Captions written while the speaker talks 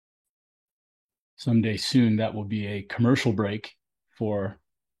someday soon that will be a commercial break for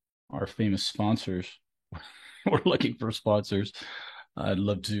our famous sponsors. We're looking for sponsors. I'd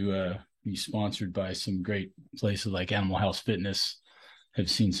love to be sponsored by some great places like Animal House Fitness. Have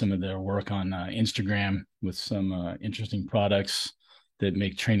seen some of their work on Instagram with some interesting products that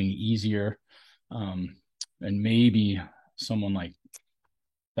make training easier. Um, and maybe someone like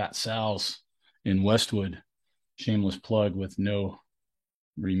Fat Sal's in Westwood, shameless plug with no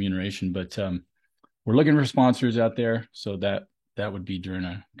remuneration, but we're looking for sponsors out there. So that would be during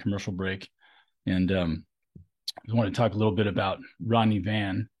a commercial break. And I want to talk a little bit about Rodney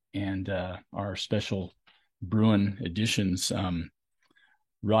Van and our special Bruin editions.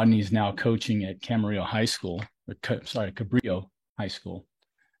 Rodney's now coaching at Camarillo High School, Cabrillo High School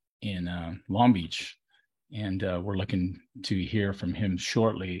in Long Beach. And we're looking to hear from him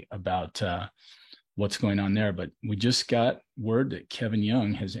shortly about what's going on there. But we just got word that Kevin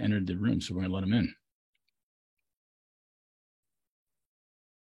Young has entered the room, so we're going to let him in.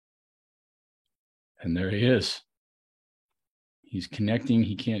 And there he is. He's connecting.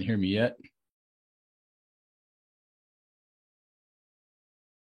 He can't hear me yet.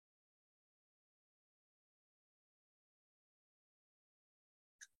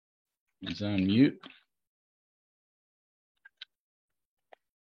 He's on mute.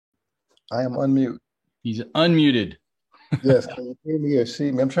 I am unmute. He's unmuted. Yes, can you hear me or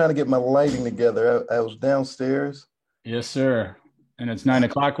see me? I'm trying to get my lighting together. I was downstairs. Yes, sir. And it's 9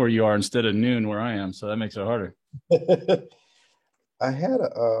 o'clock where you are instead of noon where I am, so that makes it harder. I had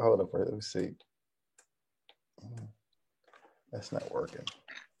a hold up, let me see. That's not working.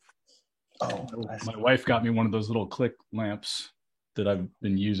 Oh, my wife got me one of those little click lamps that I've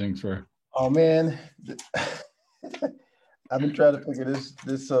been using for. Oh man, I've been trying to figure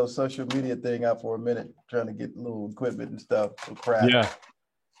this social media thing out for a minute, trying to get little equipment and stuff. Crap.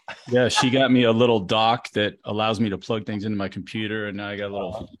 Yeah, she got me a little dock that allows me to plug things into my computer, and now I got a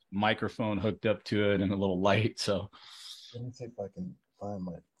little microphone hooked up to it and a little light. So let me see if I can find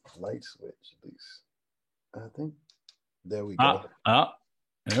my light switch at least. I think there we go.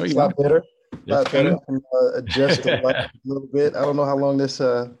 There we It's go. a lot better. A lot better. I can adjust the light a little bit. I don't know how long this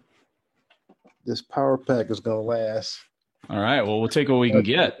power pack is going to last. All right. Well, we'll take what we can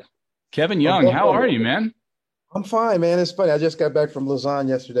get. Kevin Young, how are you, man? I'm fine, man. It's funny. I just got back from Lausanne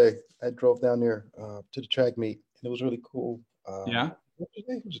yesterday. I drove down there to the track meet, and it was really cool. Yeah.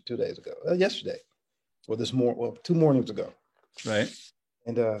 Yesterday? Was it 2 days ago? Yesterday. Well, 2 mornings ago. Right.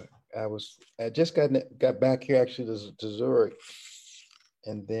 And I just got back here actually to Zurich,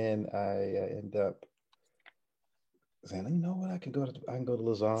 and then I end up saying, you know what, I can go to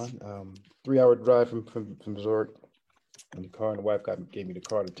Lausanne. 3 hour drive from Zurich in the car, and the wife gave me the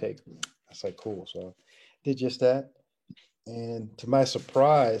car to take. I said, cool. So I did just that, and to my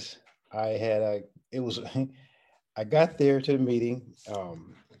surprise, I got there to the meeting.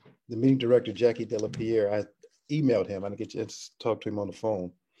 The meeting director, Jackie Delapierre, I emailed him. I didn't get a chance to talk to him on the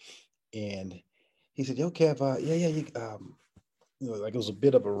phone, and he said, "Yo, Kev, like it was a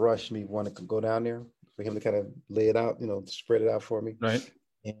bit of a rush. Me wanting to go down there for him to kind of lay it out, spread it out for me." Right.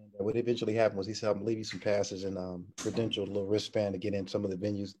 And what eventually happened was he said, "I'm gonna leave you some passes and credentialed a little wristband to get in some of the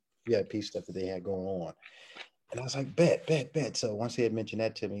venues VIP stuff that they had going on." And I was like, bet. So once he had mentioned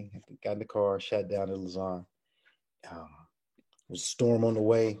that to me, I got in the car, shot down to Lausanne. There was a storm on the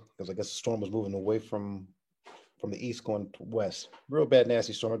way because I guess the storm was moving away from the east going to west. Real bad,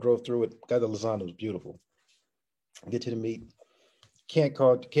 nasty storm. I drove through it. Got to Lausanne. It was beautiful. Get to the meet. Can't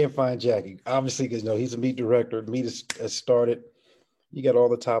find Jackie. Obviously, because he's a meet director. The meet has started. You got all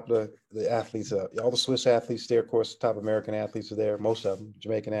the top of the athletes, all the Swiss athletes there. Of course, the top American athletes are there. Most of them,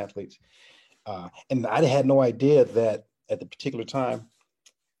 Jamaican athletes. And I had no idea that at the particular time,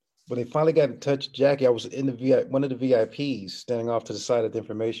 when they finally got in touch with Jackie, I was in one of the VIPs standing off to the side of the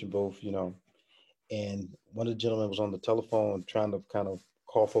information booth, and one of the gentlemen was on the telephone trying to kind of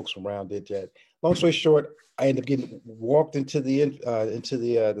call folks around, did that. Long story short, I ended up getting walked into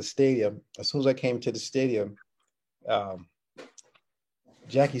the stadium. As soon as I came to the stadium,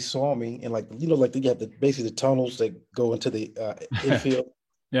 Jackie saw me, and like you have basically the tunnels that go into the infield.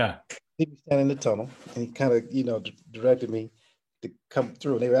 Yeah. He was standing in the tunnel, and he kind of directed me to come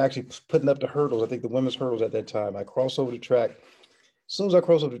through. They were actually putting up the hurdles. I think the women's hurdles at that time. I crossed over the track. As soon as I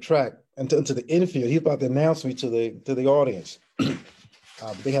crossed over the track into the infield, he was about to announce me to the audience.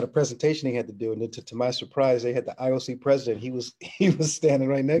 They had a presentation they had to do, and then to my surprise, they had the IOC president. He was standing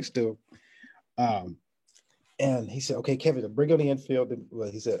right next to him. And he said, "Okay, Kevin, bring on the infield."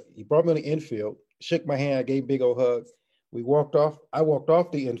 Well, he brought me on the infield, shook my hand, I gave a big old hug. We walked off. I walked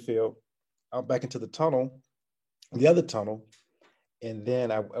off the infield, out back into the tunnel, the other tunnel. And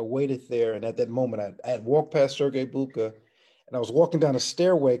then I waited there, and at that moment, I had walked past Sergey Bubka, and I was walking down a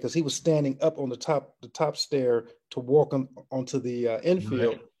stairway because he was standing up on the top stair to walk onto the Right.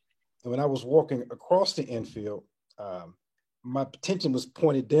 infield. And when I was walking across the infield, um, my attention was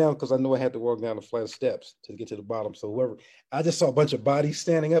pointed down because I knew I had to walk down a flight of steps to get to the bottom. So whoever, I just saw a bunch of bodies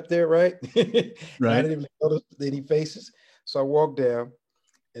standing up there, right? And I Right. didn't even notice any faces. So I walked down.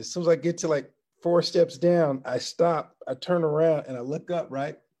 As soon as I get to like 4 steps down, I stop, I turn around, and I look up,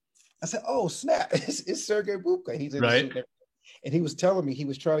 right? I said, "Oh snap! It's Sergey Bubka. He's in the Right. suit, and he was telling me he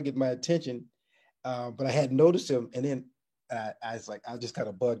was trying to get my attention, but I hadn't noticed him. And then I was like, I just kind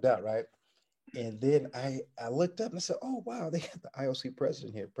of bugged out, right? And then I looked up and I said, "Oh wow, they got the IOC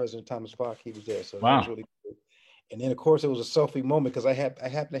president here, President Thomas Bach. He was there, so that was Wow. really cool." And then of course it was a selfie moment because I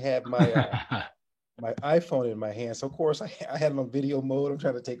happened to have my iPhone in my hand, so of course I had it on video mode. I'm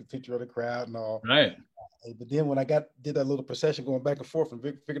trying to take a picture of the crowd and all. Right. But then when I did that little procession going back and forth and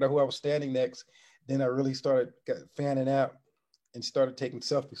figured out who I was standing next, then I really started fanning out and started taking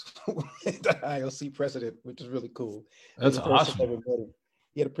selfies with the IOC president, which is really cool. It was That's the first time I awesome. ever met him.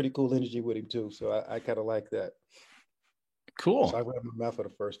 He had a pretty cool energy with him too, so I kind of like that. So Cool. I ran my mouth for the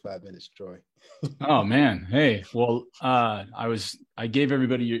first 5 minutes, Troy. Oh man. Hey, well, I gave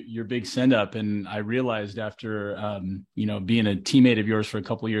everybody your big send up, and I realized after being a teammate of yours for a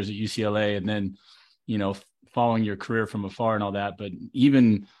couple of years at UCLA, and then, following your career from afar and all that, but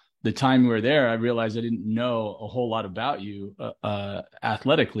even the time you were there, I realized I didn't know a whole lot about you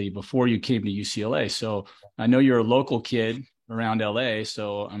athletically before you came to UCLA. So I know you're a local kid around LA,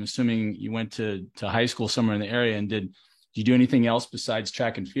 so I'm assuming you went to high school somewhere in the area. And did you do anything else besides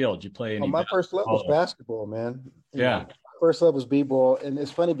track and field? Did you play Oh, any my first love was basketball? basketball, man. Yeah. First love was b-ball, and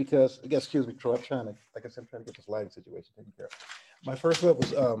it's funny because, again, excuse me, Troy. I'm trying to, like I said, I'm trying to get this lighting situation taken care of. My first love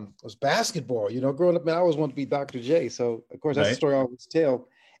was basketball. Growing up, man, I always wanted to be Dr. J. So of course that's the Right. story I always tell.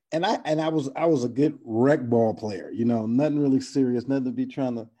 And I was a good rec ball player. Nothing really serious, nothing to be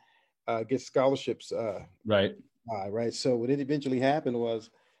trying to get scholarships. Right. Right. So what it eventually happened was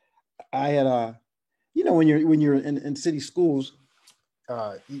I had when you're in city schools,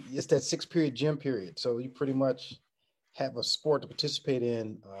 it's that 6 period gym period. So you pretty much have a sport to participate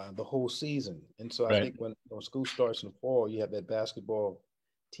in the whole season. And so I Right. think when school starts in the fall, you have that basketball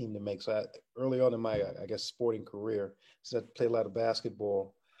team to make. So early on in my, I guess, sporting career, since I played a lot of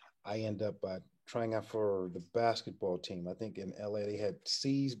basketball, I end up trying out for the basketball team. I think in LA they had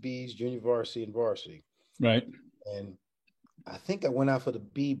C's, B's, junior varsity, and varsity. Right. And I think I went out for the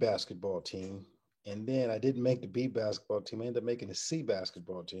B basketball team. And then I didn't make the B basketball team. I ended up making the C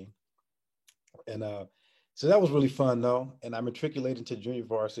basketball team. And so that was really fun though. And I matriculated into junior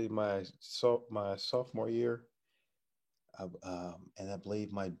varsity my sophomore year, and I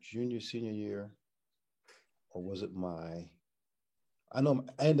believe my junior senior year, or was it my? I know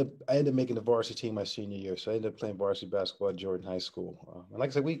I ended up making the varsity team my senior year, so I ended up playing varsity basketball at Jordan High School. And like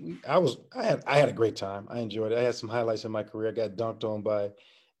I said, I had a great time. I enjoyed it. I had some highlights in my career. I got dunked on by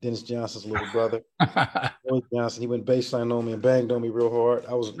Dennis Johnson's little brother. Lloyd Johnson, he went baseline on me and banged on me real hard.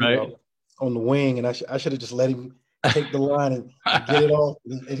 I was, Right. on the wing, and I should have just let him take the line and get it off,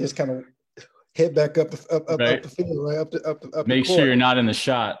 and just kind of head back up Right. the field, right up the Make sure court. you're not in the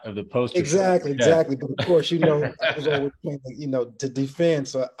shot of the poster shot. Exactly, Yeah. exactly. But of course, I was always playing, to defend.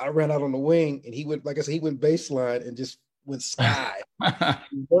 So I ran out on the wing, and he went, like I said, he went baseline and just went sky.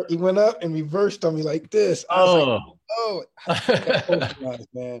 He went up and reversed on me like this. I was like, Oh. oh, I got posterized,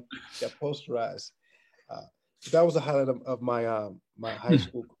 man. Got posterized. Uh, that was the highlight of my high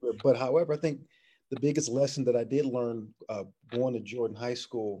school career. But however, I think the biggest lesson that I did learn going to Jordan High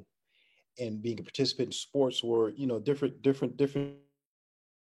School and being a participant in sports were, different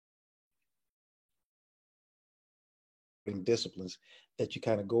disciplines that you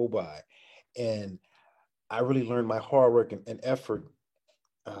kind of go by. And I really learned my hard work and effort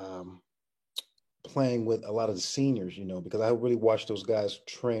um, playing with a lot of the seniors, because I really watched those guys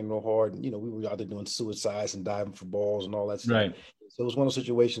train real hard. And, we were out there doing suicides and diving for balls and all that stuff. Right. So it was one of those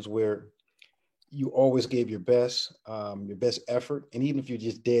situations where you always gave your best effort. And even if you're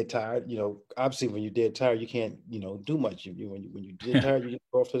just dead tired, obviously when you're dead tired, you can't, do much. When you're dead Yeah. tired, you just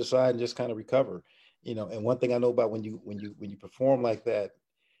go off to the side and just kind of recover. And one thing I know about when you perform like that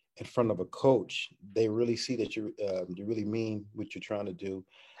in front of a coach, they really see that you really mean what you're trying to do,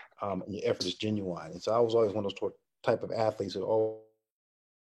 and your effort is genuine. And so I was always one of those type of athletes that always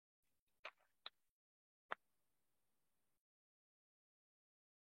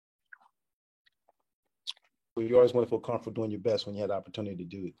you always want to feel comfortable doing your best when you had the opportunity to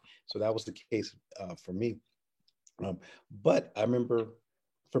do it. So that was the case for me. Um, but I remember,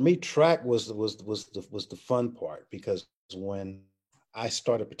 for me, track was the fun part, because when I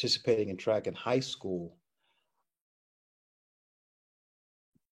started participating in track in high school.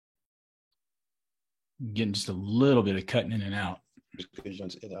 Getting just a little bit of cutting in and out. Because on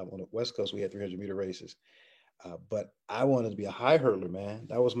the West Coast, we had 300-meter races. But I wanted to be a high hurdler, man.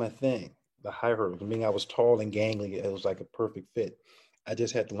 That was my thing. The high hurdler. I mean, I was tall and gangly. It was like a perfect fit. I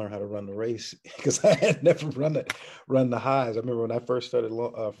just had to learn how to run the race because I had never run the highs. I remember when I first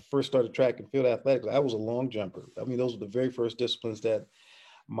started track and field athletics, I was a long jumper. I mean, those were the very first disciplines that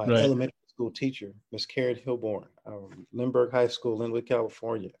my Right. elementary school teacher, Miss Karen Hilborn, Lindbergh High School, Linwood,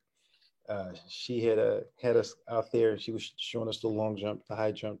 California. She had us out there, and she was showing us the long jump, the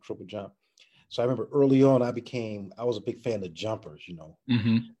high jump, triple jump. So I remember early on, I was a big fan of jumpers,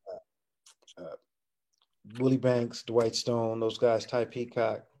 Mm-hmm. uh, Willie Banks, Dwight Stone, those guys, Ty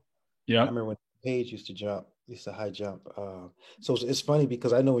Peacock. I Yep. remember when Page used to high jump. So it's funny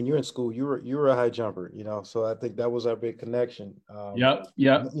because I know when you're in school, you were a high jumper, So I think that was our big connection. Yep.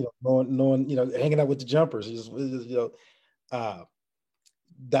 Yep. Knowing, hanging out with the jumpers, uh,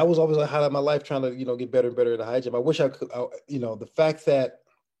 that was always a highlight of my life, trying to, get better and better at the high jump. I wish I could, the fact that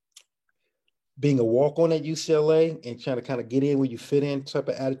being a walk on at UCLA and trying to kind of get in where you fit in type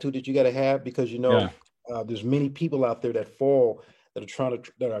of attitude that you got to have, because Yeah. there's many people out there that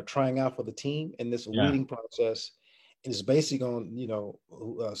are trying out for the team, and this Yeah. weeding process is basically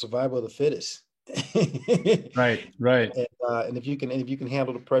on survival of the fittest. Right. Right. And if you can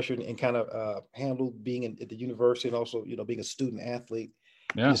handle the pressure and kind of handle being at the university, and also being a student athlete,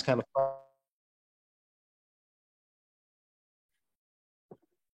 you Yeah. just kind of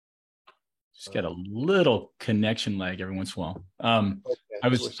Just get a little connection lag every once in a while.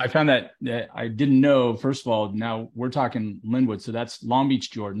 okay, I found that I didn't know, first of all, now we're talking Linwood, so that's Long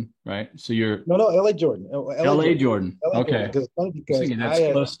Beach, Jordan, right? So you're no, LA Jordan, LA Jordan. LA Jordan, Okay. because it's funny I was because thinking that's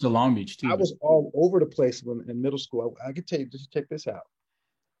close to Long Beach I too, but was all over the place when in middle school. I could tell you, just check this out.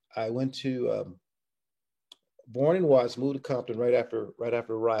 I went to born in Watts, moved to Compton right after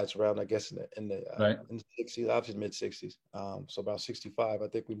the riots around, I guess, right, in the 60s, obviously mid 60s. So about 65, I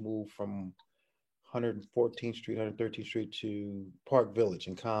think we moved from 114th Street, 113th Street to Park Village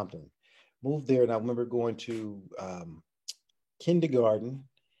in Compton. Moved there, and I remember going to kindergarten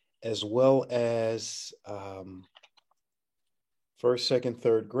as well as first, second,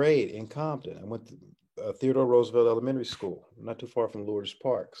 third grade in Compton. I went to Theodore Roosevelt Elementary School, not too far from Lourdes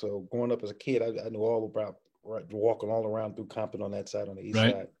Park. So growing up as a kid, I knew all about, right, walking all around through Compton on that side, on the east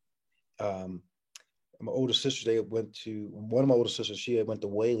right, side. Um, my older sisters, one of my older sisters, she had went to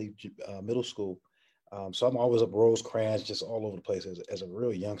Whaley Middle School. So I'm always up Rosecrans, just all over the place as a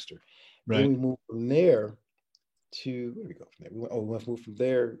real youngster. Then right. we moved from there to, where did we go from there? Moved from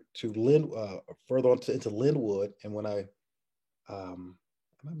there to further on into Linwood. And when am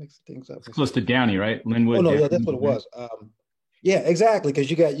I mixing things up? It's Let's close see. to Downey, right? Oh Linwood, no, yeah, that's Downey, what it right? was. Yeah, exactly. Because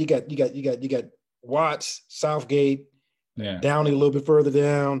you got Watts, Southgate, Yeah, Downey a little bit further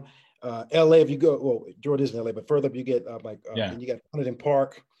down. LA, if you go, well, Jordan is in LA, but further up you get yeah, then you got Huntington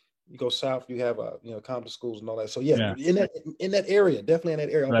Park. You go south, you have Compton schools and all that. So yeah, yeah. in that area, definitely in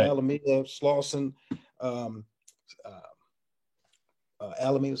that area, Right, Alameda, Slauson, um, uh,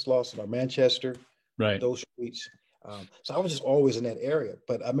 Alameda, Slauson, or Manchester, right, those streets. So I was just always in that area.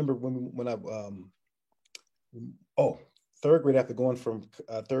 But I remember when I oh, third grade, after going from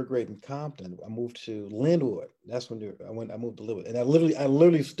third grade in Compton, I moved to Linwood. That's when I moved to Linwood, and I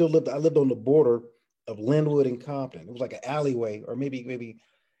literally still lived. I lived on the border of Linwood and Compton. It was like an alleyway, or maybe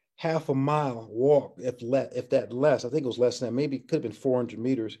half a mile walk, if that less. I think it was less than that. Maybe it could have been 400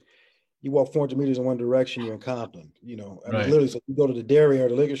 meters. You walk 400 meters in one direction, you're in Compton. I mean, right. literally, so you go to the dairy or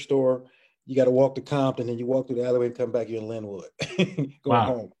the liquor store, you got to walk to Compton, and you walk through the alleyway and come back, you're in Linwood, going Wow.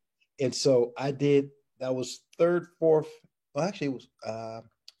 home. And so I did, that was third, fourth, well, actually, it was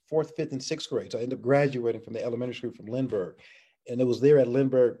fourth, fifth, and sixth grade. So I ended up graduating from the elementary school from Lindbergh. And it was there at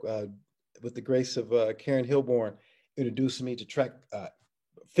Lindbergh, with the grace of Karen Hilborn, introducing me to track,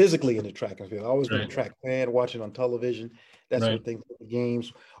 physically into track and field. I've always been a Right, track fan, watching on television, that sort right. of thing, the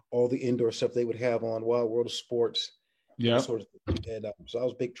games, all the indoor stuff they would have on Wild World of Sports, those Yep. sorts of things. And so I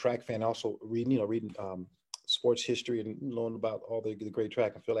was a big track fan, also reading sports history and learning about all the great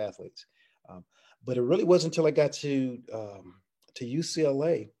track and field athletes. Um, but it really wasn't until I got to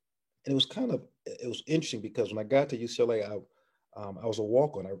UCLA, and it was interesting because when I got to UCLA, I was a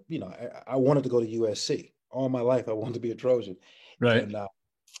walk on. I wanted to go to USC all my life. I wanted to be a Trojan, Right, and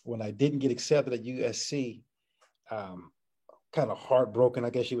when I didn't get accepted at USC, um, kind of heartbroken, I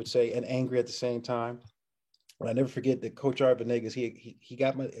guess you would say, and angry at the same time. But I never forget that Coach Art Venegas, he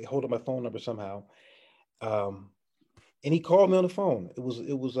got my hold of my phone number somehow, um, and he called me on the phone. It was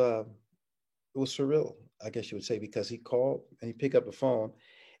surreal. I guess you would say, because he called and he picked up the phone,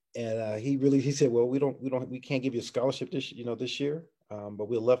 and he said, well, we can't give you a scholarship this year, but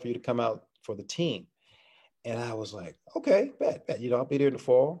we'd love for you to come out for the team. And I was like, okay, bet, I'll be there in the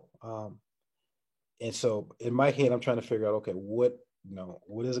fall. And so in my head, I'm trying to figure out, okay, what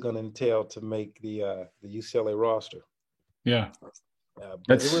is it going to entail to make the UCLA roster? Yeah.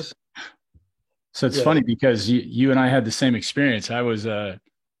 But it was, So it's yeah, funny because you and I had the same experience. I was a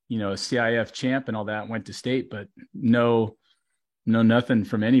CIF champ and all that, went to state, but nothing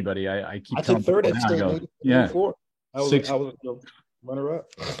from anybody. I I keep took telling third people at now, I state in go, yeah, 84. six I was runner up.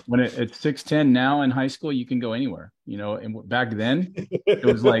 when it's 6'10" now in high school, you can go anywhere, and back then it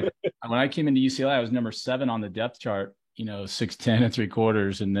was like when I came into UCLA, I was number 7 on the depth chart, 6'10" and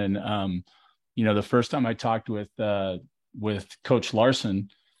 3/4. And then the first time I talked with Coach Larson,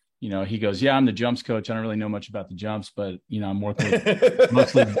 he goes, yeah, I'm the jumps coach. I don't really know much about the jumps, but I'm working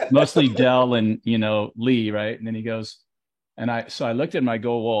with mostly Dell and Lee, right? And then he goes, so I looked at him, I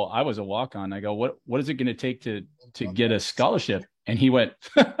go, well, I was a walk-on. I go, what is it going to take to get a scholarship? And he went,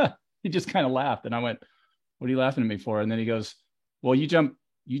 he just kind of laughed. And I went, what are you laughing at me for? And then he goes, well, you jump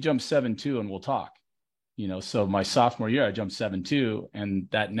 7'2" and we'll talk. So my sophomore year, I jumped 7'2", and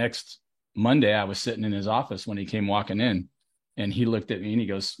that next Monday I was sitting in his office when he came walking in, and he looked at me and he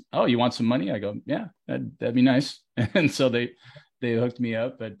goes, oh, you want some money? I go, yeah, that'd be nice. And so they hooked me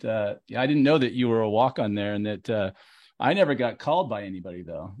up, but I didn't know that you were a walk-on there, and that I never got called by anybody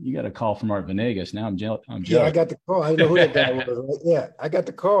though. You got a call from Art Venegas. Now I'm Yeah, I jealous. got the call. I didn't know who that guy was. Right? Yeah, I got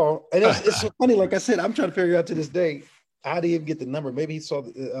the call, and it's so funny. Like I said, I'm trying to figure out to this day how did he even get the number. Maybe he saw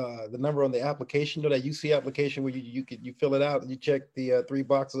the number on the application, that UC application where you fill it out and you check the 3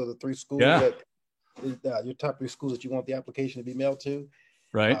 boxes of the 3 schools Yeah. that your top 3 schools that you want the application to be mailed to.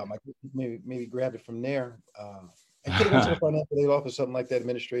 Right. I could maybe grab it from there. I could have went to the financial aid office, something like that,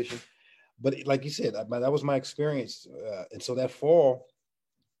 administration. But like you said, that was my experience, and so that fall,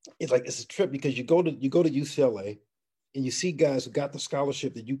 it's a trip, because you go to UCLA and you see guys who got the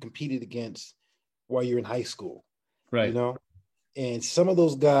scholarship that you competed against while you're in high school, you Right. know, and some of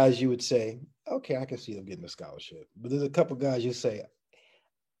those guys you would say, okay, I can see them getting a scholarship, but there's a couple guys you say,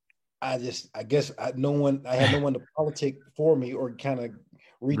 I guess I had no one to politic for me or kind of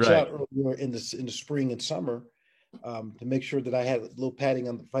reach Right. out earlier in the spring and summer, to make sure that I had a little padding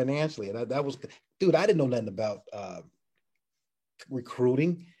on financially, and that was, dude, I didn't know nothing about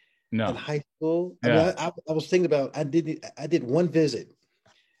recruiting in No. high school. I mean, Yeah. I was thinking about, I did one visit.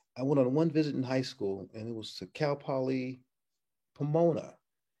 I went on one visit in high school, and it was to Cal Poly Pomona.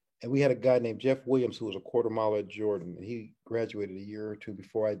 And we had a guy named Jeff Williams who was a quarter miler at Jordan, and he graduated a year or two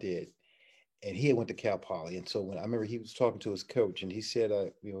before I did. And he had went to Cal Poly. And so when I remember he was talking to his coach, and he said,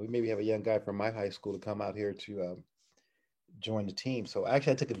 we maybe have a young guy from my high school to come out here to join the team. So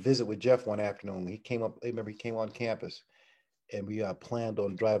actually, I took a visit with Jeff one afternoon. He came up. I remember he came on campus, and we planned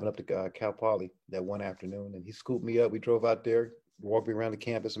on driving up to Cal Poly that one afternoon. And he scooped me up. We drove out there, walked me around the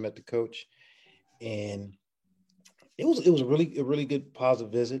campus, and met the coach. And it was a really good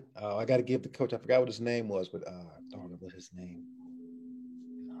positive visit. I got to give the coach. I forgot what his name was, but I don't remember his name.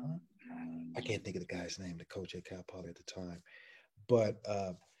 I can't think of the guy's name, the coach at Cal Poly at the time. But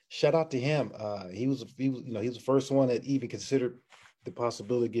shout out to him. He was the first one that even considered the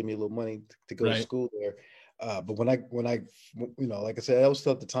possibility of giving me a little money to go to Right. school there. But when I like I said, that was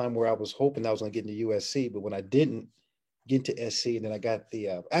still at the time where I was hoping I was going to get into USC. But when I didn't get into SC, and then I got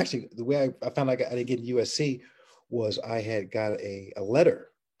actually the way I found I didn't get into USC was I had got a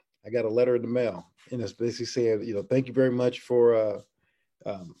letter. I got a letter in the mail, and it's basically saying, thank you very much for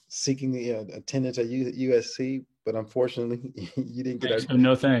seeking the attendance at USC, but unfortunately, you didn't get Thanks, our but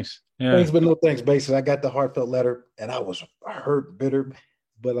no thanks. Yeah. thanks, but no thanks. Basically, I got the heartfelt letter, and I was hurt, bitter,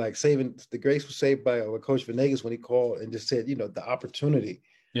 but like saving the grace was saved by Coach Venegas when he called and just said, the opportunity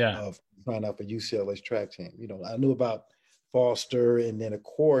Yeah. of trying out for UCLA's track team. I knew about Foster, and then of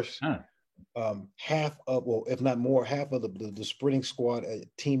course, Huh. half of, well, if not more, half of the sprinting squad at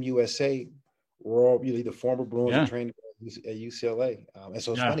Team USA were all either former Bruins or Yeah. trained at UCLA. And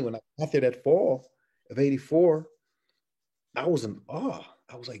so it's Yeah. funny, when I got there that fall of '84, I was in awe.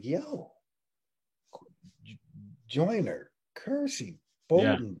 I was like, yo, Joyner, Kersey, Yeah.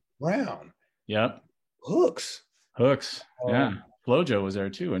 Bolton, Brown, Yep. Hooks, Hooks. Yeah. um, Flojo was there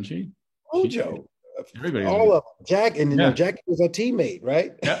too, wasn't she? She Ojo, everybody was all of them. Jack, and yeah. Jackie was our teammate,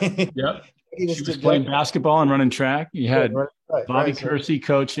 right? Yeah. Yep. He She was was to playing Jackie. basketball and running track. You had Bobby Right. So Kersey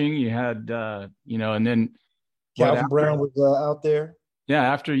coaching. You had and then what Calvin after Brown was out there. yeah,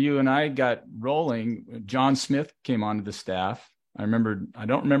 after you and I got rolling, John Smith came onto the staff. I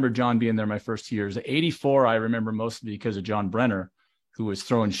don't remember John being there my first 2 years. '84, I remember mostly because of John Brenner. who was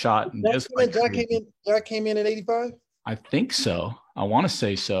throwing shot and John just came like in. John crazy. came in. John came in 85. I think so. I want to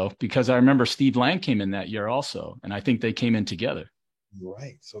say so because I remember Steve Lang came in that year also, and I think they came in together.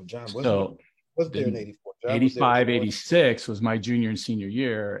 Right. So John So wasn't there in then 84. John was there 85, 86 was my junior and senior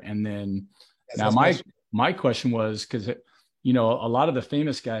year. And then as, now as my my question was because a lot of the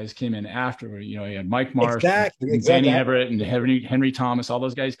famous guys came in after, you had Mike Marsh, exactly. Danny Everett, and Henry Thomas. All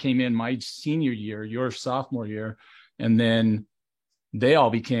those guys came in my senior year, your sophomore year. And then they all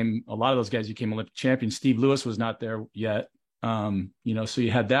became a lot of those guys became Olympic champions. Steve Lewis was not there yet. So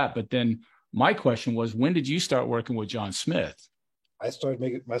you had that. But then my question was, when did you start working with John Smith? I started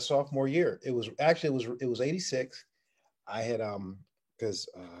making my sophomore year. It was 86. I had because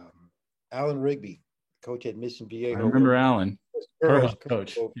Alan Rigby, coach at Mission I Viejo, remember Alan, her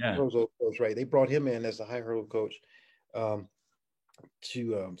coach. Yeah. coach, right? They brought him in as the high hurdle coach um,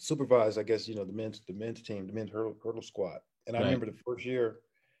 to supervise, I guess, the men's team, the men's hurdle squad. And I Right. remember the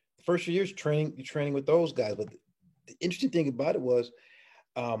first few years training with those guys. But the interesting thing about it was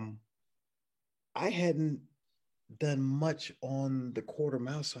um, I hadn't done much on the quarter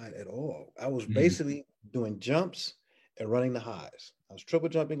mile side at all. I was Mhm. basically doing jumps and running the highs. I was triple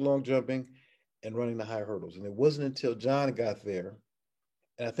jumping, long jumping, and running the high hurdles. And it wasn't until John got there,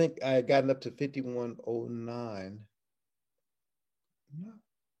 and I think I had gotten up to 5109. No,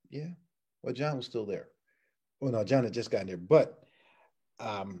 yeah. Well, John was still there. Well, no, John had just gotten there. But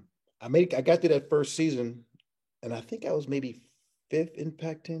um, I got through that first season, and I think I was maybe fifth in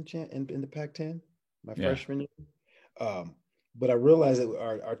Pac-10 in the Pac-10 my Yeah. freshman year. Um, but I realized that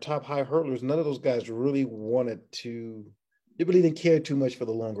our top high hurdlers, none of those guys really they really didn't care too much for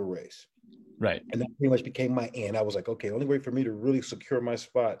the longer race. Right. And that pretty much became my end. I was like, okay, the only way for me to really secure my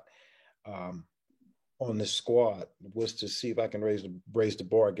spot um, on this squad was to see if I can raise the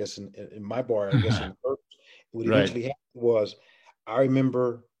bar, I guess, in my bar, I guess, in the first. What Right. eventually happened was I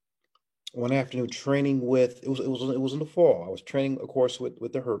remember one afternoon training with it was in the fall. I was training, of course, with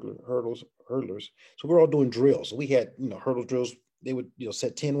the hurdlers. So we're all doing drills. So we had hurdle drills. They would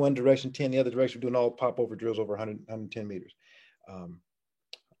set 10 one direction, 10 the other direction. We're doing all pop over drills over 110 meters,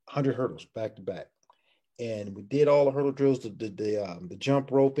 100 hurdles back to back. And we did all the hurdle drills, the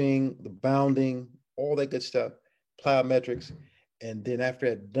jump roping, the bounding, all that good stuff, plyometrics. And then after I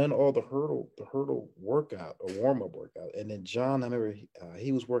had done all the hurdle workout or warm up workout, and then John, I remember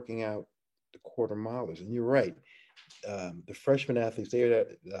he was working out the quarter milers. And you're right, the freshman athletes there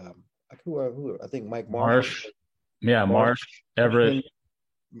that who I think Mike Marsh was Marsh. Yeah. Marsh, Marsh, Everett,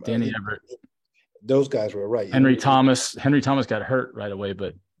 freshman, Danny Everett, those guys were right. Henry Thomas. Henry Thomas got hurt right away,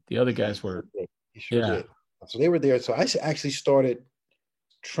 but the other guys He were, he sure yeah. did. So they were there. So I actually started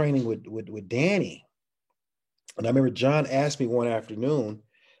training with Danny. And I remember John asked me one afternoon,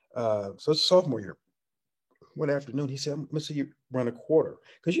 so it's sophomore year. One afternoon, he said, "I'm gonna see you run a quarter."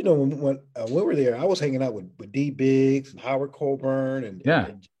 Because when we were there, I was hanging out with D Biggs and Howard Colburn Yeah.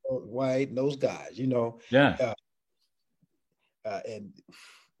 and Joe White and those guys, Yeah. uh, and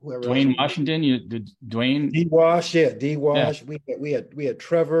whoever else. Dwayne Washington. You did Dwayne. D Wash, yeah, D Yeah. Wash. We had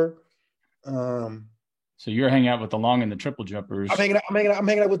Trevor. Um, So you're hanging out with the long and the triple I'm jumpers. hanging out. I'm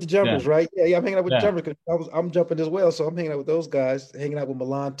hanging out with the Yeah. jumpers, right? Yeah, I'm hanging out with the Yeah. jumpers because I'm jumping as well. So I'm hanging out with those guys, hanging out with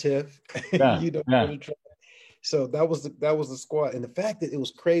Milan Tiff, Yeah. Yeah. So that was the squad, and the fact that it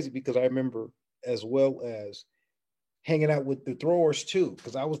was crazy because I remember as well as hanging out with the throwers too,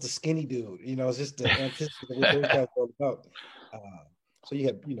 because I was the skinny dude. It's just the anticipation of what those guys were all about. Uh, so you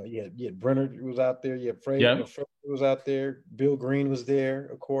had Brenner who was out there, you had Yep. Fraser was out there, Bill Green was there,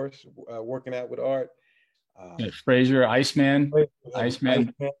 of course, working out with Art. Yeah. Um, Frazier, Iceman,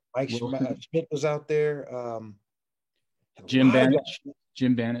 Iceman Mike Wilson, Schmidt was out there. A Jim lot of guys. Banich,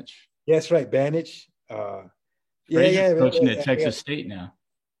 Jim Banich. Yes, right, Bandage. Yeah, Frazier's yeah, coaching at yeah. Texas State now.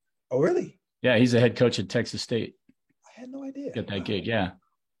 Oh, really? Yeah, he's the head coach at Texas State. I had no idea. Got that Wow, gig. Yeah.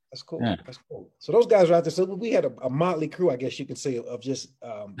 that's cool. Yeah. That's cool. So those guys were out there. So we had a motley crew, I guess you could say, of just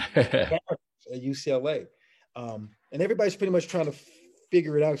characters at UCLA, and everybody's pretty much trying to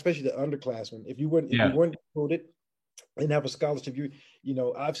figure it out, especially the underclassmen. If you weren't Yeah. included, didn't have a scholarship,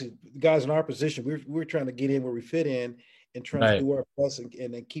 obviously the guys in our position, we're trying to get in where we fit in and trying to Right. do our best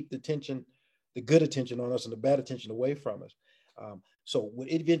and then keep the good attention on us and the bad attention away from us. So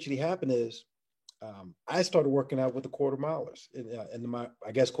what eventually happened is I started working out with the quarter milers in my,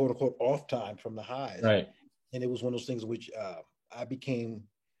 I guess, quote unquote, off time from the highs. Right. And it was one of those things in which I became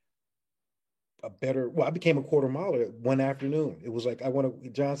I became a quarter miler one afternoon. It was like,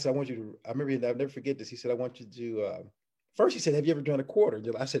 John said, I remember, I'll never forget this. He said, I want you to, first he said, have you ever done a quarter?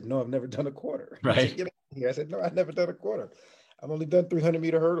 I said, no, I've never done a quarter. He said, Right. get out of here. I said, no, I've never done a quarter. I've only done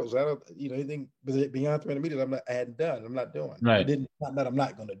 300-meter hurdles. I don't, anything beyond 300 meters, I hadn't done. I'm not doing. It Right. didn't, not that I'm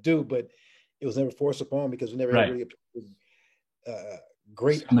not going to do, but it was never forced upon because we never had Right. really a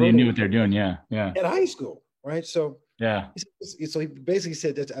great Somebody knew hurdle what they're doing. Yeah. Yeah. in high school, right? So, Yeah. so he basically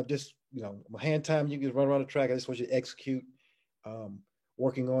said that I'm just, my hand time, you can run around the track. I just want you to execute, um,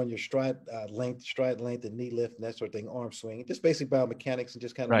 working on your stride length, and knee lift, and that sort of thing, arm swing, just basic biomechanics, and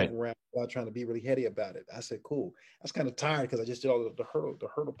just kind of move Right. around without trying to be really heady about it. I said, cool. I was kind of tired because I just did all the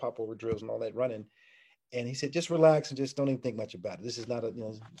hurdle pop over drills and all that running. And he said, just relax and just don't even think much about it. This is not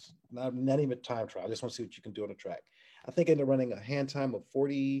not even a time trial. I just want to see what you can do on the track. I think I ended up running a hand time of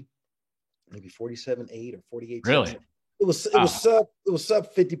 40, maybe 47.8 or 48.7. Really? It was Wow.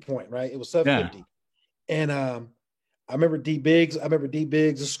 sub 50 point, right? It was sub Yeah. 50. And I remember D Biggs. I remember D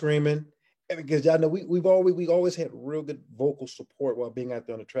Biggs is screaming. And because y'all know we always had real good vocal support while being out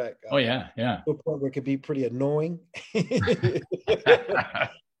there on the track. Oh yeah. Yeah. To a point where it could be pretty annoying.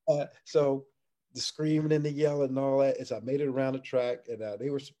 So the screaming and the yelling and all that. As I made it around the track, and they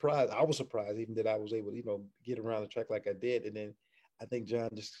were surprised. I was surprised even that I was able to, get around the track like I did. And then I think John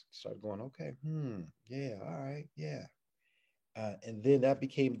just started going, okay, yeah, all right, yeah. And then that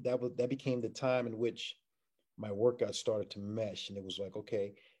became the time in which my workout started to mesh, and it was like,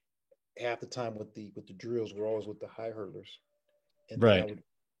 okay, half the time with the drills were always with the high hurdlers, and then I Right. would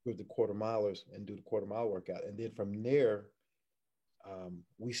with the quarter milers and do the quarter mile workout, and then from there,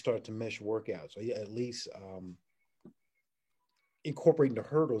 we started to mesh workouts. So yeah, at least incorporating the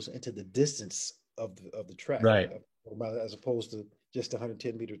hurdles into the distance of the track, Right. as opposed to just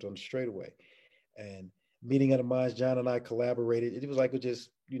 110 meters on the straightaway. And meeting of the minds, John and I collaborated. It was like it just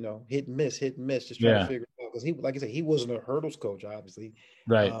hit and miss, just trying to Yeah. figure it out because he, like I said, he wasn't a hurdles coach, obviously,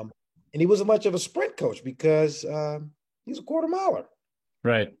 Right. um, and he wasn't much of a sprint coach because he's a quarter miler.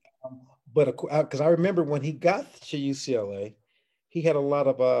 Right. Um, but because I remember when he got to UCLA, he had a lot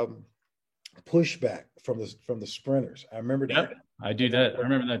of pushback from the sprinters. I remember that. Yep. I A do lot that. I of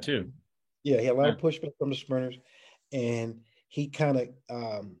remember that too. Yeah, he had a lot Yeah. of pushback from the sprinters, and he kind of,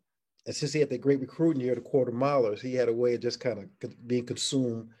 and since he had that great recruiting year, the quarter milers, he had a way of just kind of being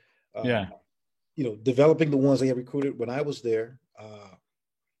consumed, um, Yeah. developing the ones they had recruited when I was there.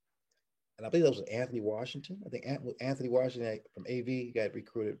 And I believe that was Anthony Washington. I think Anthony Washington from AV got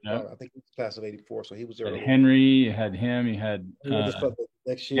recruited. Yep. I think he was class of '84, so he was there You had early. Henry, you had him, you had He went to the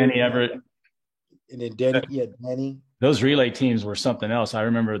next year, Danny Everett. and then Danny, yeah, Danny. Those relay teams were something else. I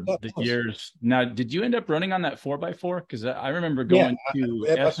remember the Oh, years. Now, did you end up running on that 4x4? Because I remember yeah, going to my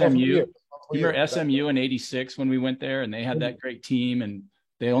sophomore SMU. year. You remember SMU in '86 when we went there, and they had that great team, and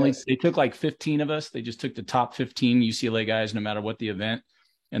Yes, they took like 15 of us. They just took the top 15 UCLA guys, no matter what the event,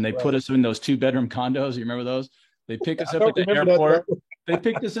 and they put right. us in those 2-bedroom condos. You remember those? They pick us I up at don't the remember that airport. though. They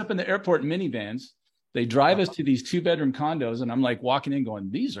picked us up in the airport in minivans. They drive us to these 2-bedroom condos, and I'm like walking in, going,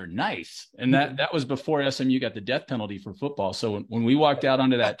 "These are nice." And that was before SMU got the death penalty for football. So when we walked out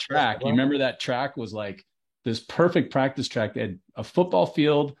onto that track, you remember that track was like this perfect practice track. They had a football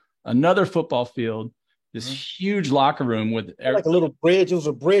field, another football field, this Mhm. huge locker room with Like a little bridge. It was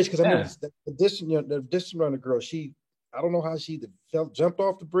a bridge because I remember yeah, the distance runner girl. I don't know how she jumped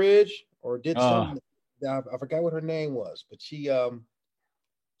off the bridge or did uh, something. I forgot what her name was, but she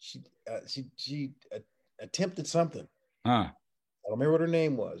attempted something. uh, I don't remember what her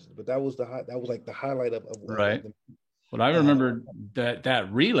name was, but that was like the highlight of right. the. But I Uh, remember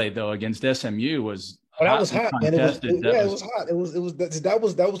that relay though against SMU was but that was hotly hot, man. contested. That Yeah, it was was hot.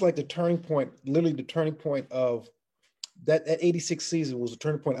 That was like the turning point, literally the turning point of that '86 season was a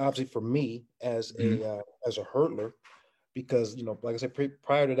turning point, obviously for me as a hurdler, because like I said,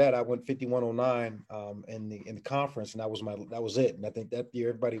 prior to that, I went 5109 in the conference, and that was it. And I think that year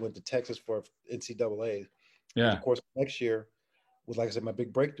everybody went to Texas for NCAA, and then of yeah, course next year was, like I said, my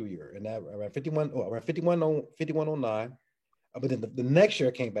big breakthrough year, and that around 5109. But then the next year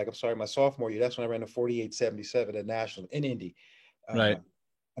I came back. I'm sorry, my sophomore year. That's when I ran the 48.77 at national in Indy. right. I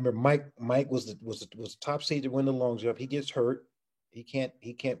remember Mike was the top seed to win the long jump. He gets hurt. He can't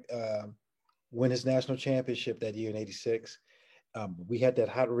win his national championship that year in '86. We had that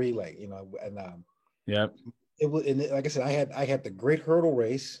hot relay, and Yep. it was, and like I said, I had the great hurdle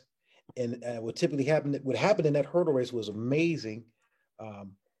race, and what happened in that hurdle race was amazing.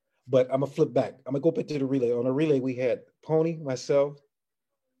 Um, but I'm gonna flip back. I'm gonna go back to the relay. On the relay, we had Pony, myself.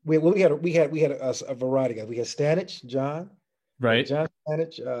 We had a variety of guys. We had Stanich, John. We had Right. John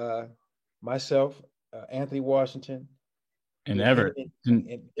Stanich, myself, Anthony Washington. We And had Everett.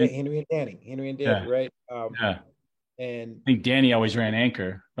 Yeah, Henry and Danny, Yeah. right? Yeah. And I think Danny always ran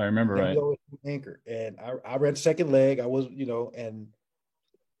anchor, if I remember Danny right. always anchor, and I ran second leg. I was, and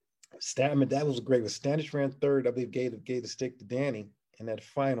I mean, that was great. With Standish ran third, I believe gave the stick to Danny in that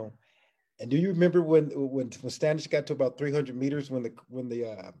final. And do you remember when Standish got to about 300 meters when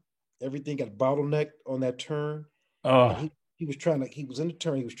the everything got bottlenecked on that turn, and Oh, he was in the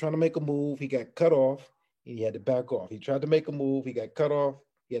turn, he was trying to make a move, he got cut off, and he had to back off. He tried to make a move, he got cut off,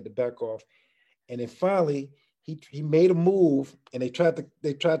 he had to back off, and then finally he made a move, and they tried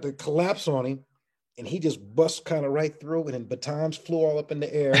to collapse on him, and he just bust kind of right through, and then batons flew all up in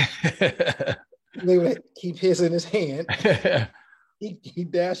the air. They would keep his in his hand. He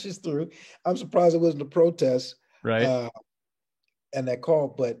dashes through. I'm surprised it wasn't a protest right. uh, and that call,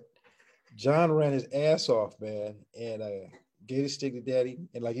 but John ran his ass off, man, and gave the stick to Daddy.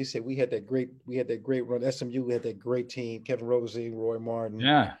 And like you said, we had that great run. SMU, we had that great team: Kevin Robertson, Roy Martin.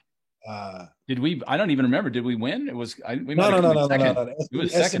 Yeah. Uh, Did we? I don't even remember. Did we win? We might no, have no, come no, in no, no, no, second. no. It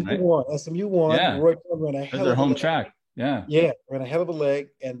was second, SMU right? won. SMU won. Yeah. Roy ran a That's hell their of a home leg. track. Yeah. Yeah, ran a hell of a leg,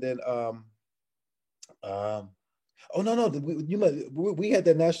 and then um, oh no, no, we had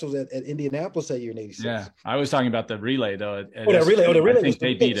the nationals at Indianapolis that year in Yeah. '86. I was talking about the relay though at Oh, that relay! Oh, the SMU. I relay was think the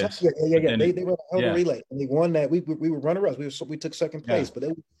they relay beat was us, yeah, yeah, yeah, but yeah. then They were a hell of a yeah, relay, and they won that. We were runner ups. We took second yeah, place, but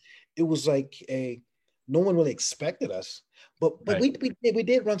it was like no one really expected us. But right. we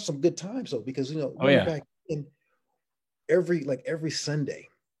did run some good times though, because Oh remember yeah, back in every Sunday,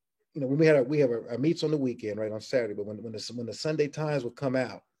 when we have our meets on the weekend, right, on Saturday, but when the Sunday Times would come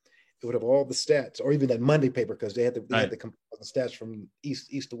out, it would have all the stats, or even that Monday paper, because they had right, to compile the stats from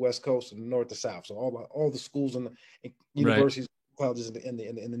east to west coast and north to south. So all the schools and right. universities, colleges in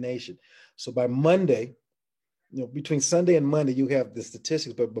the nation. So by Monday, between Sunday and Monday, you have the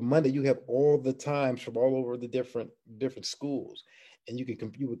statistics, but by Monday you have all the times from all over the different schools, and you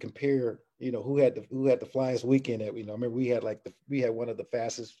would compare, who had the flyest weekend. I remember we had one of the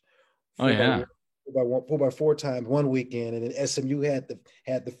fastest Oh four by yeah, one, 4x4 times one weekend, and then SMU had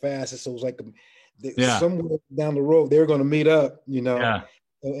the fastest. So it was like yeah, somewhere down the road they were going to meet up, yeah.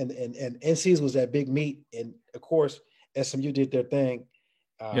 and NC's was that big meet, and of course SMU did their thing.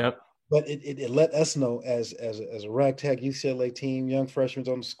 Uh, Yep, but it let us know as a ragtag UCLA team, young freshmen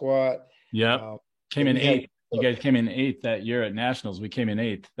on the squad, yep. uh, Came that in we had. eighth. You guys came in eighth that year at nationals. We came in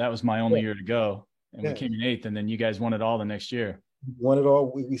eighth. That was my only Yeah, year to go, and we yeah, came in eighth. And then you guys won it all the next year. won it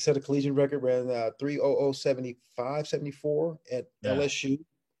all. We set a collegiate record, ran 3:00:75, 74 at Yeah, LSU.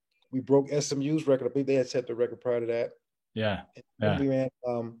 We broke SMU's record. I think they had set the record prior to that. yeah, And then yeah, we ran.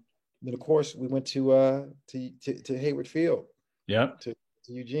 Then of course we went to Hayward Field yep, to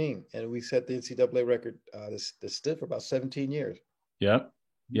Eugene, and we set the NCAA record. That stood for about 17 years. yep,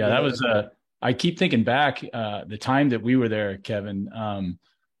 yeah. You That know, was and I keep thinking back. The time that we were there, Kevin,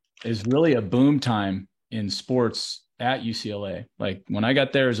 is really a boom time in sports at UCLA. Like when I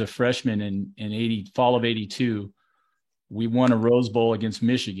got there as a freshman in 80 fall of 82, we won a Rose Bowl against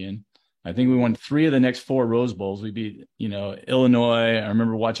Michigan. I think we won three of the next four Rose Bowls. We beat, Illinois. I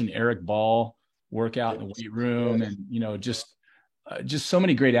remember watching Eric Ball work out in the yes, weight room, yes, and just so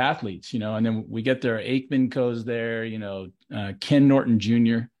many great athletes. And then we get there. Aikman goes there. Ken Norton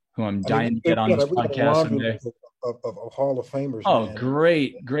Jr., who I'm I mean, dying to we get on got this a, we got a podcast laundry someday. list of Hall of Famers, Oh, man.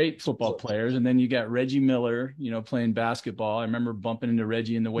 great, great football players. And then you got Reggie Miller, playing basketball. I remember bumping into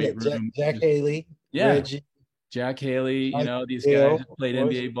Reggie in the Yeah, weight Jack, room. Jack Haley, Yeah, Reggie, Jack Haley, Mike these guys Dale, that of played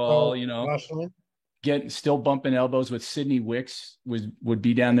course, NBA ball, Carl Washington. still bumping elbows with Sidney Wicks would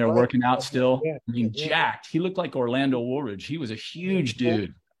be down That's there right. working out still. Yeah, I yeah, mean, yeah. jacked. He looked like Orlando Woolridge. He was a Yeah. huge dude.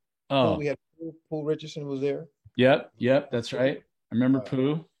 We Oh, had Poole Richardson was there. yep, that's right. I remember Uh,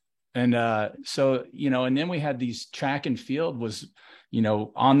 Pooh. And so, and then we had these track and field was,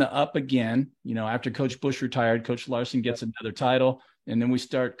 on the up again, after Coach Bush retired, Coach Larson gets another title. And then we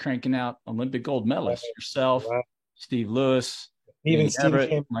start cranking out Olympic gold right, medalists, yourself, right. Steve Lewis, Even Danny Steve Everett,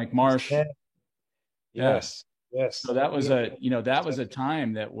 came. Mike Marsh. Yeah. Yes, So yes. that was We had a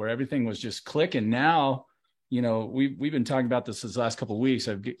time that where everything was just clicking. Now, we've been talking about this last couple of weeks.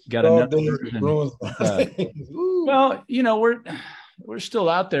 I've got all another days of version. Bruins. Woo. Well, we're still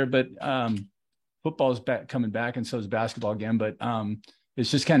out there, but football is back coming back, and so is basketball again. But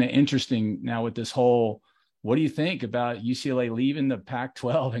it's just kind of interesting now with this whole. What do you think about UCLA leaving the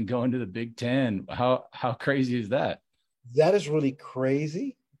Pac-12 and going to the Big Ten? How crazy is that? That is really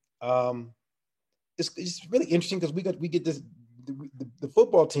crazy. Um, it's really interesting because we get this the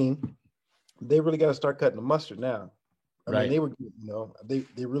football team. They really got to start cutting the mustard now. I mean, Right.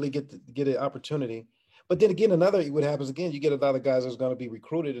 they really get an opportunity. But then again, what happens again, you get a lot of guys that's going to be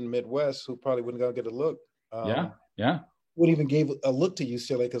recruited in the Midwest who probably wouldn't going to get a look. Yeah. Yeah. Wouldn't even gave a look to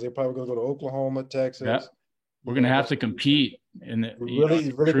UCLA because they're probably going to go to Oklahoma, Yeah. Texas. We're going to have to West. compete in the Really going to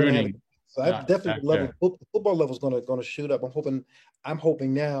have. recruiting So I definitely back love it. there. The football level is going to shoot up. I'm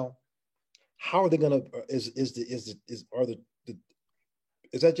hoping now how are they going to, is are the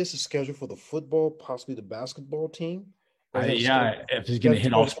is that just a schedule for the football, possibly the basketball team? Or is that a schedule? Yeah, if he's Is going to that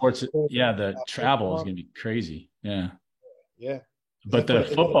hit all schedule sports, for yeah, the travel is football? going to be crazy. Yeah. Yeah. Is But that for the the,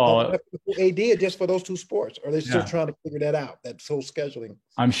 is football, that for the AD or just for those two sports? Or are they still yeah, trying to figure that out? That whole scheduling.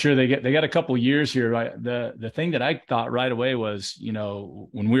 I'm sure they got a couple years here. Right. The thing that I thought right away was,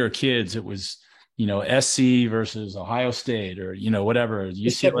 when we were kids, it was, SC versus Ohio State or, whatever, It's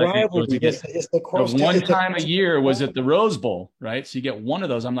that UCLA goes rivalry. against It's the the cross. one It's the time a year was at the Rose Bowl, right? So you get one of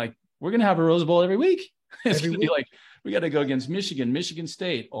those. I'm like, we're gonna have a Rose Bowl every week. It's every gonna be week. like we got to go against Michigan, Michigan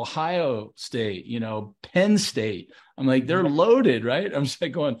State, Ohio State, Penn State. I'm like, they're Mhm. loaded, right? I'm just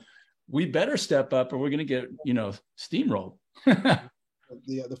like going, we better step up or we're gonna get, steamrolled.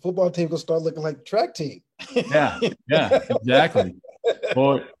 The football team gonna start looking like the track team. Yeah, yeah, exactly.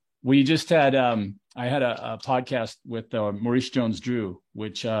 Well, we just had I had a podcast with Maurice Jones-Drew,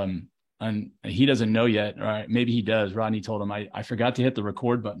 which and he doesn't know yet, or maybe he does. Rodney told him I forgot to hit the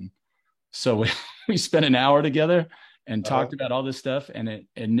record button. So we spent an hour together and Uh-huh. talked about all this stuff, and it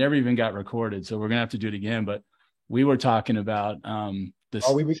never even got recorded. So we're gonna have to do it again. But we were talking about Are this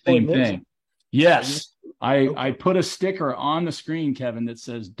we same recording this? thing. Are you Yes. I okay? put a sticker on the screen, Kevin, that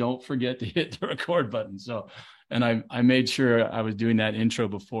says don't forget to hit the record button. So and I made sure I was doing that intro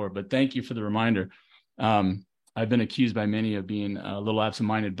before, but thank you for the reminder. I've been accused by many of being a little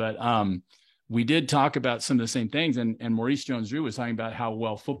absent-minded, but we did talk about some of the same things, and Maurice Jones-Drew was talking about how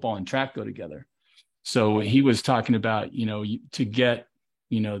well football and track go together. So Uh-huh. he was talking about, to get,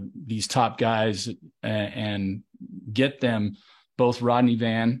 these top guys and get them, both Rodney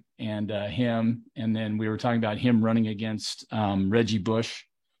Van and him. And then we were talking about him running against Reggie Bush,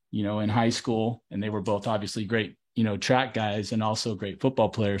 in high school. And they were both obviously great, track guys and also great football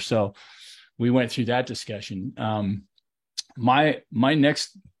players. So we went through that discussion. My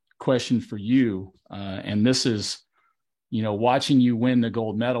next question for you, and this is, watching you win the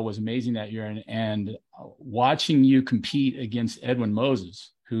gold medal was amazing that year, and watching you compete against Edwin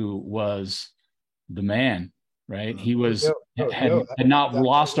Moses, who was the man, right? He was Yo, yo, had yo, had not that-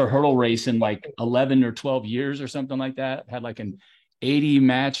 lost a hurdle race in like 11 or 12 years or something like that. Had like an 80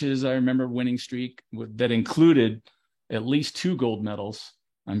 matches, I remember, winning streak that included at least two gold medals.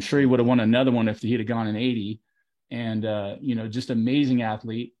 I'm sure he would have won another one if he'd have gone in 80. And just amazing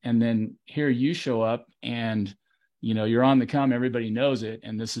athlete. And then here you show up and you're on the come, everybody knows it,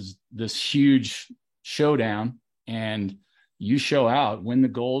 and this is this huge showdown, and you show out, win the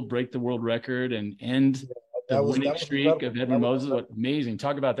gold, break the world record, and end the winning that was streak incredible. of Edwin That was Moses. incredible. What amazing.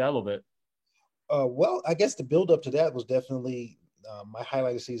 Talk about that a little bit. Well, I guess the build up to that was definitely my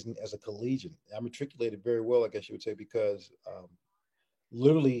highlighted season as a collegian. I matriculated very well, I guess you would say, because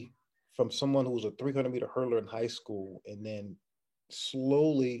literally from someone who was a 300-meter hurler in high school and then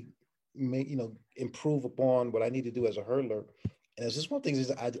slowly make, improve upon what I need to do as a hurler. And it's just one thing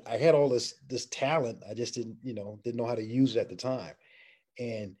is I had all this talent. I just didn't know how to use it at the time.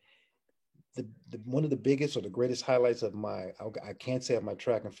 And the one of the biggest or the greatest highlights of I can't say of my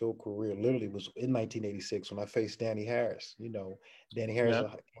track and field career literally was in 1986 when I faced Danny Harris. Danny Harris is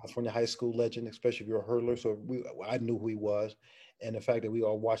Yeah. a California high school legend, especially if you're a hurler. So I knew who he was, and the fact that we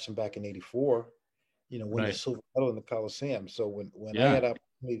all watched him back in '84, win the Right. silver medal in the Coliseum. So when I Yeah. had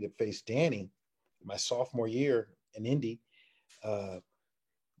opportunity to face Danny my sophomore year in Indy, uh,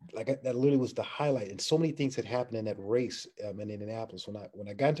 that literally was the highlight. And so many things had happened in that race in Indianapolis. When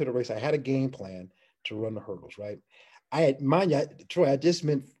I got into the race, I had a game plan to run the hurdles. Right, I had mind you, Troy. I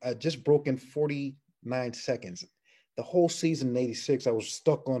just broke in 49 seconds. The whole season in '86, I was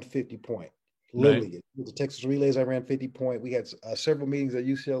stuck on 50 point. Right. Literally, with the Texas relays, I ran 50 point. We had several meetings at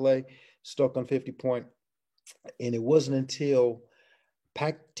UCLA, stuck on 50 point, and it wasn't until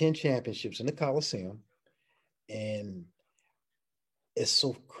Pac-10 championships in the Coliseum and it's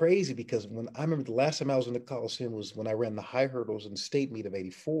so crazy because when I remember the last time I was in the Coliseum was when I ran the high hurdles in the state meet of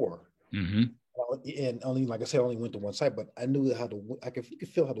 '84. Mm-hmm. And only, like I said, I only went to one side, but I knew how to, you could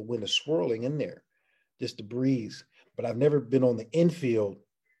feel how the wind is swirling in there, just the breeze. But I've never been on the infield,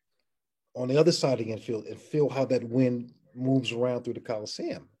 on the other side of the infield, and feel how that wind moves around through the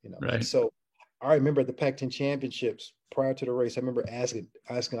Coliseum. And Right. so I remember at the Pac-10 championships prior to the race, I remember asking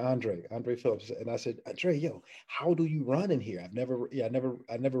Andre Phillips, and I said, Andre, yo, how do you run in here? I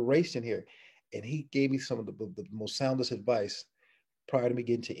never raced in here. And he gave me some of the most soundest advice prior to me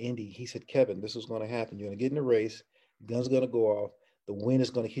getting to Indy. He said, Kevin, this is going to happen. You're going to get in the race, gun's going to go off, the wind is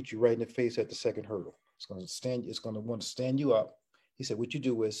going to hit you right in the face at the second hurdle. It's going to want to stand you up. He said, what you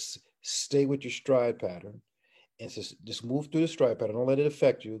do is stay with your stride pattern and just move through the stride pattern. Don't let it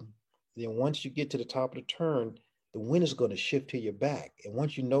affect you. Then once you get to the top of the turn, the wind is going to shift to your back. And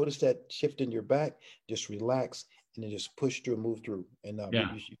once you notice that shift in your back, just relax and then just push through and move through. And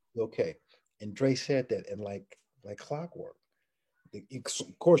Yeah. you should be okay. And Dre said that, and like clockwork.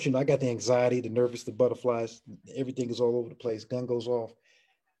 Of course, I got the anxiety, the nervous, the butterflies, everything is all over the place. Gun goes off.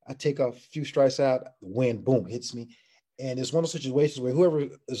 I take a few strikes out, the wind, boom, hits me. And it's one of those situations where whoever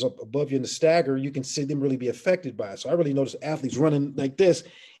is up above you in the stagger, you can see them really be affected by it. So I really noticed athletes running like this.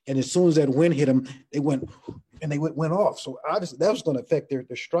 And as soon as that wind hit them, they went off. So obviously that was going to affect their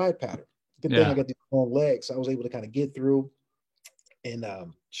stride pattern. Good thing I Yeah. got these long legs. So I was able to kind of get through and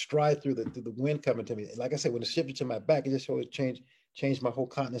stride through the wind coming to me. And like I said, when it shifted to my back, it just always changed my whole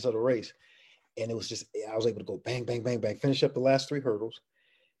continence of the race. And it was just, I was able to go bang, bang, bang, bang, finish up the last three hurdles.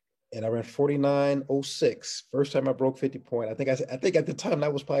 And I ran 49.06. First time I broke 50 point. I think at the time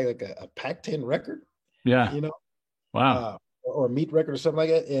that was probably like a Pac-10 record, Yeah. you know, Wow. or a meet record or something like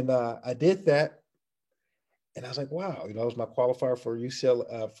that. And I did that. And I was like, wow, that was my qualifier for UCL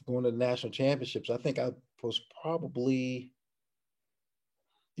for going to the national championships. I think I was probably,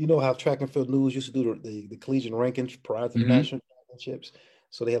 how track and field news used to do the collegiate rankings prior to the Hmm. national championships.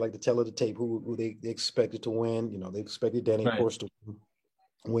 So they had like the tell of the tape who they expected to win. They expected Danny, of Right. course, to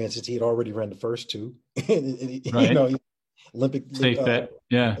win since he had already ran the first two. and, Right. Olympic, Safe bet.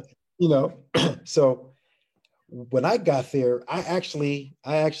 Yeah. you know. So when I got there, I actually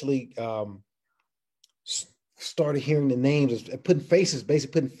started hearing the names, basically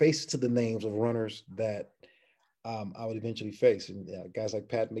putting faces to the names of runners that I would eventually face, and guys like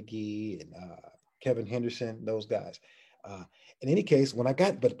Pat McGee and Kevin Henderson, those guys. Uh, in any case, but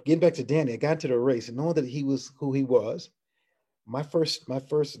getting back to Danny, I got into the race and knowing that he was who he was. My first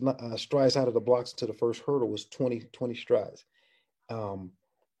strides out of the blocks to the first hurdle was 20 strides. Um,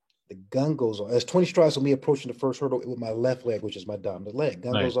 the gun goes off. That's 20 strides of me approaching the first hurdle with my left leg, which is my dominant leg.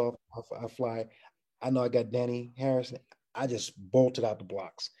 Gun Right. goes off. I fly. I know I got Danny Harrison. I just bolted out the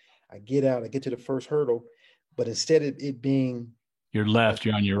blocks. I get out. I get to the first hurdle, but instead of it being You're a, left.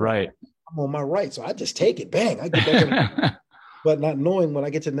 You're on your right. I'm on my right, so I just take it. Bang! I get back on, but not knowing when I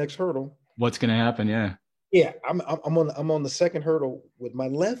get to the next hurdle. What's going to happen? Yeah. Yeah, I'm on the second hurdle with my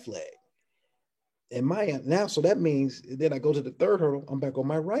left leg. And now, so that means then I go to the third hurdle, I'm back on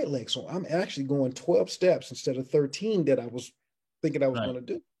my right leg. So I'm actually going 12 steps instead of 13 that I was thinking I was Right. going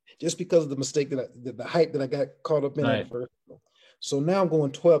to do, just because of the mistake the height that I got caught up in on the Right. first hurdle. So now I'm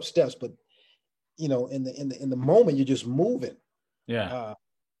going 12 steps, but in the moment you're just moving. Yeah. Uh,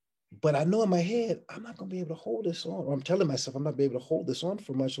 but I know in my head I'm not going to be able to hold this on. Or I'm telling myself I'm not be able to hold this on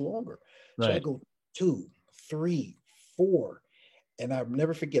for much longer. So I Right. go 2, 3, 4, and I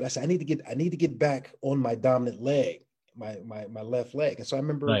never forget. I said, I need to get back on my dominant leg, my left leg. And so I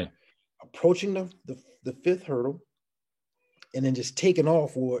remember Right. approaching the fifth hurdle and then just taking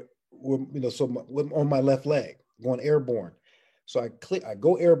off on my left leg, going airborne. So I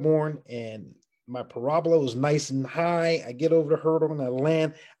go airborne, and my parabola was nice and high. I get over the hurdle and I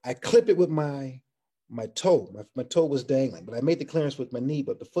land. I clip it with my toe. My toe was dangling, but I made the clearance with my knee,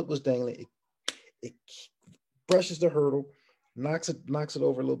 but the foot was dangling. It brushes the hurdle, knocks it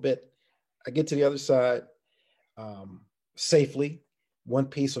over a little bit. I get to the other side safely, one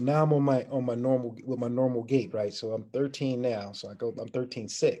piece. So now I'm on my normal gait, right? So I'm 13 now. So I'm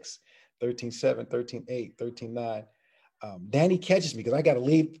 13.6, 13.7, 13.8, 13.9. Danny catches me because I got to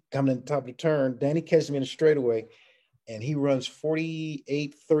leave coming in the top of the turn. Danny catches me in the straightaway, and he runs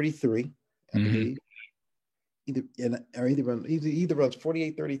 48.33, I Hmm. believe. Either runs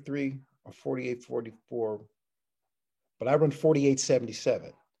 48.33 or 48.44, but I run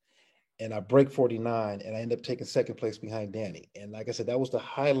 48.77 and I break 49 and I end up taking second place behind Danny. And like I said, that was the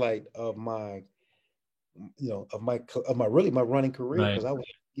highlight of my really my running career, Right. because I was,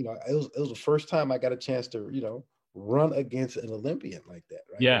 it was the first time I got a chance to, run against an Olympian like that,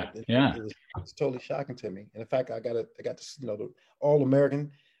 right? Yeah. Yeah. It's totally shocking to me. And in fact, I got this, the All American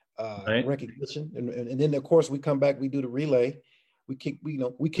Right. recognition, and then of course we come back, we do the relay, we kick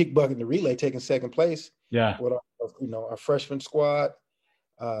bucket in the relay, taking second place Yeah. with our freshman squad.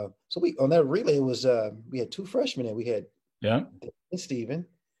 So we on that relay was we had two freshmen and we had Yeah. Steven,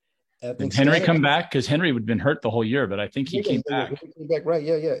 and I think Did Henry Stanley. come back? Because Henry had been hurt the whole year, but I think he Yeah, yeah, came yeah, yeah. back He came back, right?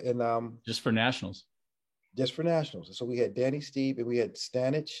 Yeah, yeah, and just for nationals. just for nationals. So we had Danny, Steve, and we had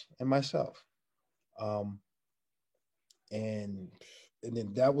Stanich and myself, um, and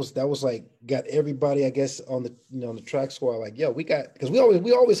then that was like got everybody, I guess, on the track squad, like, yo, we got, because we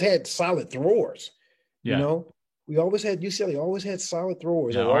always had solid throwers, you Yeah. know. We always had UCLA always had solid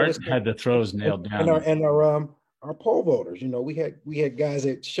throwers. Yeah. They always Art had the throws nailed and down. our pole vaulters. We had guys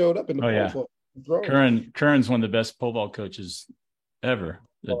that showed up in the Oh pole yeah. vault throws. Curran's one of the best pole vault coaches ever.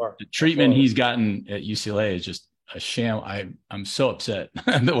 The Far, by treatment far. he's gotten at UCLA is just a sham. I'm so upset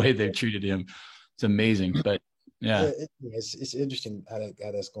the way they've treated him. It's amazing, but Yeah, yeah, it's interesting how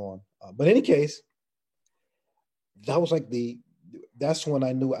that's going. But in any case, that was like that's when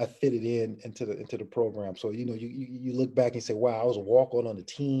I knew I fitted into the program. So you look back and say, wow, I was a walk on the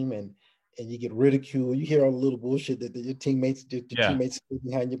team, and you get ridiculed. You hear all the little bullshit that your yeah, teammates say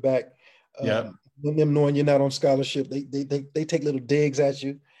behind your back. yeah, Them knowing you're not on scholarship, they take little digs at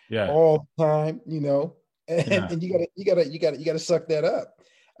you yeah, all the time, yeah. and you gotta suck that up,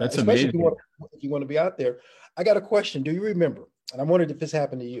 That's especially amazing. if you want to be out there. I got a question. Do you remember? And I'm wondering if this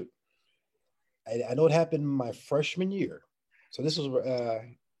happened to you. I know it happened my freshman year. So this was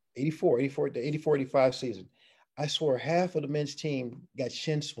 85 season. I swore half of the men's team got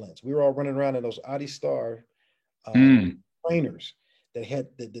shin splints. We were all running around in those Adi Star Mm, trainers that had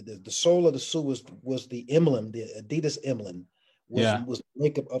the sole of the shoe was the emblem, the Adidas emblem yeah. was the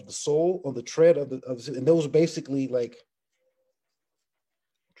makeup of the sole of the tread and those were basically like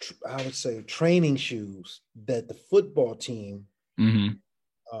I would say training shoes that the football team Hmm.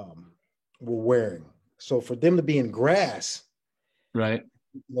 um, were wearing. So for them to be in grass, Right.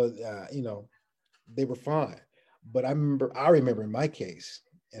 you know, they were fine. But I remember in my case,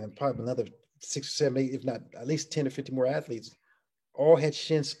 and probably another 6 or 7, 8, if not at least 10 or 15 more athletes, all had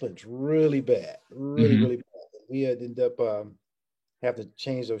shin splints really bad, really, Hmm. really bad. We had ended up have to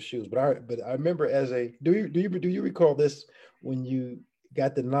change those shoes. But I remember as a do you recall this when you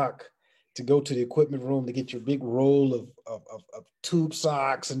got the knock to go to the equipment room to get your big roll of tube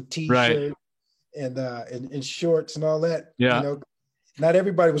socks and Right. t-shirts and shorts and all that. Yeah. Not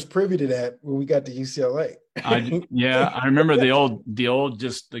everybody was privy to that when we got to UCLA. Yeah, I remember the old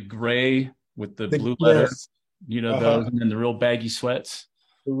just the gray with the blue letter, Yes, those, uh-huh. and then the real baggy sweats.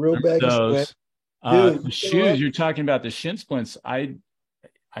 The real Remember baggy sweat. those. Dude, The you know shoes what? you're talking about, the shin splints. I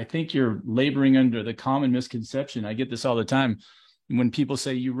think you're laboring under the common misconception. I get this all the time. When people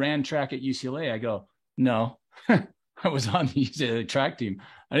say you ran track at UCLA, I go, no, I was on the UCLA track team.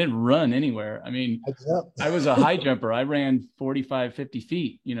 I didn't run anywhere. I mean, I jumped. I was a high jumper. I ran 45, 50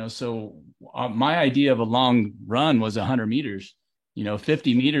 feet, so my idea of a long run was 100 meters.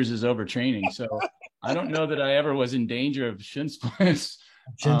 50 meters is overtraining. So I don't know that I ever was in danger of shin splints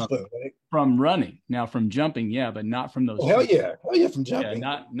Chin um, split, right? from running. Now, from jumping, yeah, but not from those Oh, hell shoes. yeah. Hell yeah, from Yeah,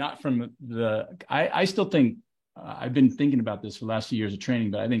 jumping. not from I still think I've been thinking about this for the last few years of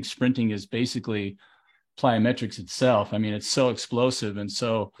training, but I think sprinting is basically plyometrics itself. I mean, it's so explosive, and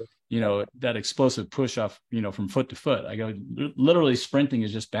so that explosive push off, from foot to foot. I go literally sprinting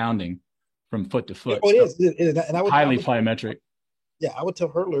is just bounding from foot to Yeah, foot. oh, it So is. It is. And I highly would plyometric. yeah, I would tell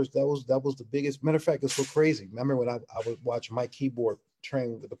hurdlers that was the biggest. Matter of fact, it's so crazy. Remember when I would watch Mike Keyboard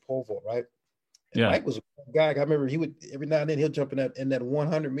train with the pole vault, right? And Yeah. Mike was a guy. I remember he would every now and then he'll jump in that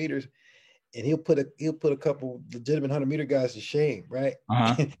 100 meters, and he'll put a couple legitimate 100-meter guys to shame, right?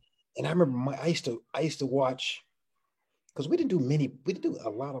 Uh-huh. And I remember I used to watch because we didn't do a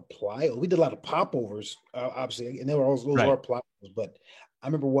lot of plyo. We did a lot of popovers, obviously, and there were always, those Right. are plyos. But I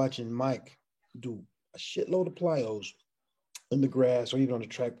remember watching Mike do a shitload of plyos in the grass or even on the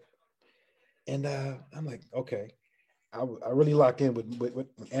track, and I'm like, okay, I really lock in with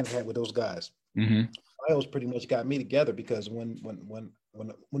and had with those guys. Hmm. Plyos pretty much got me together because when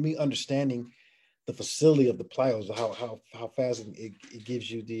we understanding the facility of the plyos, how fast it gives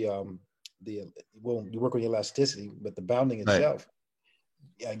you the well, you work on your elasticity, but the bounding Right. itself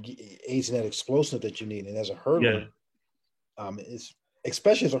aids in that explosive that you need. And as a Yeah. hurdler, it's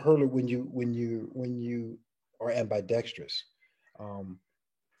especially as a hurdler when you are ambidextrous, um,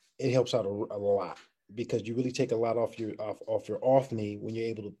 it helps out a lot because you really take a lot off your off knee when you're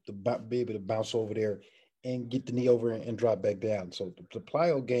able to be able to bounce over there and get the knee over and drop back down. So the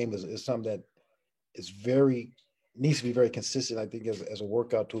plyo game is something that is very needs to be very consistent. I think as a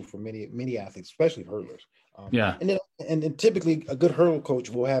workout tool for many athletes, especially hurdlers. Yeah. And then typically a good hurdle coach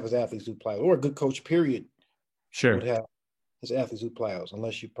will have his athletes do plyo, or a good coach period would Sure. have his athletes do plyos,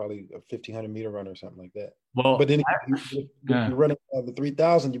 unless you're probably a 1,500-meter runner or something like that. But Well, then if yeah. you're running the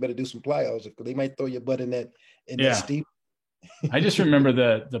 3,000, you better do some plyos because they might throw your butt in that Yeah. steep. I just remember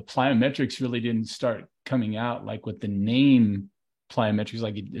the plyometrics really didn't start coming out like with the name plyometrics.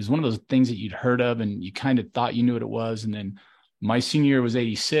 Like it is one of those things that you'd heard of and you kind of thought you knew what it was. And then my senior year was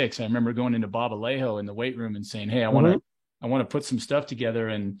 86. I remember going into Bob Alejo in the weight room and saying, hey, Mhm. I want to put some stuff together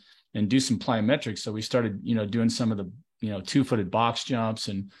and do some plyometrics. So we started, doing some of the, 2-footed box jumps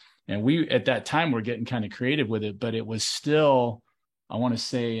and we at that time were getting kind of creative with it, but it was still, I want to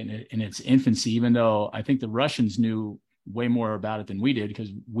say in its infancy, even though I think the Russians knew way more about it than we did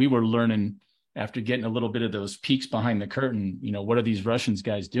because we were learning after getting a little bit of those peeks behind the curtain, what are these Russians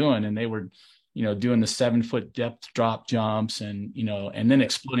guys doing? And they were doing the 7 foot depth drop jumps and then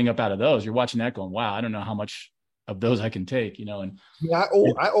exploding up out of those. You're watching that going, wow, I don't know how much of those I can take, and Yeah, I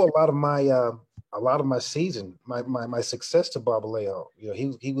owe a lot of my season, my success to Barbaleo.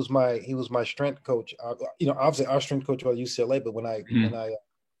 He was my strength coach. Obviously our strength coach was UCLA, but when I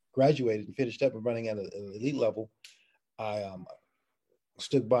graduated and finished up and running at an elite level, I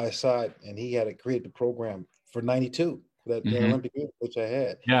stood by his side, and he had created the program for '92 that Mhm. Olympic year, which I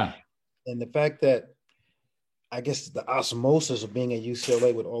had, Yeah. and the fact that I guess the osmosis of being at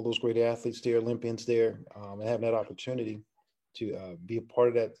UCLA with all those great athletes there, Olympians there, and having that opportunity to be a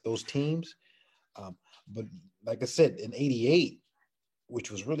part of those teams. Um, but like I said, in '88, which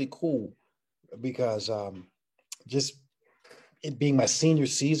was really cool because just it being my senior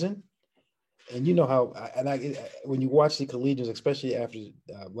season, and you know how, when you watch the collegians, especially after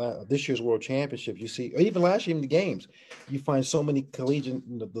this year's World Championship, you see, or even last year in the games, you find so many collegian,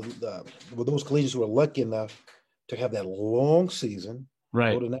 with those collegians who are lucky enough to have that long season, go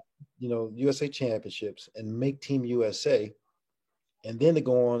Right. to USA championships and make Team USA, and then to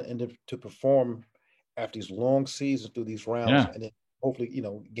go on and to perform after these long seasons through these rounds, Yeah. and then hopefully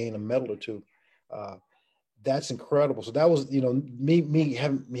gain a medal or two. Uh, that's incredible. So that was me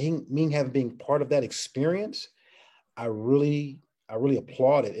having being part of that experience. I really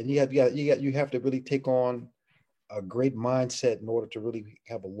applaud it, and you have to really take on a great mindset in order to really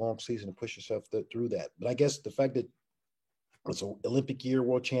have a long season and push yourself through that. But I guess the fact that it's an Olympic year,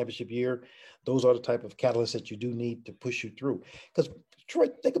 World Championship year, those are the type of catalysts that you do need to push you through. Because Troy,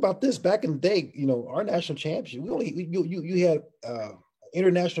 think about this: back in the day, our national championship, we only you had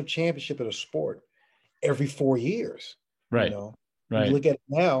international championship in a sport every 4 years. You Right. know, when you Right. look at it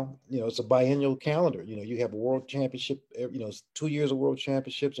now, it's a biennial calendar. You have a world championship. It's 2 years of world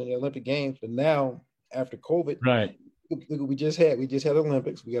championships and the Olympic Games. But now, after COVID, Right. we just had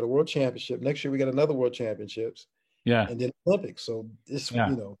Olympics. We got a world championship. Next year, we got another world championships, Yeah. and then Olympics. So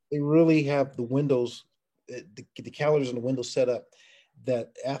Yeah. they really have the windows, the calendars and the windows set up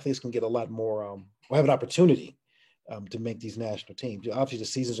that athletes can get a lot more, or have an opportunity to make these national teams. Obviously, the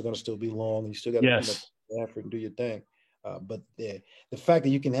seasons are going to still be long, and you still got to Yes. effort and do your thing. But the fact that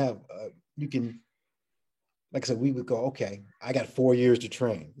you can, like I said, we would go, okay, I got 4 years to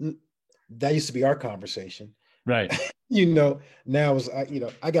train. That used to be our conversation. Right. Now it's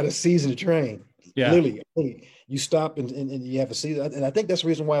I got a season to train. Yeah. Literally, you stop and you have a season, and I think that's the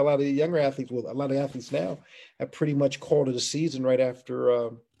reason why a lot of the younger athletes, well, a lot of athletes now have pretty much called it a season right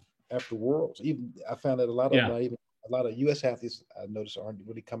after Worlds. Even I found that a lot of them, Yeah. not even a lot of U.S. athletes I noticed aren't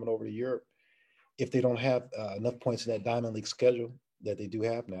really coming over to Europe if they don't have enough points in that Diamond League schedule that they do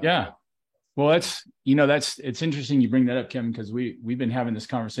have now. Yeah. Well, So, it's interesting you bring that up, Kevin, because we've been having this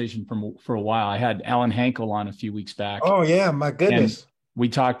conversation for a while. I had Alan Hankel on a few weeks back, oh yeah, my and goodness. we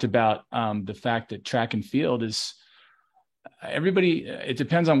talked about the fact that track and field is everybody. It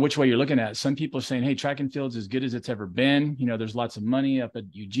depends on which way you're looking at it. Some people are saying, hey, track and field's as good as it's ever been. There's lots of money up at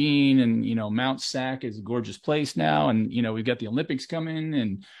Eugene, and Mount Sac is a gorgeous place now, and we've got the Olympics coming,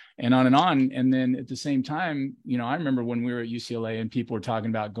 and on and on. And then at the same time, I remember when we were at UCLA and people were talking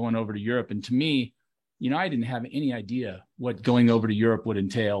about going over to Europe, and to me, I didn't have any idea what going over to Europe would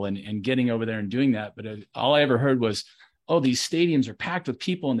entail and getting over there and doing that. But all I ever heard was, oh, these stadiums are packed with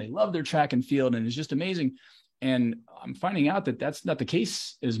people and they love their track and field, and it's just amazing. And I'm finding out that that's not the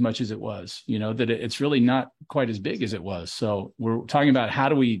case as much as it was, that it's really not quite as big as it was. So we're talking about how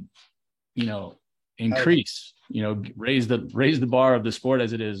do we, you know, I, increase, raise the bar of the sport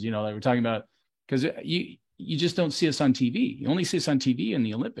as it is, like we're talking about, because you just don't see us on TV. You only see us on TV in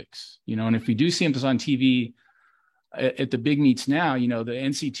the Olympics, and if we do see us on TV at the big meets now, the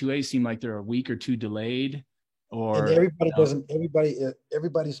NC2A seem like they're a week or two delayed, and or everybody doesn't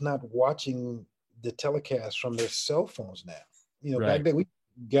everybody's not watching the telecast from their cell phones now. Back right, then we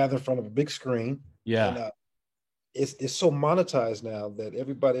gather in front of a big screen, and yeah, it's so monetized now that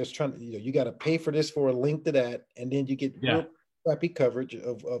everybody is trying to, you got to pay for this for a link to that, and then you get yeah. real crappy coverage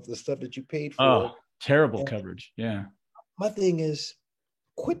of the stuff that you paid for. Oh, terrible And coverage. Yeah. my thing is,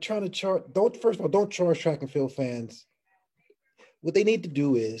 quit trying to charge. Don't First of all, don't charge track and field fans. What they need to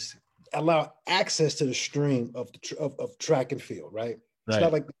do is allow access to the stream of track and field, right? It's not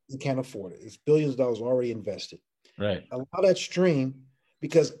Right. like you can't afford it. It's billions of dollars already invested. Right. Allow that stream,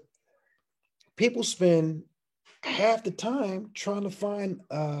 because people spend half the time trying to find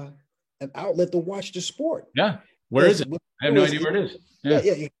an outlet to watch the sport. Yeah. Where is Because it? what I have they do no is, idea where it is. yeah,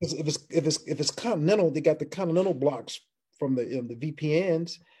 Yeah. yeah. If it's continental, they got the continental blocks from the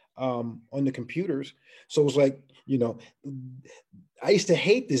VPNs on the computers. So it's like, I used to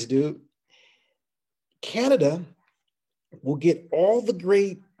hate this, dude. Canada will get all the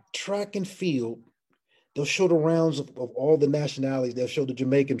great track and field, they'll show the rounds of all the nationalities. They'll show the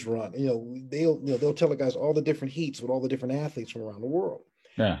Jamaicans run. They'll tell the guys all the different heats with all the different athletes from around the world.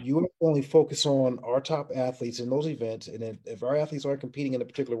 Yeah. You only focus on our top athletes in those events, and then if our athletes aren't competing in a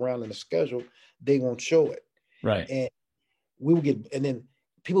particular round in the schedule, they won't show it. Right. And we will get, and then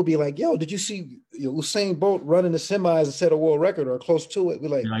people be like, "Yo, did you see Usain Bolt running the semis and set a world record or close to it?" We're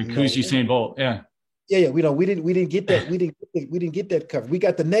like, You're like, who's "No, Usain Bolt? Yeah. yeah, we didn't get that, we didn't get that cover. We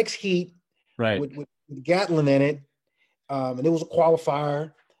got the next heat Right. with Gatlin in it, and it was a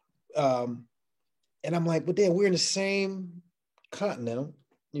qualifier, um, and I'm like, but then we're in the same continent,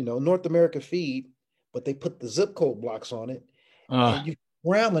 North America feed, but they put the zip code blocks on it, Uh, and you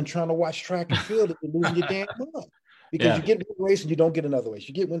rambling trying to watch track and field, and you're losing your damn mind because you yeah. get one race and you don't get another race.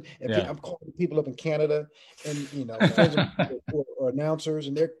 You get one, and Yeah. I'm calling people up in Canada, and friends of mine who are announcers,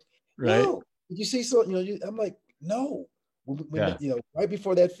 and they're, Right. yo, did you see so? I'm like, no. When Yeah. right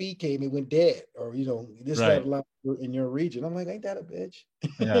before that feed came, it went dead, or this that a Right. lot in your region. I'm like, ain't that a bitch?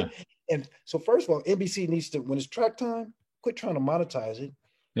 Yeah. And so first of all, NBC needs to, when it's track time, quit trying to monetize it.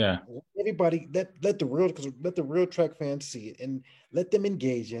 Yeah. Everybody let the real track fans see it and let them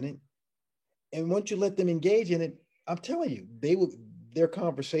engage in it. And once you let them engage in it, I'm telling you, their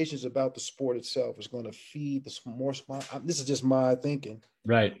conversations about the sport itself is going to feed the more this is just my thinking,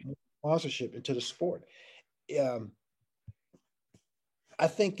 Right. sponsorship into the sport. Um, I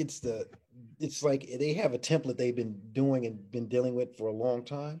think it's like they have a template they've been doing and been dealing with for a long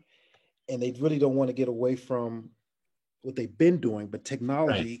time, and they really don't want to get away from what they've been doing, but Right.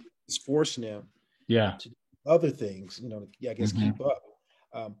 technology is forcing them Yeah. to do other things, I guess Hmm. keep up.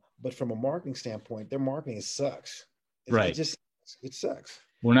 But from a marketing standpoint, their marketing sucks. It Right. just it sucks.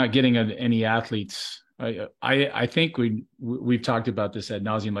 We're not getting any athletes. I think we've talked about this ad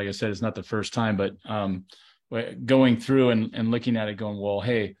nauseum. Like I said, it's not the first time, but going through and looking at it, going, well,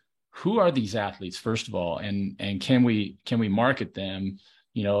 hey, who are these athletes first of all, and can we market them?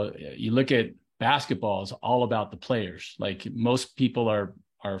 You look at basketball is all about the players. Like most people are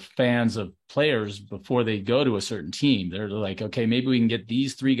fans of players before they go to a certain team. They're like, okay, maybe we can get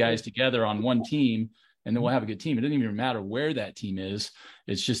these three guys together on one team and then we'll have a good team. It doesn't even matter where that team is.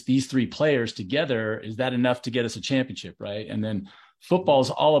 It's just these three players together. Is that enough to get us a championship? Right. And then football is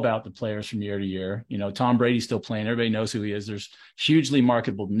all about the players from year to year. Tom Brady's still playing. Everybody knows who he is. There's hugely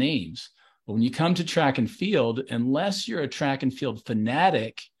marketable names. But when you come to track and field, unless you're a track and field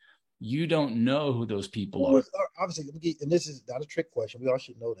fanatic, you don't know who those people Who are. was obviously, and this is not a trick question. We all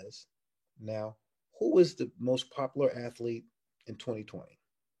should know this. Now, who was the most popular athlete in 2020?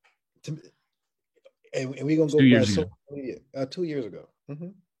 And we're gonna go Two by years ago. social media. 2 years ago.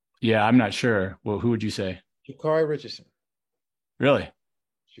 Yeah, I'm not sure. Well, who would you say? Shakari Richardson. Really?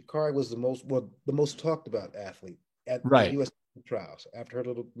 Shakari was the most talked about athlete at the Right. U.S. trials after her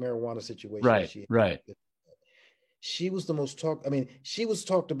little marijuana situation that Right. she Right. had. She was the most talked. I mean, she was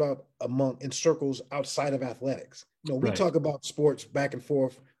talked about in circles outside of athletics. We Right. talk about sports back and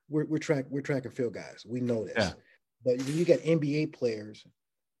forth. We're track and field guys. We know Yeah. this, but when you got NBA players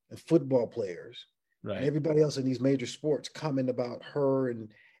and football players and Right. everybody else in these major sports comment about her, and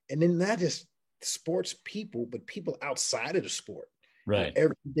then not just sports people, but people outside of the sport. Right.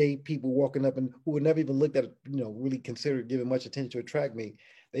 Everyday people walking up and who would never even looked at really considered giving much attention to a track meet.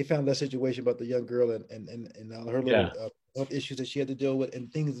 They found that situation about the young girl and her little Yeah. health issues that she had to deal with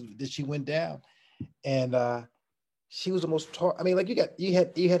and things that she went down. And she was the most taught. I mean, like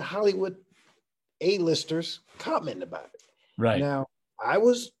you had Hollywood A-listers commenting about it. Right. Now,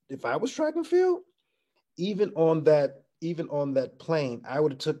 if I was track and field, even on that plane, I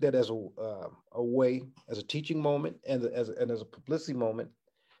would have took that as a way, as a teaching moment and as a publicity moment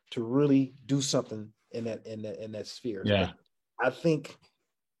to really do something in that sphere. Yeah. But I think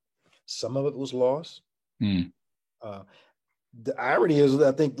some of it was lost. Hmm. Uh, the irony is,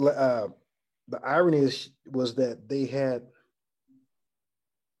 I think the irony was that they had,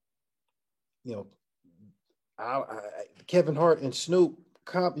 you know, Kevin Hart and Snoop,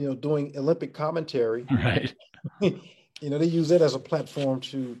 doing Olympic commentary. Right. They use that as a platform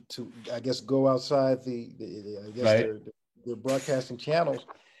to I guess go outside the I guess Right. their broadcasting channels,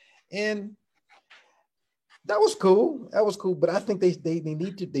 and that was cool. That was cool. But I think they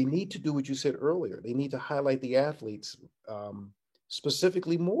need to do what you said earlier. They need to highlight the athletes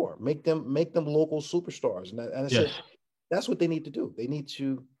specifically more. Make them local superstars. And I said Yes. that's what they need to do. They need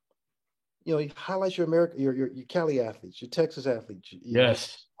to highlight your America, your Cali athletes, your Texas athletes.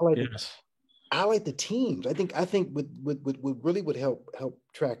 Yes. Highlight Yes. the teams. I think what really would help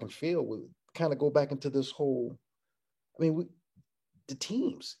track and field would kind of go back into this whole. I mean, the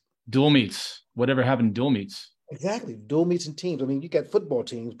teams. Dual meets. Whatever happened to dual meets? Exactly. Dual meets and teams. I mean, you got football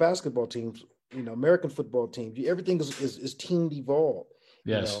teams, basketball teams, American football teams. Everything is team evolved.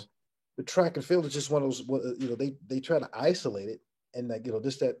 You Yes. know, the track and field is just one of those. They try to isolate it and like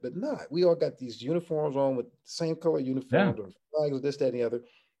this that, but not. We all got these uniforms on with same color Yeah. uniforms or flags or this that and the other.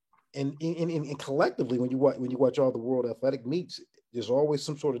 And collectively, when you watch all the world athletic meets, there's always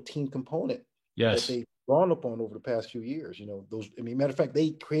some sort of team component that Yes. they've drawn upon over the past few years. Those. I mean, matter of fact,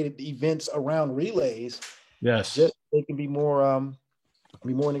 they created events around relays Yes. just so they can be more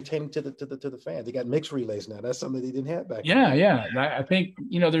entertaining to the fans. They got mixed relays now. That's something they didn't have back in the Yeah, day. yeah. I think,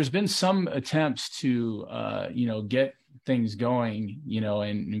 there's been some attempts to, get things going,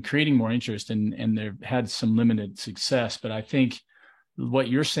 and creating more interest, and they've had some limited success. But I think what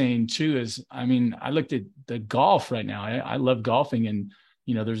you're saying too is, I mean, I looked at the golf right now. I love golfing, and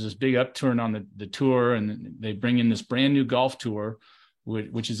there's this big upturn on the tour, and they bring in this brand new golf tour,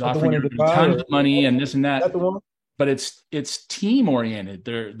 which is Not the offering one in everybody Dubai, tons or of money and this and is that. that the one? But it's team oriented.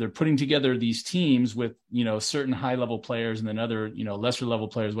 They're putting together these teams with certain high level players and then other lesser level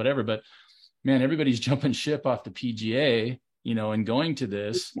players, whatever. But man, everybody's jumping ship off the PGA, and going to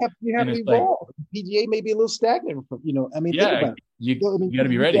this, You have and to it's like, evolve. PGA may be a little stagnant. I mean, think yeah, about it. you I mean, you got to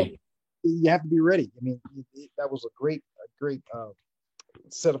be ready. you have to be ready. I mean, that was a great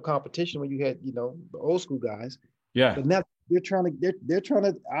set of competition when you had the old school guys, Yeah, but now they're trying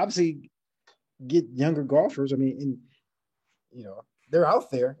to obviously get younger golfers. I mean, and they're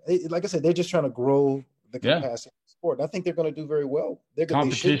out there. Like I said, they're just trying to grow the yeah. capacity of the sport. And I think they're going to do very well. They should do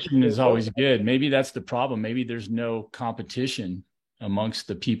Competition very is well. always good. Maybe that's the problem. Maybe there's no competition amongst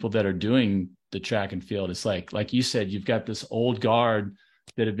the people that are doing the track and field. It's like you said, you've got this old guard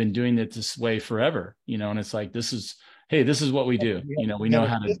that have been doing it this way forever, and it's like, hey, this is what we do. We They have know a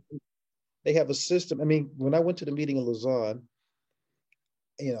how to. system. They have a system. I mean, when I went to the meeting in Lausanne,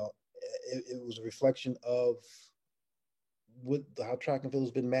 you know, it was a reflection of how track and field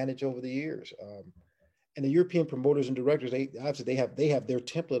has been managed over the years. And the European promoters and directors, they obviously they have their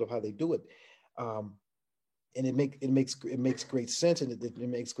template of how they do it. Um, and it makes great sense, and it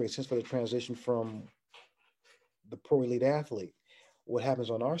makes great sense for the transition from the pro elite athlete. What happens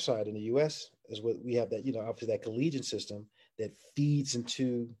on our side in the U.S. is what we have, that obviously that collegiate system that feeds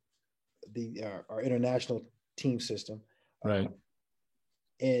into the our international team system, Right.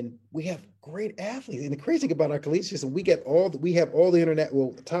 and we have great athletes. And the crazy thing about our collegiate system, we have all the internet,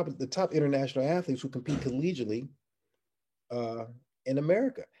 well, the top international athletes who compete collegiately uh, in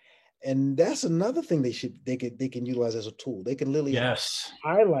America. And that's another thing they can utilize as a tool. They can literally Yes.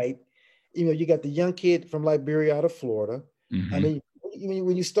 highlight. You got the young kid from Liberia out of Florida. I Hmm. mean,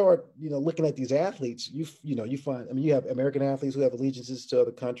 when you start, looking at these athletes, you find. I mean, you have American athletes who have allegiances to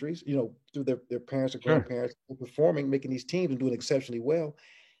other countries. Through their parents or Sure. grandparents, performing, making these teams and doing exceptionally well.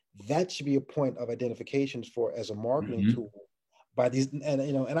 That should be a point of identification for as a marketing Hmm. tool by these. And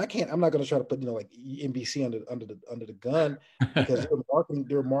I'm not going to try to put like NBC under the gun, because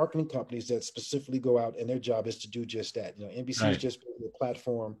there are marketing companies that specifically go out, and their job is to do just that. NBC is Right. just a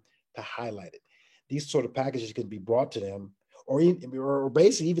platform to highlight it. These sort of packages can be brought to them, or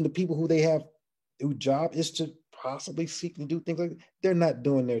basically even the people whose job is to possibly seek and do things like that. They're not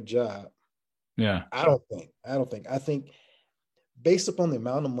doing their job. Yeah. I think based upon the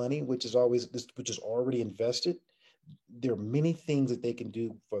amount of money which is already invested, there are many things that they can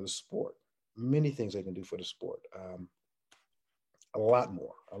do for the sport. Many things they can do for the sport. A lot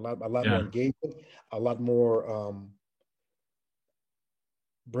more, a lot more Yeah. engagement, a lot more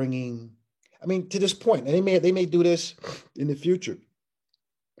bringing. I mean, to this point, and they may do this in the future.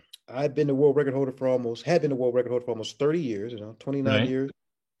 I've been the world record holder for almost had been the world record holder for almost 30 years. 29 Right. years.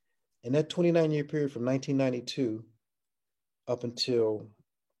 In that 29-year period from 1992 up until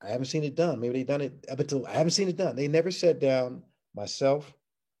I haven't seen it done. Maybe they done it up until I haven't seen it done. They never sat down. Myself,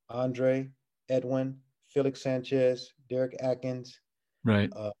 Andre, Edwin, Felix Sanchez, Derek Atkins. Right.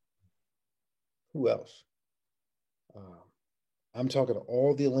 Uh, who else? Uh, I'm talking to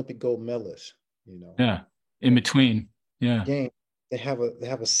all the Olympic gold medalists. You know, Yeah. In between. Yeah. game. They have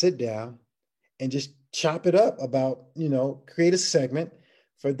a sit down and just chop it up about, create a segment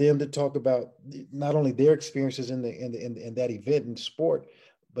for them to talk about not only their experiences in that event in sport,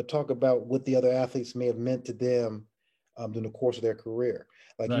 but talk about what the other athletes may have meant to them during the course of their career.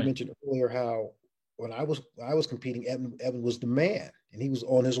 Like you Right. mentioned earlier, how when I was competing, Evan was the man, and he was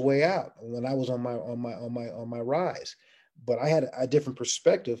on his way out when I was on my rise. But I had a different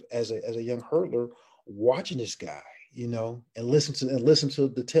perspective as a young hurdler, watching this guy, and listen to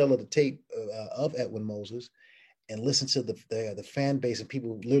the tale of the tape of Edwin Moses, and listen to the fan base and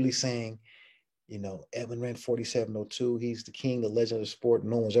people literally saying, Edwin ran 47:02. He's the king, the legend of the sport.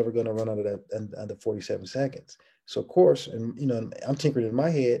 No one's ever going to run under that under 47 seconds. So of course, and I'm tinkering in my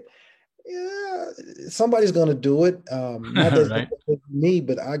head. Yeah, somebody's going to do it. Not that Right. it's me,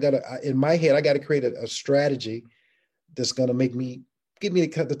 but in my head, I got to create a strategy that's going to give me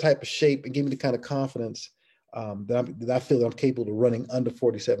the type of shape and give me the kind of confidence that I feel that I'm capable of running under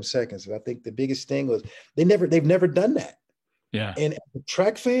 47 seconds. And I think the biggest thing was they've never done that. Yeah. And as a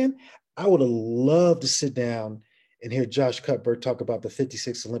track fan, I would have loved to sit down and hear Josh Cuthbert talk about the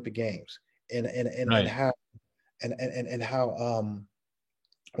 56 Olympic Games and Right. how and how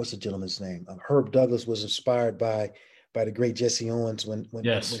what's the gentleman's name? Herb Douglas was inspired by the great Jesse Owens when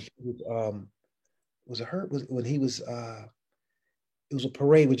Yes. he was a Herb was when he was it was a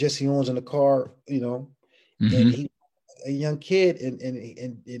parade with Jesse Owens in the car, and Hmm. he a young kid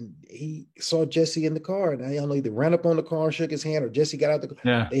and he saw Jesse in the car and I don't know either ran up on the car, shook his hand, or Jesse got out the car.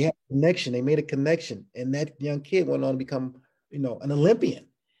 Yeah. They had a connection, they made a connection, and that young kid went on to become, an Olympian.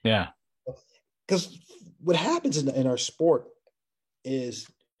 Yeah. Because what happens in our sport is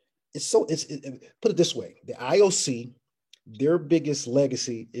put it this way: the IOC, their biggest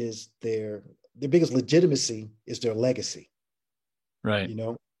legacy is their biggest legitimacy is their legacy. Right. You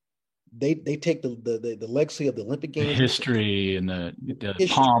know, they take the legacy of the Olympic The Games into history and the history,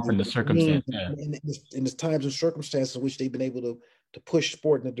 pomp and the circumstance. Yeah. in the times and circumstances in which they've been able to push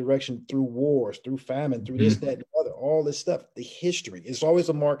sport in a direction through wars, through famine, through this, Hmm. that, and the other, all this stuff. The history. It's always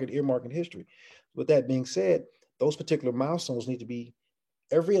a earmark in history. With that being said, those particular milestones need to be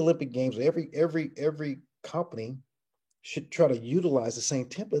every Olympic Games, every company should try to utilize the same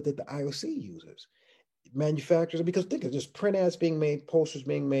template that the IOC uses. Manufacturers, because think of just print ads being made, posters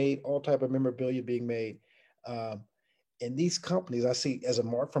being made, all type of memorabilia being made. Um, and these companies, I see as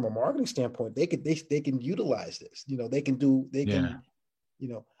from a marketing standpoint, they can utilize this. They Yeah. can, you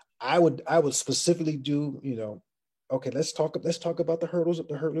know, I would specifically do, okay, let's talk about the hurdles of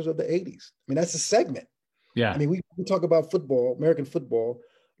the 80s. I mean, that's a segment. I Yeah. mean, we talk about football, American football.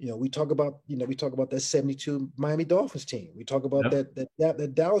 We talk about that 72 Miami Dolphins team. We talk about Yep.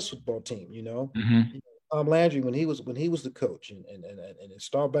 that Dallas football team, Hmm. Tom Landry when he was the coach and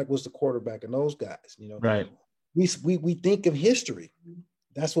Staubach was the quarterback and those guys, Right. we think of history.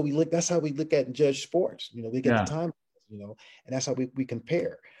 That's how we look at and judge sports. We get the Yeah. time, and that's how we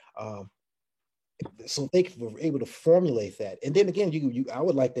compare. Um, so they were able to formulate that. And then again, I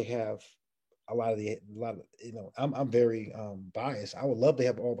would like to have a lot of I'm very biased. I would love to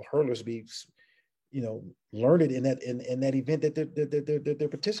have all the hurlers be learned in that event that they're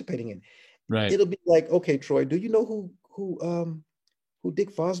participating in. Right. It'll be like, okay, Troy, do you know who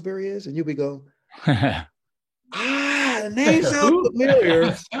Dick Fosbury is? And you'll be go, the name sounds Who?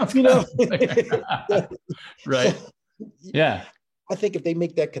 familiar, Sounds you kind know. of familiar. So Right. Yeah. I think if they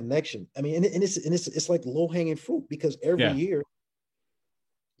make that connection, I mean, and it's like low hanging fruit because every Yeah. year,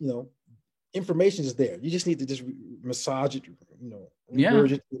 you know, information is there. You just need to just massage it, Yeah.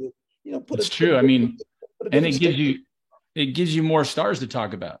 regurgitate it, put It's it, put true. a I different, mean, put a and different stick. it gives you more stars to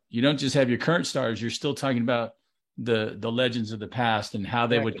talk about. You don't just have your current stars. You're still talking about the legends of the past and how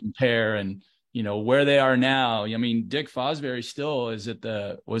they would Exactly. compare and where they are now. I mean, Dick Fosbury still is at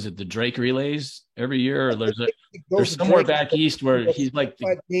was it the Drake relays every year? Or It goes there's to somewhere Drake. back east where It he's like the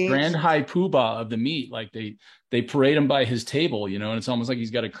grand games. high poobah of the meet. Like they parade him by his table, and it's almost like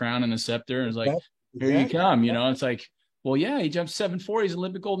he's got a crown and a scepter, and it's like, here you Exactly. come, it's like, well, yeah, he jumped 7'4". He's an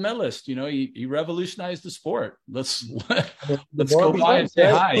Olympic gold medalist. He revolutionized the sport. The Let's bar go by and begins,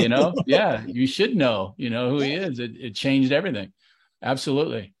 say right? hi. Yeah, you should know. Who he is. It changed everything.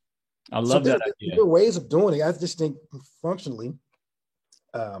 Absolutely, I So love there, that idea. there are ways of doing it. I just think functionally,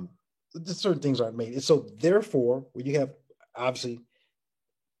 um, certain things aren't made. And so therefore, when you have obviously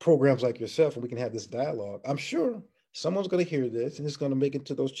programs like yourself, and we can have this dialogue, I'm sure someone's going to hear this and it's going to make it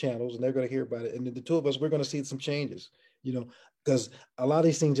to those channels, and they're going to hear about it. And then the two of us, we're going to see some changes. You know, because a lot of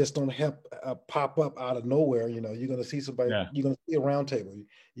these things just don't pop up out of nowhere. You're going to see somebody, Yeah, you're going to see a roundtable.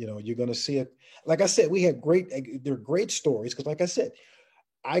 You're going to see it. Like I said, we have they're great stories because, like I said,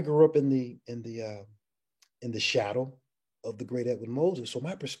 I grew up in the shadow of the great Edwin Moses. So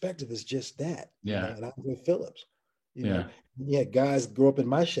my perspective is just that, yeah, and Andre Phillips, you yeah, know, yeah, guys grew up in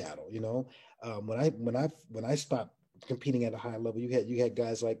my shadow, when I stopped competing at a high level, you had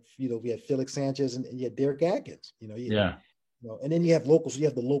guys like, we had Felix Sanchez and you had Derek Atkins, yeah, and then you have locals, you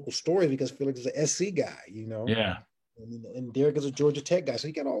have the local stories because Felix is an SC guy, yeah, and Derek is a Georgia Tech guy. So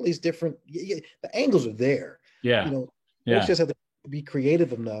you got all these different, the angles are there, yeah, folks yeah, just have to be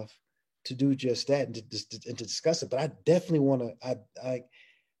creative enough to do just that and to discuss it. But I definitely want to.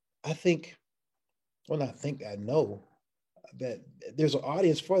 I think, well, not think, I know that there's an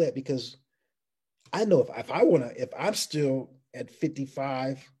audience for that because I know if I want to, if I'm still at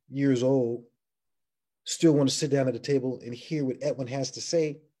 55 years old, still want to sit down at the table and hear what Edwin has to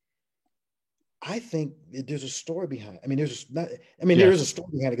say, I think that there's a story behind it. I mean, there's not, I mean, there is a Yes. story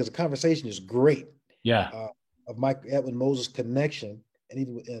behind it because the conversation is great Yeah. uh, of Mike Edwin Moses' connection and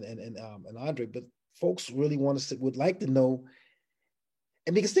even and Andre, but folks really want to would like to know.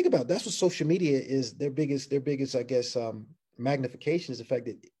 And because think about it, that's what social media is their biggest I guess magnification is the fact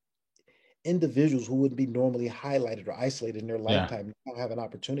that individuals who wouldn't be normally highlighted or isolated in their Yeah. lifetime now have an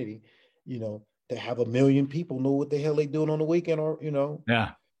opportunity, to have a million people know what the hell they doing on the weekend, or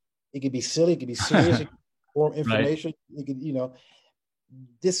Yeah. it could be silly, it could be serious, it could be more Right. information, it could,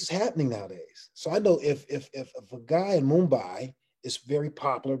 this is happening nowadays. So I know if a guy in Mumbai is very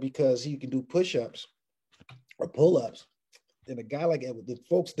popular because he can do push-ups or pull-ups, then a guy like Edwin, the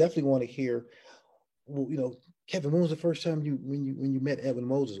folks definitely want to hear, well, Kevin, when was the first time when you met Edwin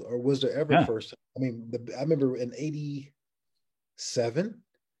Moses, or was there ever a Yeah. first time? I mean, I remember in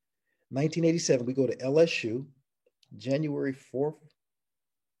 1987, we go to LSU, January 4th.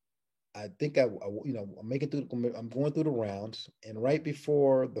 I think I'm making through. I'm going through the rounds, and right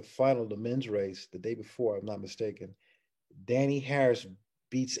before the final, the men's race, the day before, I'm not mistaken, Danny Harris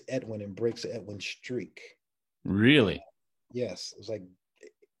beats Edwin and breaks Edwin's streak. Uh, Really? yes, it was like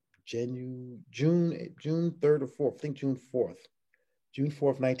June 3rd or 4th. I think June 4th,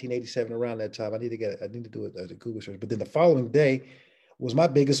 1987. Around that time, I need to do it as a Google search. But then the following day was my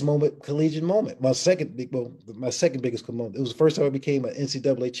biggest moment, collegiate moment. My second biggest moment. It was the first time I became an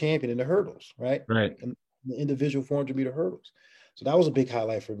NCAA champion in the hurdles, right? Right. And the individual 400-meter hurdles. So that was a big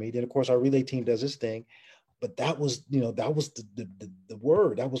highlight for me. Then of course our relay team does this thing, but that was the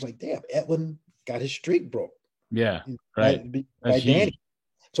word. I was like, damn, Edwin got his streak broke, Yeah. by Right. That's by Danny. huge.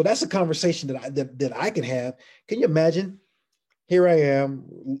 So that's a conversation that I can have. Can you imagine? Here I am,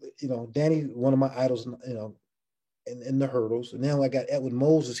 Danny, one of my idols, in the hurdles. And now I got Edwin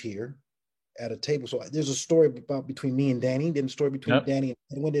Moses here at a table. So there's a story about between me and Danny, then a story between Yep. Danny and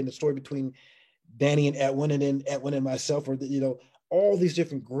Edwin, then a story between Danny and Edwin, and then Edwin and myself, or all these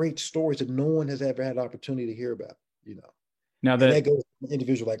different great stories that no one has ever had the opportunity to hear about, you know. Now And that that, goes to an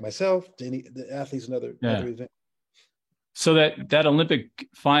individual like myself, to the athletes and other yeah. events. So that Olympic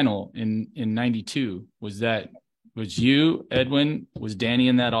final in '92, was you, Edwin, was Danny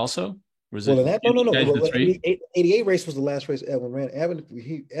in that also? Was Well, it in that, no, you no, no. guys the Well, three? 88 race was the last race Edwin ran.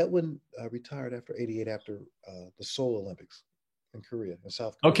 Edwin retired after 88 after the Seoul Olympics in Korea, in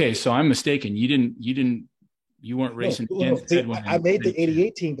South Korea. Okay, so I'm mistaken. You weren't No, racing no, no. against See, Edwin I in made the '92.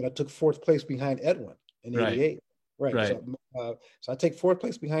 88 team, but I took fourth place behind Edwin in Right. 88. Right. Right. So I take fourth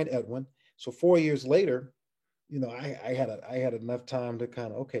place behind Edwin. So 4 years later, I had enough time to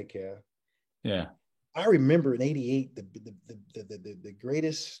kind of, okay, Kev. Yeah. I remember in '88 the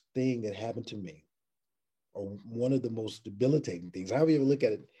greatest thing that happened to me, or one of the most debilitating things. However you ever look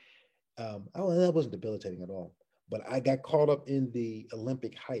at it, that wasn't debilitating at all. But I got caught up in the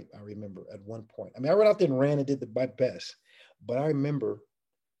Olympic hype. I remember at one point. I mean, I ran out there and ran and did my best, but I literally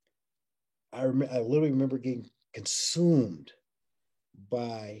remember getting consumed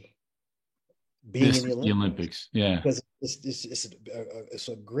by being in This the is the Olympics, Olympics. Yeah. because it's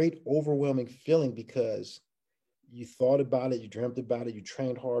a great overwhelming feeling, because you thought about it, you dreamt about it, you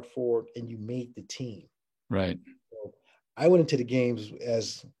trained hard for it, and you made the team. Right. So I went into the games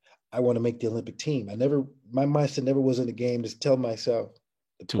as, I want to make the Olympic team. My mindset never was in the game to tell myself,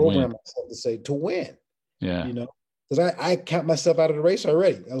 to To win. program myself to say, to win, Yeah. you know, because I count myself out of the race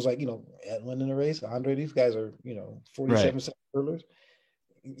already. I was like, Edwin in the race, Andre, these guys are, Right. 47 hurlers.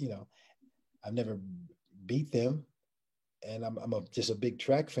 You know, I've never beat them, and I'm just a big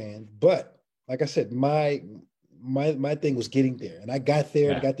track fan. But like I said, my thing was getting there, and I got there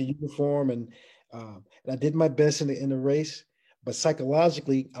and I Yeah. got the uniform, and I did my best in the race. But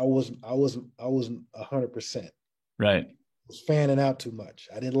psychologically, I wasn't 100%. Right. I was fanning out too much.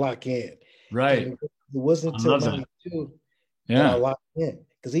 I didn't lock in, and Right. it wasn't I until love that. '92 that I Yeah. locked in.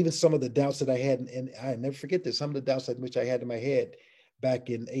 Because even some of the doubts that I had, and I never forget this, some of the doubts that which I had in my head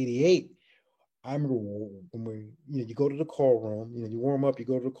back in '88. I remember when you go to the call room, you warm up, you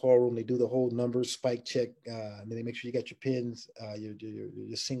go to the call room, they do the whole numbers spike check, and then they make sure you got your pins, your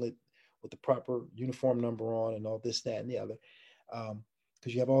singlet with the proper uniform number on, and all this, that, and the other,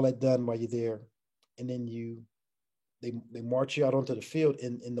 because you have all that done while you're there, and then they march you out onto the field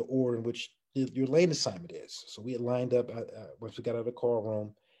in the order in which your lane assignment is. So we had lined up once we got out of the call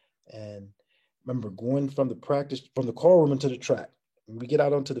room, and remember going from the call room into the track. When we get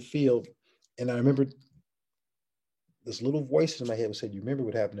out onto the field, and I remember this little voice in my head was saying, "You remember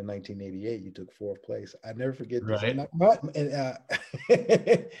what happened in 1988? You took fourth place." I never forget this. Right. And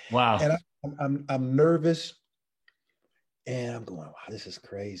Wow. I'm nervous, and I'm going, wow, this is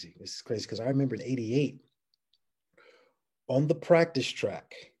crazy. This is crazy because I remember in '88 on the practice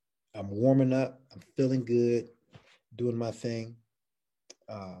track, I'm warming up, I'm feeling good, doing my thing.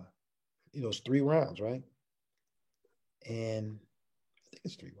 Uh, it's 3 rounds, right? And I think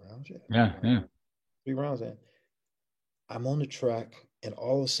it's 3 rounds. Yeah, three Yeah, rounds. yeah, 3 rounds in. I'm on the track, and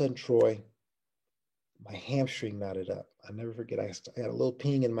all of a sudden, Troy, my hamstring knotted up. I never forget. I had a little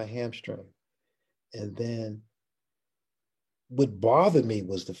ping in my hamstring, and then what bothered me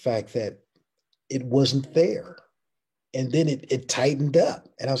was the fact that it wasn't there. And then it tightened up.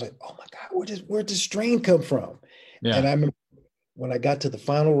 And I was like, oh my God, where'd this strain come from? And yeah. I remember when I got to the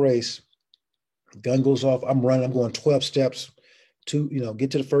final race, gun goes off, I'm running, I'm going 12 steps,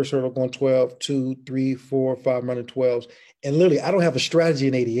 get to the first hurdle, going 12, 2, 3, 4, 5, running 12s. And literally, I don't have a strategy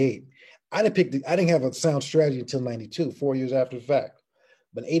in '88. I didn't have a sound strategy until '92, 4 years after the fact.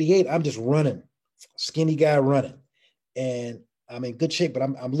 But in '88, I'm just running, skinny guy running. And I'm in good shape, but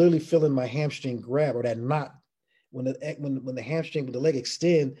I'm literally feeling my hamstring grab or that knot when the hamstring, when the leg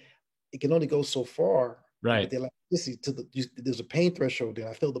extend, it can only go so far with Right. the elasticity there's a pain threshold there.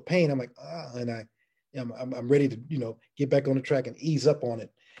 I feel the pain. I'm like, and I'm ready to, get back on the track and ease up on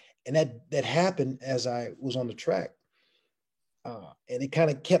it. And that happened as I was on the track. And it kind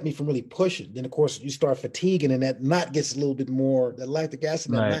of kept me from really pushing. Then of course you start fatiguing and that knot gets a little bit more, that lactic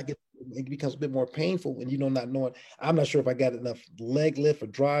acid, that Right. knot it becomes a bit more painful when not knowing. I'm not sure if I got enough leg lift or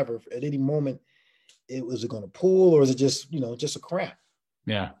drive or at any moment it was it going to pull or is it just just a cramp.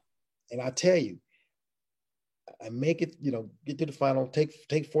 Yeah. And I tell you, I make it, get to the final,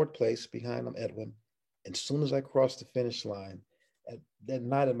 take fourth place behind Edwin. And as soon as I crossed the finish line, that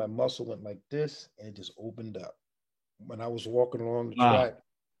night my muscle went like this and it just opened up. When I was walking along the Wow. track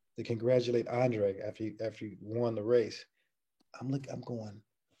to congratulate Andre after he won the race, I'm going,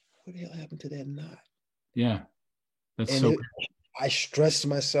 what the hell happened to that knot? Yeah. That's And so. I stressed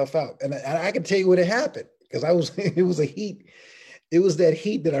myself out, and I can tell you what it happened because I was it was a heat. It was that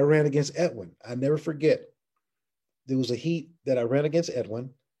heat that I ran against Edwin. I never forget. There was a heat that I ran against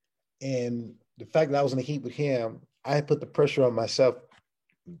Edwin, and the fact that I was in the heat with him, I put the pressure on myself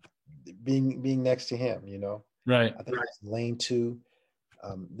being next to him. Right. I think it was lane two.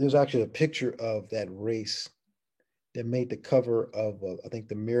 There's actually a picture of that race that made the cover of I think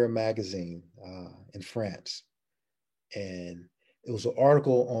the Mirror magazine in France, and it was an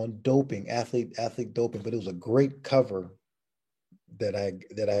article on doping, athlete doping, but it was a great cover that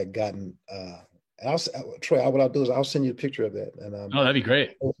I had gotten. And Troy, what I'll do is I'll send you a picture of that, and Oh, that'd be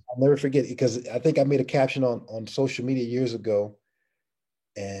great. I'll never forget because I think I made a caption on social media years ago,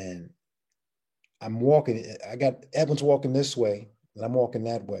 and I'm walking. I got Evans walking this way, and I'm walking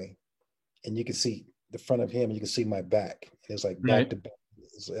that way, and you can see the front of him, and you can see my back. And it's like back Right. to back.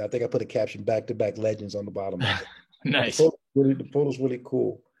 I think I put a caption "back to back legends" on the bottom of it. Nice. The photo's really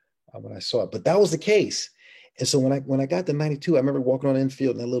cool when I saw it. But that was the case. And so when I got to '92, I remember walking on the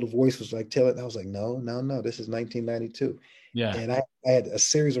infield and that little voice was like telling. I was like, no, no, no, this is 1992. Yeah. And I had a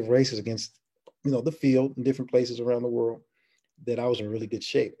series of races against the field in different places around the world that I was in really good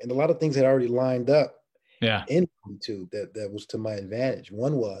shape. And a lot of things had already lined up Yeah. in '92 that was to my advantage.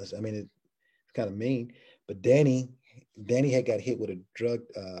 One was, I mean, it's kind of mean, but Danny had got hit with a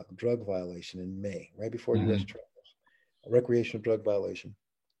drug violation in May, right before U.S. Hmm. trial, a recreational drug violation,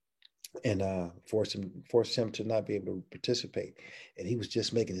 and forced him to not be able to participate. And he was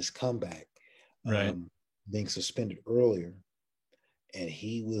just making his comeback, Right. being suspended earlier, and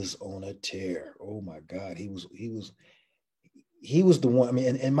he was on a tear. Oh my God, he was the one. I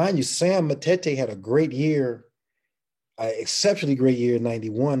mean, and mind you, Sam Matete had a great year, exceptionally great year in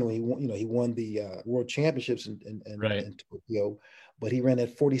 '91 when he won the World Championships Right. in Tokyo, but he ran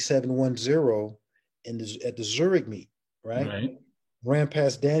at 47.10 at the Zurich meet, right? Right. Ran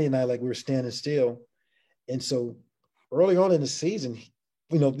past Danny and I like we were standing still. And so early on in the season,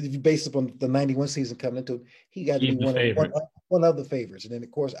 based upon the '91 season coming into it, he got to be He's the favorite. one of the favorites. And then of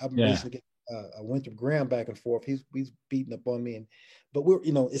course I'm Yeah. racing against Winthrop Graham back and forth. He's beating up on me, but we're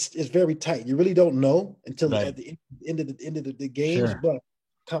it's very tight. You really don't know until Right. at the end of the games, Sure. but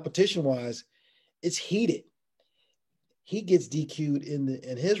competition wise, it's heated. He gets DQ'd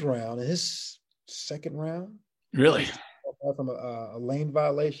in his round, in his second round. He Really? gets from a lane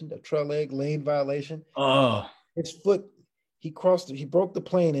violation, a trail leg lane violation. Oh, His foot, he broke the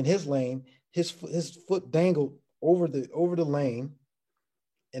plane in his lane. His foot dangled over the lane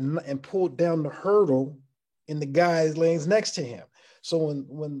and pulled down the hurdle in the guy's lanes next to him. So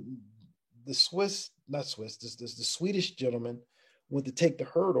when the not Swiss, the Swedish gentleman went to take the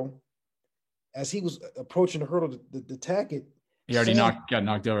hurdle, as he was approaching the hurdle to tack it, He already Sam got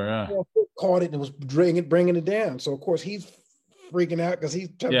knocked over. caught it and was bringing it down. So of course he's freaking out because he's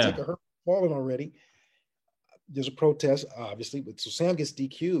trying to take Yeah. a hurt, falling already. There's a protest, obviously, but so Sam gets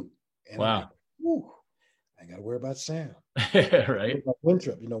DQ'd, and I'm like, Wow. whew, I got to worry about Sam. Right. About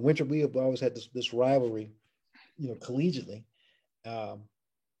Winthrop, Winthrop, we have always had this rivalry, collegiately, um,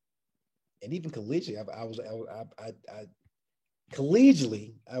 and even collegially,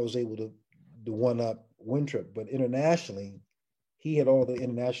 collegially, I was able to one up Winthrop, but internationally, he had all the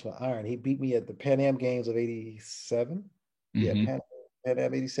international iron. He beat me at the Pan Am Games of '87. Yeah, Hmm. Pan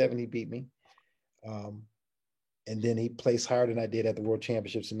Am '87. He beat me. Um, and then he placed higher than I did at the World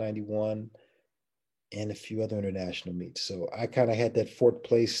Championships in '91 and a few other international meets. So I kind of had that fourth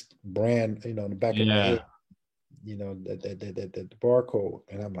place brand, in the back of my head, Yeah. that barcode.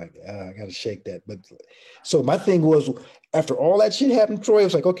 And I'm like, I got to shake that. But so my thing was, after all that shit happened, Troy, I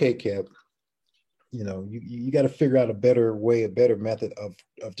was like, okay, Kev, you got to figure out a better way, a better method of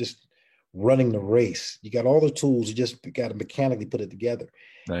just running the race. You got all the tools, you just got to mechanically put it together.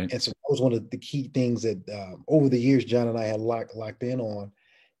 Right. And so that was one of the key things that over the years, John and I had locked in on.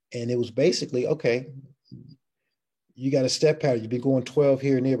 And it was basically, okay, you got a step pattern. You've been going 12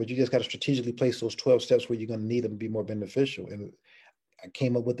 here and there, but you just got to strategically place those 12 steps where you're going to need them to be more beneficial. And I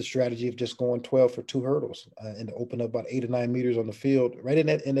came up with the strategy of just going 12 for 2 hurdles and to open up about 8 or 9 meters on the field right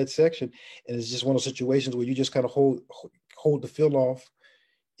in that section. And it's just one of those situations where you just kind of hold the field off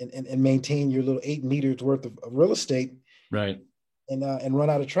and maintain your little 8 meters worth of real estate Right. and run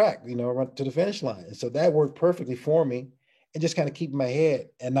out of track, run to the finish line. And so that worked perfectly for me, and just kind of keep my head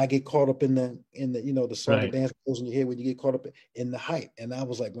and not get caught up in the song and Right. dance that goes in your head when you get caught up in the height. And I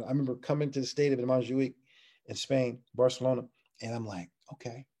was like, when I remember coming to the stadium in Montjuic in Spain, Barcelona, and I'm like,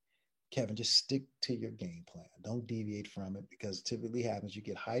 okay, Kevin, just stick to your game plan. Don't deviate from it, because typically happens you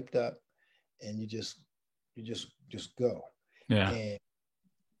get hyped up and you just go. Yeah. And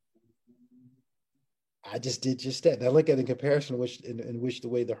I just did just that. And I look at it in comparison in which the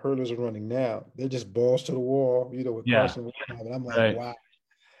way the hurlers are running now, they're just balls to the wall, with Yeah. Carson Wentz. And I'm like, Right.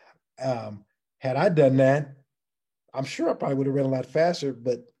 wow. Had I done that, I'm sure I probably would have ran a lot faster.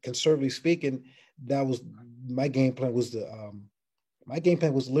 But conservatively speaking, that was my game plan. My game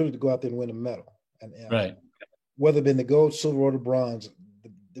plan was literally to go out there and win a medal, and Right. whether it been the gold, silver, or the bronze,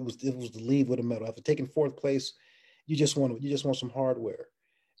 it was to leave with a medal. After taking fourth place, you just want some hardware.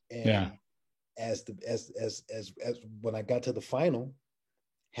 Yeah. And as when I got to the final,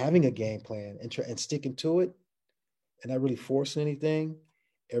 having a game plan and sticking to it, and not really forcing anything,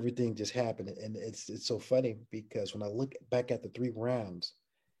 everything just happened. And it's so funny because when I look back at the 3 rounds,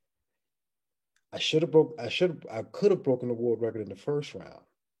 I could have broken the world record in the first round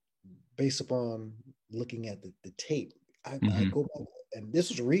based upon looking at the tape. I Hmm. go back, and this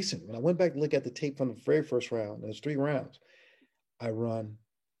was recent. When I went back to look at the tape from the very first round, and there's 3 rounds, I run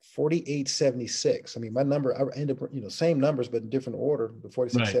 48.76. I mean, my number, I end up, same numbers, but in different order, the Right.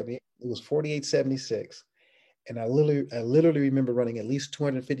 46.78. It was 48.76. And I literally remember running at least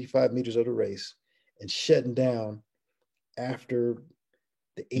 255 meters of the race and shutting down after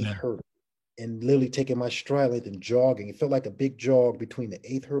the eighth Yeah. hurdle and literally taking my stride length and jogging. It felt like a big jog between the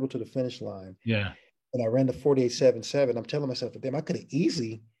eighth hurdle to the finish line. Yeah. And I ran the 48.77. I'm telling myself, damn, I could have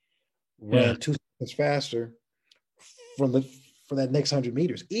easily Yeah. ran 2 seconds faster from the for that next 100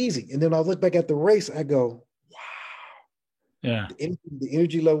 meters. Easy. And then I look back at the race, I go, wow. Yeah. The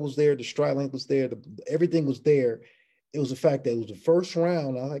energy level was there, the stride length was there, everything was there. It was the fact that it was the first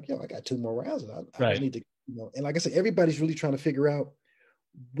round. I was like, I got 2 more rounds. I just Right. need to, and like I said, everybody's really trying to figure out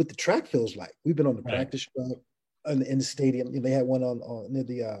what the track feels like. We've been on the Right. practice track in the stadium. They had one on near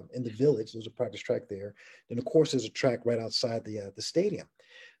the in the village. There's a practice track there. Then of course there's a track right outside the stadium.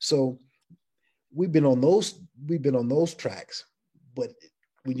 So we've been on those tracks, but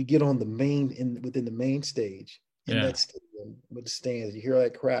when you get on the within the main stage in Yeah. that stadium with the stands, you hear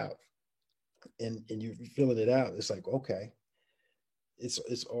that crowd and you're feeling it out. It's like, okay,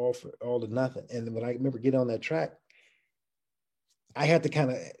 it's all for all or nothing. And when I remember getting on that track, I had to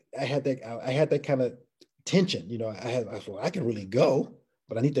kind of I had that kind of tension. I thought I can really go,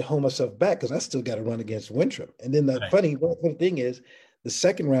 but I need to hold myself back because I still got to run against Winthrop. And then the Right. funny thing is, the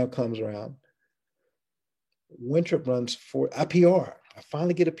second round comes around. Winthrop runs for a PR. I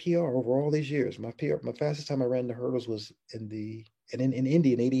finally get a PR over all these years. My PR, my fastest time I ran the hurdles was in Indy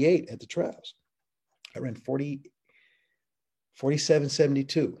in '88 at the trials. I ran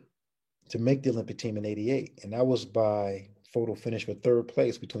 47.72 to make the Olympic team in '88, and that was by photo finish for third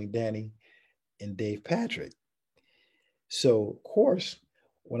place between Danny and Dave Patrick. So of course,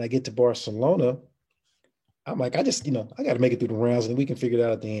 when I get to Barcelona, I'm like, I got to make it through the rounds, and we can figure it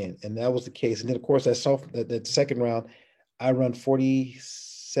out at the end. And that was the case. And then of course that second round, I run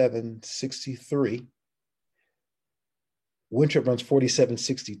 47.63. Winthrop runs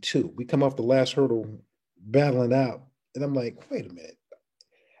 47.62. We come off the last hurdle battling out. And I'm like, wait a minute.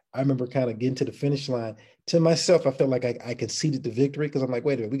 I remember kind of getting to the finish line. To myself, I felt like I conceded the victory because I'm like,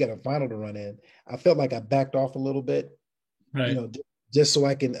 wait a minute, we got a final to run in. I felt like I backed off a little bit, you Right. know, just so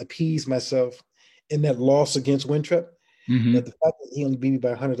I can appease myself in that loss against Winthrop. But Hmm. the fact that he only beat me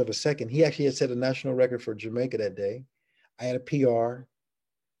by a hundredth of a second, he actually had set a national record for Jamaica that day. I had a PR.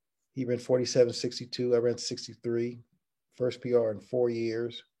 He ran 47.62. I ran 63. First PR in 4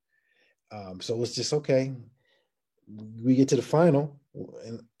 years. So it was just okay. We get to the final,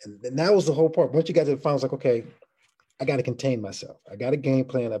 and that was the whole part. Once you got to the final, it's like, okay, I got to contain myself. I got a game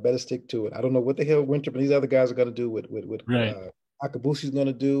plan. I better stick to it. I don't know what the hell Winthrop and these other guys are going to do with Right. Akabusi's going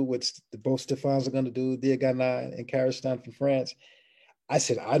to do, what both Stephans are going to do, Diagana and Karistan from France. I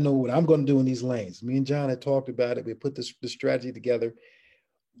said, I know what I'm going to do in these lanes. Me and John had talked about it. We put the strategy together.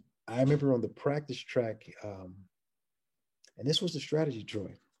 I remember on the practice track, and this was the strategy,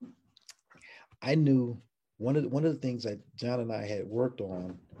 Troy. I knew one of the things that John and I had worked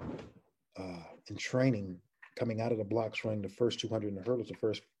on in training, coming out of the blocks, running the first 200 in the hurdles,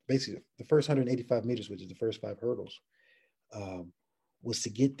 basically the first 185 meters, which is the first five hurdles, um, was to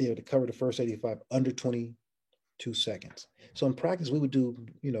get there to cover the first 85 under 22 seconds. So in practice, we would do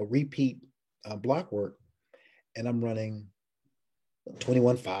repeat block work, and I'm running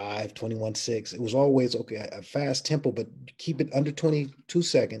 21.5, 21.6. It was always okay, a fast tempo, but keep it under 22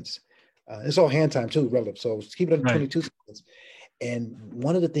 seconds. It's all hand time too, relative. So keep it under Right. 22 seconds. And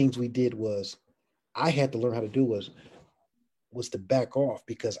one of the things we did was I had to learn how to do was to back off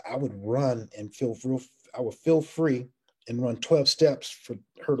because I would run and I would feel free and run 12 steps for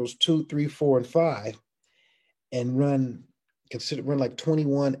hurdles 2, 3, 4, and 5 and run like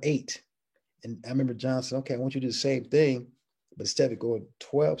 21.8. And I remember John said, okay, I want you to do the same thing, but instead of going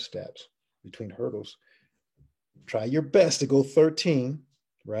 12 steps between hurdles, try your best to go 13,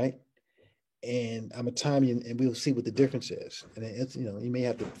 right? And I'm a time you, and we'll see what the difference is. And it's, you may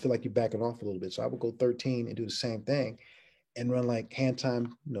have to feel like you're backing off a little bit. So I would go 13 and do the same thing and run like hand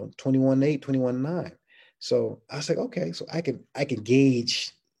time, 21.8, 21.9. So I was like, okay, so I can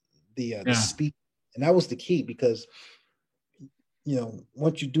gauge the Yeah. speed. And that was the key because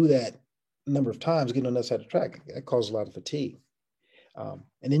once you do that a number of times, getting on that side of the track, that causes a lot of fatigue. And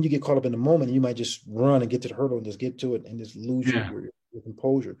then you get caught up in the moment and you might just run and get to the hurdle and just get to it and just lose your, Yeah. your, your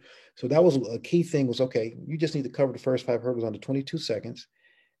composure. So that was a key thing was, okay, you just need to cover the first five hurdles under 22 seconds,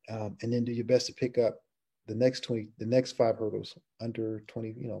 and then do your best to pick up the next five hurdles under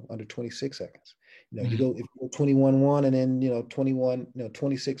 20, under 26 seconds. You Mhm. go, if you go 21.1 and then, 21,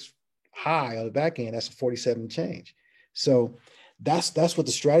 26 high on the back end, that's a 47 change. So that's what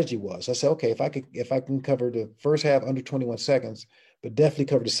the strategy was. I said, okay, if I can cover the first half under 21 seconds, but definitely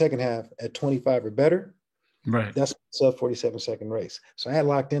cover the second half at 25 or better, Right. that's a sub 47-second race. So I had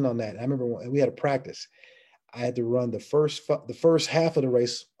locked in on that. I remember when we had a practice. I had to run the first half of the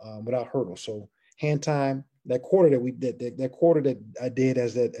race without hurdles. So hand time, that quarter that we did, that quarter that I did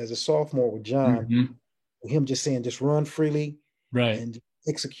as a sophomore with John, Hmm. with him just saying just run freely Right. and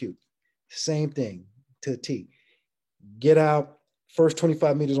execute. Same thing to the T. Get out first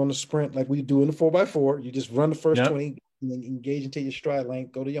 25 meters on the sprint like we do in the 4x4. You just run the first Yep. 20 and then engage into your stride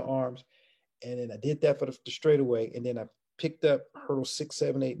length, go to your arms. And then I did that for the straightaway. And then I picked up hurdle 6,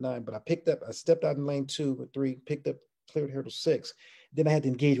 7, 8, 9. But I stepped out in lane 2 or 3, picked up, cleared hurdle 6. Then I had to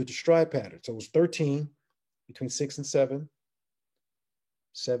engage with the stride pattern. So it was 13 between 6 and 7,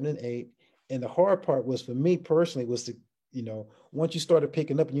 7 and 8. And the hard part was for me personally was to, once you started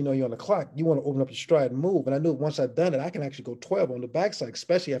picking up and you're on the clock, you want to open up your stride and move. And I knew once I'd done it, I can actually go 12 on the backside,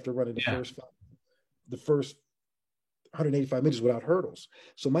 especially after running the Yeah. first 185 meters without hurdles.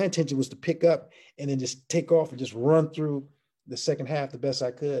 So my intention was to pick up and then just take off and just run through the second half the best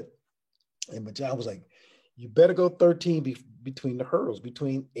I could. And my job was like, you better go 13 between the hurdles,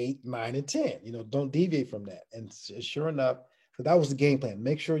 between 8, 9, and 10. Don't deviate from that. And sure enough, so that was the game plan.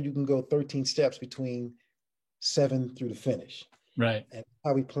 Make sure you can go 13 steps between 7 through the finish. Right. And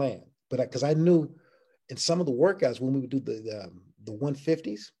how we planned. But because I knew in some of the workouts when we would do the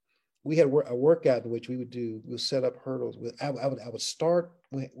 150s, we had a workout in which we would set up hurdles. I would start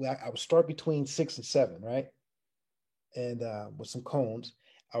between 6 and 7, right? And with some cones.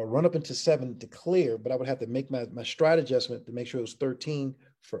 I would run up into 7 to clear, but I would have to make my stride adjustment to make sure it was 13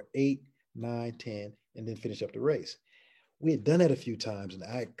 for 8, 9, 10, and then finish up the race. We had done that a few times, and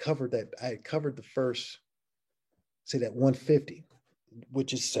I had covered that. I had covered the first, say that 150,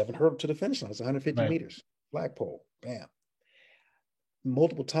 which is 7 hurdle to the finish line. It's 150 Right. meters, flagpole, bam.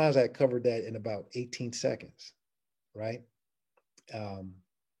 Multiple times I had covered that in about 18 seconds. right? Um,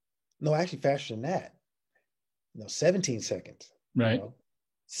 no, actually faster than that. 17 seconds, Right.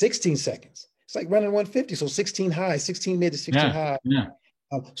 16 seconds. It's like running 150. So 16 high, 16 mid to 16 Yeah. high. Yeah.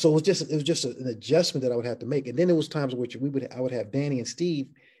 So it was just an adjustment that I would have to make. And then there was times in which I would have Danny and Steve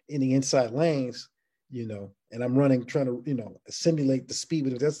in the inside lanes, and I'm running, trying to, simulate the speed.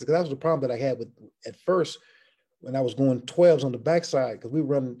 But that was the problem that I had with at first when I was going 12s on the backside, because we were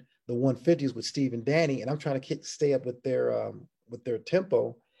running the 150s with Steve and Danny, and I'm trying to stay up with their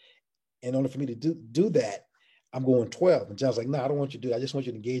tempo. In order for me to do that, I'm going 12. And John's like, no, I don't want you to do that. I just want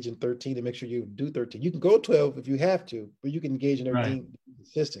you to engage in 13 to make sure you do 13. You can go 12 if you have to, but you can engage in Right. everything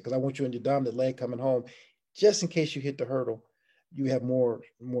consistent, because I want you on your dominant leg coming home, just in case you hit the hurdle, you have more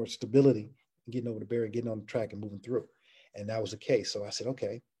stability, getting over the barrier, getting on the track and moving through. And that was the case. So I said,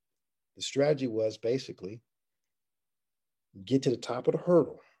 okay, the strategy was basically get to the top of the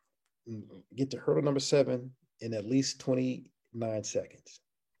hurdle, get to hurdle number 7 in at least 29 seconds.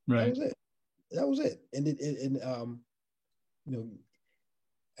 That Right. was it. That was it. And you know,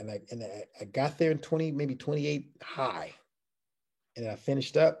 and I got there in 20, maybe 28 high, and I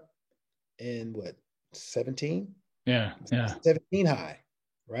finished up in what, 17, Yeah. Yeah. 17 high,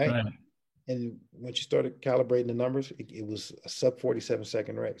 right? Right. And once you started calibrating the numbers, it was a sub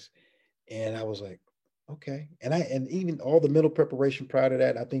 47-second race, and I was like, okay. And even all the mental preparation prior to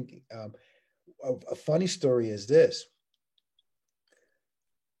that, I think a funny story is this.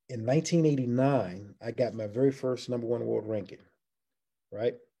 In 1989, I got my very first number one world ranking,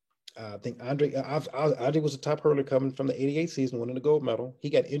 right? I think Andre was the top hurdler coming from the '88 season, winning the gold medal. He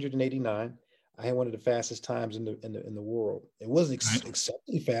got injured in '89. I had one of the fastest times in the world. It wasn't Right.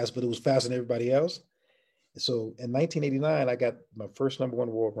 exceptionally fast, but it was faster than everybody else. So in 1989, I got my first number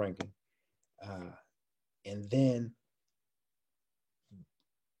one world ranking, uh, and then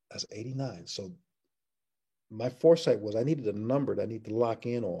that's '89. So my foresight was I needed a number that I need to lock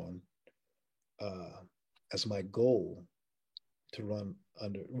in on uh, as my goal to run a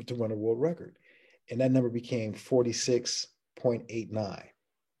world record, and that number became 46.89,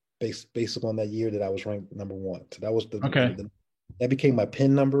 based upon that year that I was ranked number one. So that was Okay. that became my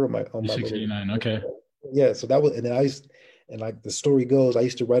pin number on my little. 689. Okay. Yeah. So that was, and then and like the story goes, I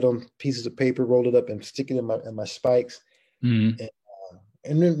used to write on pieces of paper, roll it up, and stick it in my spikes, Mm. and,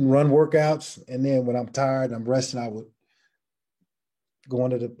 and then run workouts. And then when I'm tired, I'm resting, I would go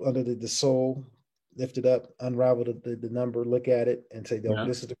under the sole, lift it up, unravel the number, look at it, and say, "No, Yeah.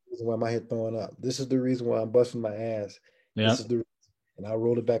 this is the reason why my head throwing up. This is the reason why I'm busting my ass. Yeah. This is the," and I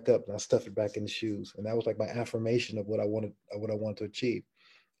roll it back up and I stuff it back in the shoes. And that was like my affirmation of what I wanted to achieve.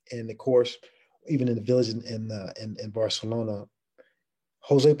 And of course, even in the village in Barcelona,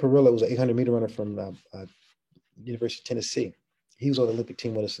 Jose Perillo was an 800-meter runner from University of Tennessee. He was on the Olympic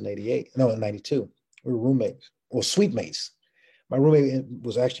team with us in '88. No, in '92. We were roommates, well, suite mates. My roommate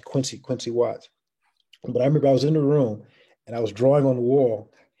was actually Quincy Watts. But I remember I was in the room and I was drawing on the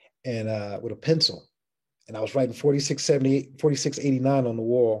wall and with a pencil, and I was writing 4678, 4689 on the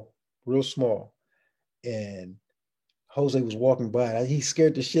wall, real small. And Jose was walking by. He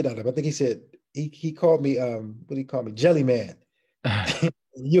scared the shit out of him. I think he said he called me what did he call me? Jelly Man.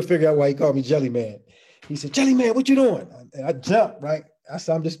 You'll figure out why he called me Jelly Man. He said, Jelly Man, what you doing? And I jumped, right? I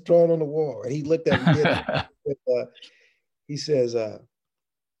said, I'm just drawing on the wall. And he looked at me again. He says,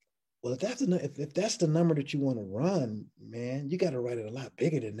 well, if that's the number that you want to run, man, you got to write it a lot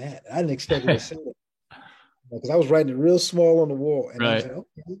bigger than that. I didn't expect him to say it, because I was writing it real small on the wall, and I Right. said,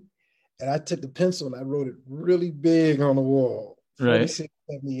 okay. And I took the pencil and I wrote it really big on the wall, Right.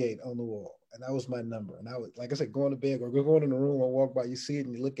 4678 on the wall, and that was my number. And I was, like I said, going to bed or going in the room or walk by, you see it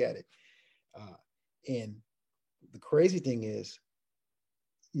and you look at it. And the crazy thing is,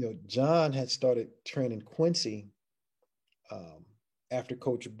 John had started training Quincy um, after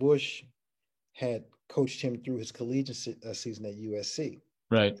Coach Bush had coached him through his collegiate season at USC.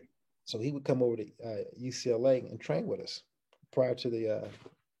 Right. So he would come over to UCLA and train with us prior to the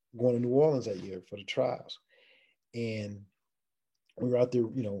going to New Orleans that year for the trials. And we were out there,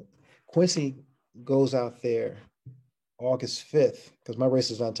 Quincy goes out there August 5th, because my race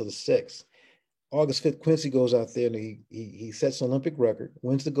is not until the 6th. August 5th, Quincy goes out there and he sets an Olympic record,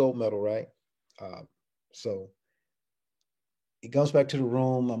 wins the gold medal, right? So he comes back to the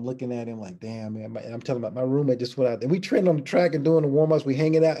room. I'm looking at him like, damn, man. And I'm telling him, my roommate just went out there. We trained on the track and doing the warm ups. We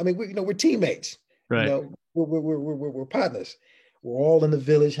hanging out. I mean, we're teammates. Right. We're partners. We're all in the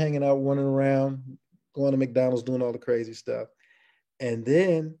village, hanging out, running around, going to McDonald's, doing all the crazy stuff. And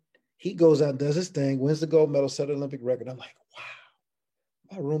then he goes out and does his thing, wins the gold medal, set an Olympic record. I'm like, wow.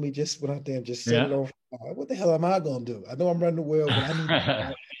 My roomie just went out there and just set it Yeah. on fire. What the hell am I gonna do? I know I'm running well, but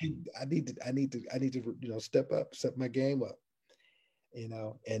I need to, step up, step my game up,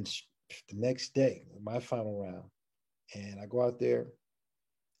 And the next day, my final round, and I go out there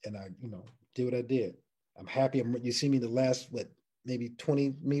and I, did what I did. I'm happy. You see me the last, what, maybe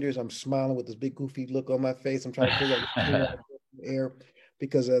 20 meters. I'm smiling with this big goofy look on my face. I'm trying to figure out what's in the air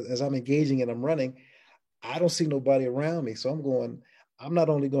because as I'm engaging and I'm running, I don't see nobody around me. So I'm going, I'm not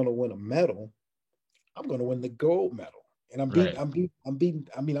only going to win a medal, I'm going to win the gold medal. And Right. I'm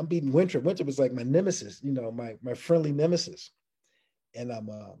beating Winthrop. Winthrop was like my nemesis, my friendly nemesis. And I'm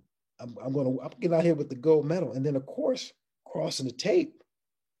getting out here with the gold medal. And then of course, crossing the tape,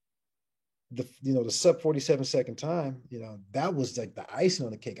 the sub 47-second time, that was like the icing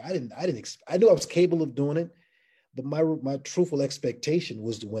on the cake. I knew I was capable of doing it, but my truthful expectation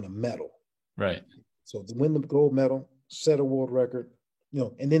was to win a medal. Right. So to win the gold medal, set a world record,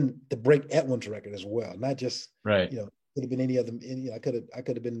 and then to break Edwin's record as well. Not just, Right. could have been any other. I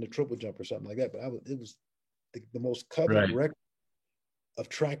could have been in the triple jump or something like that. But it was the most coveted Right. record of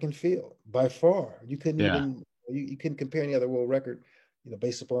track and field by far. You couldn't Yeah. even you couldn't compare any other world record,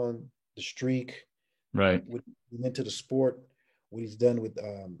 based upon the streak, Right. what he meant to the sport, what he's done with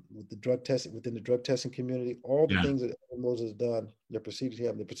the drug testing within the drug testing community, all the Yeah. things that Moses has done. That preceded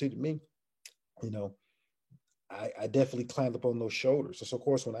him, that preceded me. You know, I definitely climbed up on those shoulders. So of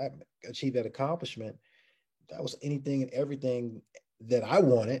course, when I achieved that accomplishment, that was anything and everything that I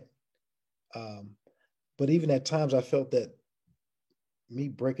wanted. Um, but even at times, I felt that me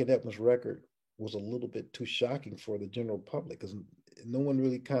breaking Edmonds' record was a little bit too shocking for the general public because no one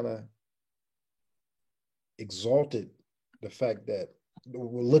really kind of exalted the fact that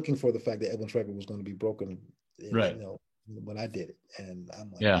we're looking for the fact that Edmonds' record was going to be broken, Right. when I did it. And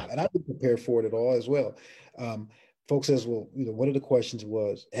I'm like, Yeah. wow. And I didn't prepare for it at all as well. Um, Folks says, well, one of the questions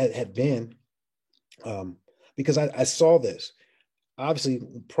had been, because I saw this. Obviously,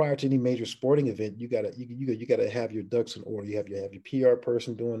 prior to any major sporting event, you gotta have your ducks in order. You have your PR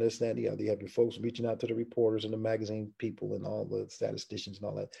person doing this, that, and the other. You have your folks reaching out to the reporters and the magazine people and all the statisticians and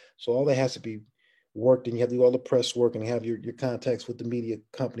all that. So all that has to be worked, and you have to do all the press work and have your contacts with the media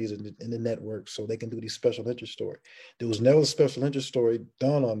companies and the networks so they can do these special interest story. There was never a special interest story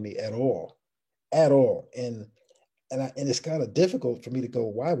done on me at all. And it's kind of difficult for me to go,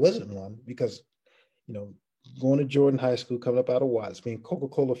 why wasn't one? Because you know, going to Jordan High School, coming up out of Watts, being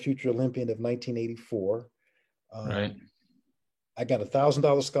Coca-Cola Future Olympian of 1984. Right. I got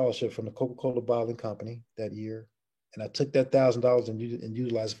 $1,000 scholarship from the Coca-Cola Bottling Company that year. And I took that $1,000 and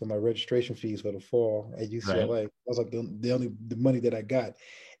utilized it for my registration fees for the fall at Right. UCLA. That was like the money that I got.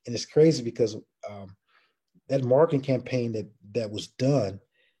 And it's crazy because that marketing campaign that was done,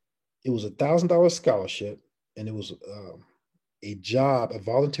 it was $1,000 scholarship, and it was a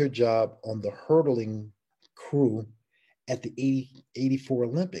volunteer job on the hurdling crew at the 84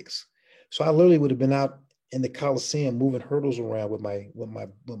 Olympics. So I literally would have been out in the Coliseum moving hurdles around with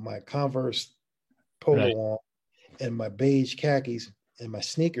my Converse polo Right. on and my beige khakis and my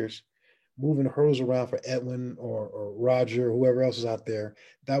sneakers, moving hurdles around for Edwin or Roger or whoever else is out there.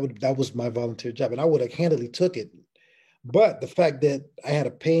 That was my volunteer job, and I would have handily took it. But the fact that I had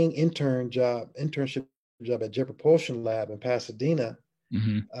a paying internship job at Jet Propulsion Lab in Pasadena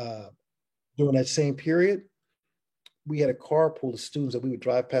Hmm. uh, during that same period, we had a carpool of students that we would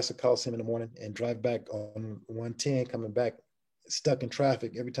drive past the Coliseum in the morning and drive back on 110, coming back stuck in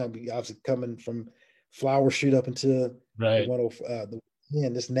traffic every time we obviously coming from Flower Street up into the Right. 105,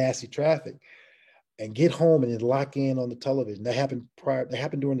 this nasty traffic, and get home and then lock in on the television. That happened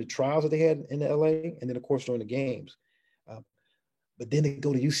during the trials that they had in LA, and then of course during the games. Um, but then they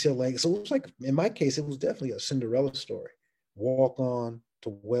go to UCLA. So it was like, in my case, it was definitely a Cinderella story. Walk on to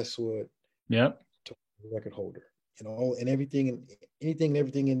Westwood Yep. to record holder, and everything and anything and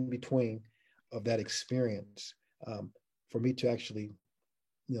everything in between of that experience. For me to actually,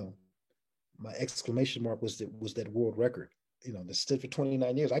 you know, my exclamation mark was that world record. That stood for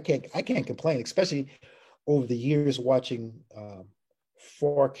 29 years. I can't complain, especially over the years watching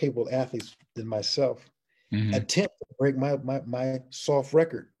far capable athletes than myself Hmm. attempt to break my soft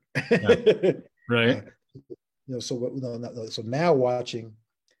record. Yeah. Right. So now watching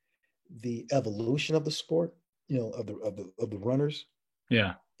the evolution of the sport, of the runners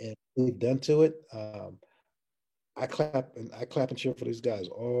Yeah. and what they've done to it. I clap and cheer for these guys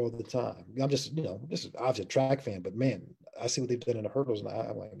all the time. I'm just obviously a track fan, but man, I see what they've done in the hurdles, and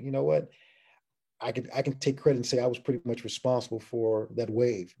I'm like, you know what? I can take credit and say I was pretty much responsible for that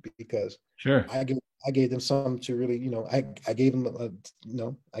wave because Sure. I gave I gave them something to really, I gave them,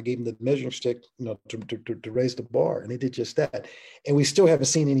 I gave them the measuring stick, to raise the bar, and they did just that. And we still haven't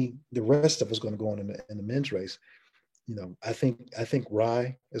seen the rest of us going to go on in the men's race. I think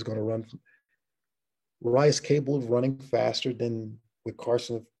Rye is going to run. Rye is capable of running faster than what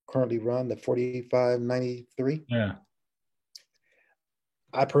Carson currently run, the 45.93. Yeah.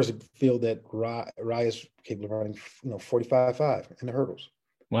 I personally feel that Rye is capable of running, 45.5 in the hurdles,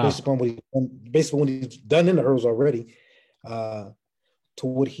 based Wow. upon what he's done in the hurdles already, to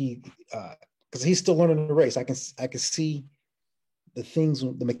what because he's still learning the race. I can see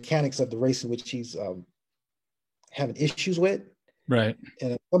the mechanics of the race in which he's having issues with, Right.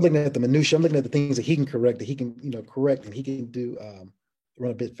 and I'm looking at the minutia. I'm looking at the things that he can correct, and he can do,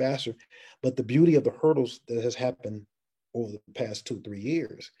 run a bit faster. But the beauty of the hurdles that has happened over the past 2-3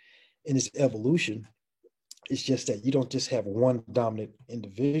 years in this evolution is just that you don't just have one dominant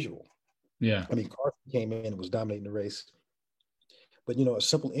individual. Yeah. I mean, Carson came in and was dominating the race, but a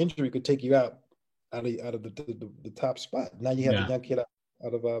simple injury could take you out of the top spot. Now you have the Yeah. young kid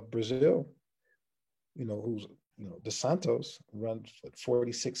out of Brazil, who's Dos Santos runs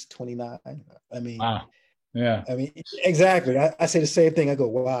 46.29. I mean, Wow. Yeah. exactly. I say the same thing. I go,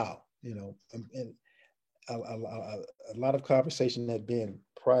 wow, and a lot of conversation had been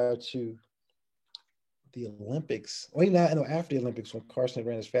prior to the Olympics. Well, after the Olympics, when Carson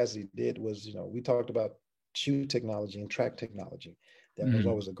ran as fast as he did, was, we talked about shoe technology and track technology. That was Mhm.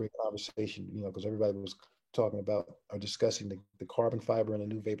 always a great conversation, because everybody was talking about or discussing the carbon fiber and the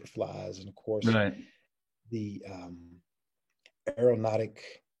new vapor flies, and of course Right. the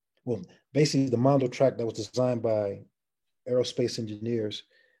aeronautic, well, basically the Mondo track that was designed by aerospace engineers,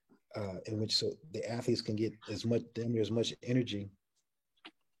 in which so the athletes can get as much energy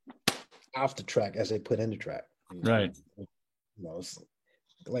off the track as they put in the track. Right. It's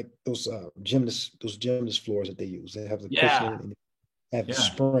like those gymnast floors that they use. They have the Yeah. cushioning and have the Yeah.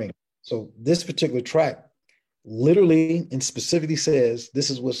 spring. So this particular track literally and specifically says this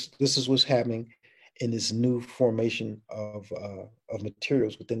is what's happening in this new formation of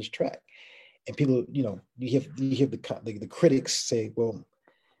materials within this track. And people, you have the critics say, well,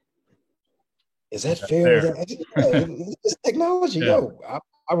 is that Is that fair? fair? It's technology, Yeah. yo.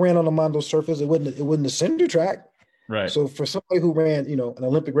 I ran on the Mondo surface. It wasn't a cinder track. Right. So for somebody who ran, an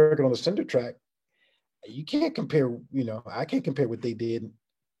Olympic record on a cinder track, you can't compare. I can't compare what they did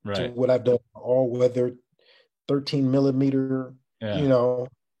to Right. what I've done all weather, 13 millimeter, Yeah.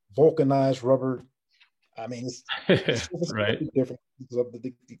 vulcanized rubber. I mean, the surface is going Right. to be different. So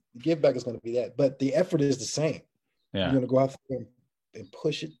the give back is going to be that, but the effort is the same. You're Yeah. going to go out there and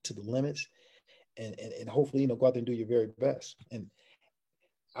push it to the limits, and hopefully, go out there and do your very best. And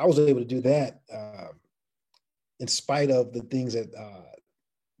I was able to do that, in spite of the things that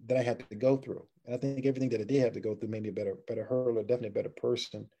I had to go through. And I think everything that I did have to go through made me a better hurler, definitely a better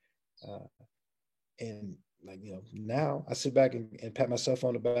person. Uh, and like, now I sit back and pat myself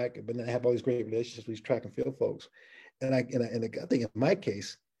on the back, but then I have all these great relationships with these track and field folks. And I think in my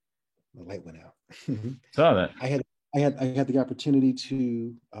case, the light went out. Saw that. I had the opportunity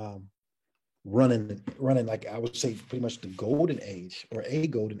to, running, like I would say pretty much the golden age, or a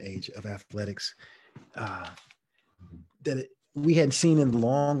golden age of athletics, uh, we hadn't seen in a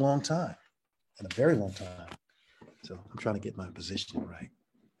long, long time, in a very long time. So I'm trying to get my position right.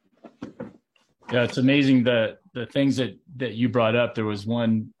 Yeah, it's amazing the things that you brought up. There was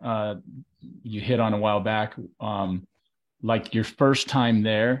one you hit on a while back, like your first time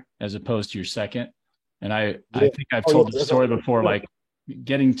there as opposed to your second. And I Yeah. think I've Oh yeah. told the story before, like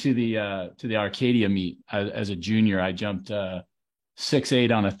getting to the Arcadia meet as a junior. I jumped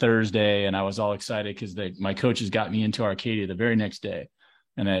 6'8" on a Thursday, and I was all excited because my coaches got me into Arcadia the very next day,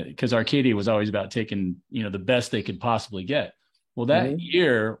 and because Arcadia was always about taking the best they could possibly get. Well, that Mm-hmm.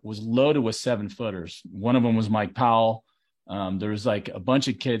 year was loaded with 7-footers. One of them was Mike Powell. There was like a bunch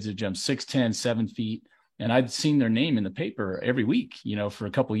of kids that jumped 6'10", 7 feet, and I'd seen their name in the paper every week, for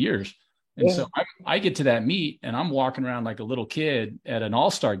a couple of years. And Yeah. so I get to that meet, and I'm walking around like a little kid at an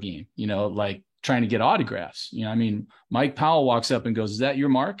all-star game, like trying to get autographs. Mike Powell walks up and goes, "Is that your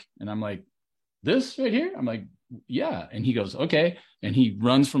mark?" And I'm like, "This right here?" I'm like, "Yeah." And he goes, "Okay." And he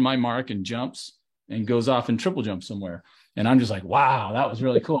runs from my mark and jumps and goes off and triple jumps somewhere. And I'm just like, wow, that was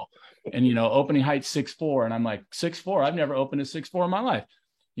really cool. And, opening height 6'4". And I'm like, 6'4"? I've never opened a 6'4" in my life,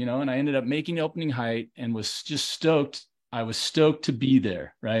 and I ended up making opening height and was just stoked. I was stoked to be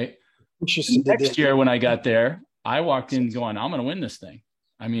there. Right. The Interesting. next year when I got there, I walked in going, I'm going to win this thing.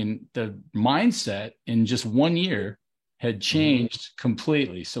 The mindset in just 1 year had Mhm. changed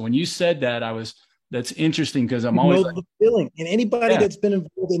completely. So when you said that, I was That's interesting because I'm You always know like, the feeling, and anybody yeah, that's been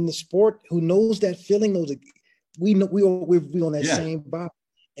involved in the sport who knows that feeling knows it. We know we on that yeah, same vibe,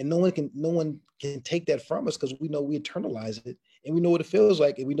 and no one can take that from us because we know we internalize it and we know what it feels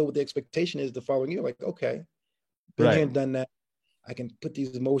like, and we know what the expectation is the following year. Like, okay, been here right. and done that. I can put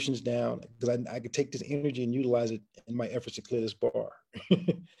these emotions down because I can take this energy and utilize it in my efforts to clear this bar.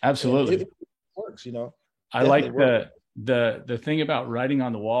 And Absolutely. it works, I definitely like works. the thing about writing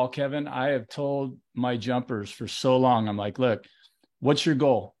on the wall, Kevin. I have told my jumpers for so long. I'm like, look, what's your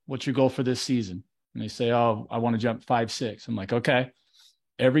goal? What's your goal for this season? And they say, oh, I want to jump 5'6". I'm like, okay.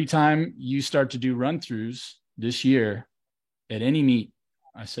 Every time you start to do run throughs this year at any meet,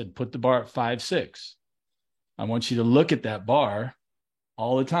 I said, put the bar at 5'6". I want you to look at that bar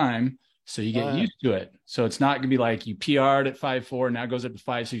all the time so you get Uh, used to it. So it's not going to be like you PR'd at 5'4", now goes up to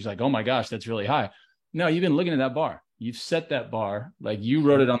 5'6". Like, oh my gosh, that's really high. No, you've been looking at that bar. You've set that bar. Like you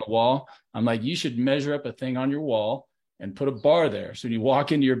wrote it on the wall. I'm like, you should measure up a thing on your wall and put a bar there. So when you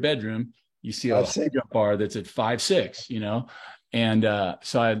walk into your bedroom, you see a I've high said jump bar that's at 5'6". And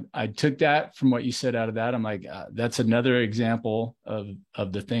so I took that from what you said out of that. I'm like, that's another example of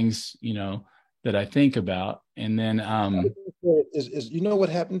the things, that I think about. And then, is you know what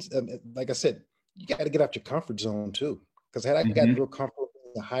happens? Like I said, you got to get out your comfort zone too. Because had I gotten mhm, real comfortable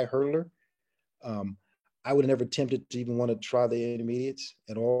being a high hurdler, um, I would have never attempted to even want to try the intermediates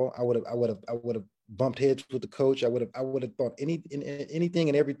at all. I would have bumped heads with the coach. I would have thought anything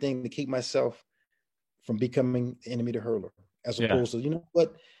and everything to keep myself from becoming an intermediate hurler, as yeah, opposed to,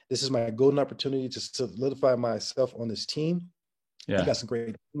 what, this is my golden opportunity to solidify myself on this team. I yeah. got some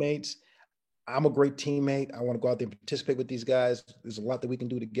great teammates. I'm a great teammate. I want to go out there and participate with these guys. There's a lot that we can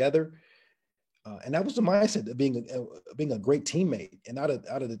do together. And that was the mindset of being a great teammate, and out of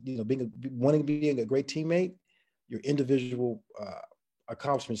the, wanting to being a great teammate, your individual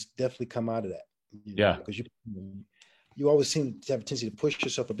accomplishments definitely come out of that. Yeah. Because you always seem to have a tendency to push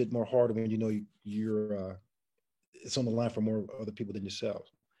yourself a bit more harder when you're it's on the line for more other people than yourself.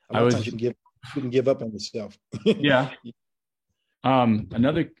 A I lot of times was, you can give up on yourself. yeah.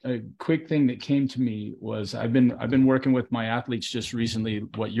 Another quick thing that came to me was I've been working with my athletes just recently.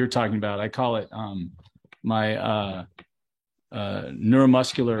 What you're talking about, I call it my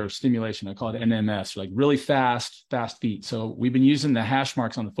neuromuscular stimulation. I call it NMS, like really fast feet. So we've been using the hash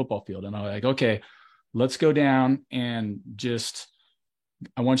marks on the football field, and I'm like, okay, let's go down and just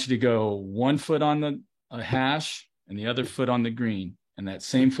I want you to go 1 foot on the hash and the other foot on the green, and that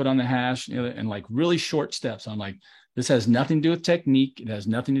same foot on the hash, and like really short steps. I'm like, this has nothing to do with technique. It has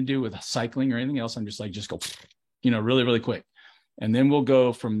nothing to do with cycling or anything else. I'm just like, just go, really, really quick. And then we'll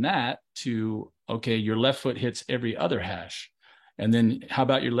go from that to, okay, your left foot hits every other hash. And then how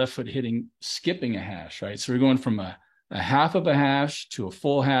about your left foot skipping a hash, right? So we're going from a half of a hash to a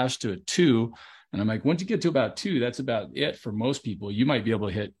full hash to a two. And I'm like, once you get to about two, that's about it for most people. You might be able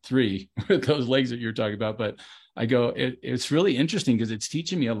to hit three with those legs that you're talking about. But I go, it's really interesting because it's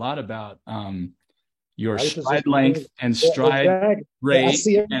teaching me a lot about your Body stride position. length and Yeah, stride exactly. Yeah, I rate.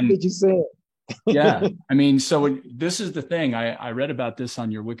 see everything And that you said. yeah, I mean, so this is the thing. I read about this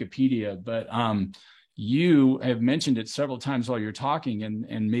on your Wikipedia, but you have mentioned it several times while you're talking,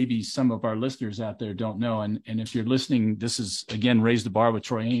 and maybe some of our listeners out there don't know. And if you're listening, this is again Raise the Bar with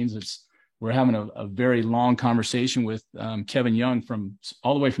Troy Haynes. We're having a very long conversation with Kevin Young from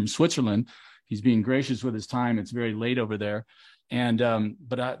all the way from Switzerland. He's being gracious with his time. It's very late over there, and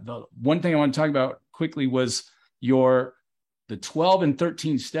the one thing I want to talk about quickly was your the 12 and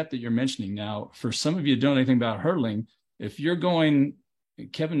 13 step that you're mentioning. Now, for some of you who don't know anything about hurdling, if you're going,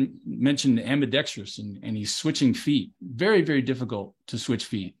 Kevin mentioned ambidextrous and he's switching feet. Very, very difficult to switch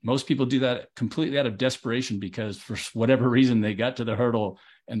feet. Most people do that completely out of desperation because for whatever reason they got to the hurdle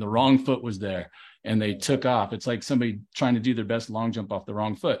and the wrong foot was there and they took off. It's like somebody trying to do their best long jump off the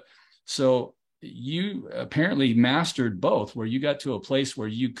wrong foot. So you apparently mastered both, where you got to a place where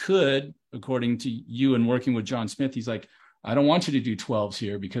you could, according to you and working with John Smith, he's like, I don't want you to do 12s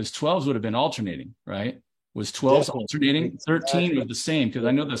here because 12s would have been alternating, right? Was 12s Definitely. alternating? 13 Exactly. was the same because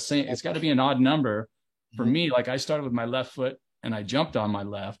I know the same. It's got to be an odd number. For me, like I started with my left foot and I jumped on my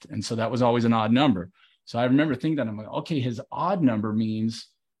left. And so that was always an odd number. So I remember thinking that I'm like, okay, his odd number means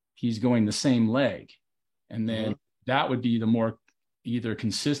he's going the same leg. And then Mm-hmm. that would be the more either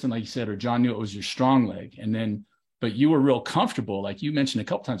consistent, like you said, or John knew it was your strong leg. And then, but you were real comfortable. Like you mentioned a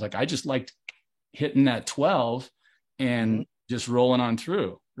couple times, like I just liked hitting that 12 Mm-hmm. and just rolling on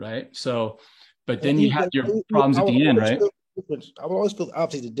through, right? So, but And then you had your problems I at would the end, always right? feel the difference. I would always feel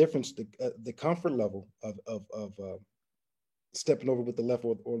obviously the difference, the comfort level of stepping over with the left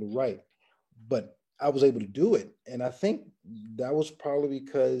or the right, but I was able to do it, and I think that was probably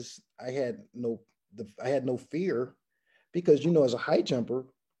because I had no I had no fear because as a high jumper,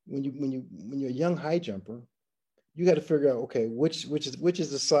 when you're a young high jumper, you got to figure out, okay, which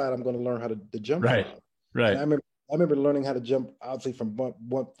is the side I'm going to learn how to jump Right. from. And Right. I remember learning how to jump obviously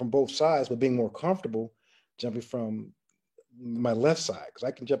from both sides, but being more comfortable jumping from my left side because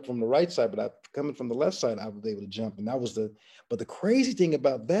I can jump from the right side, but coming from the left side, I was able to jump, and that was the. But the crazy thing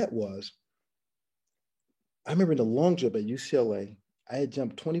about that was, I remember in the long jump at UCLA, I had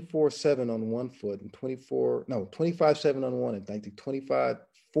jumped 24/7 on one foot and 25/7 on one, and I think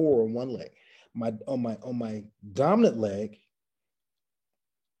 25/4 on one leg. On my dominant leg,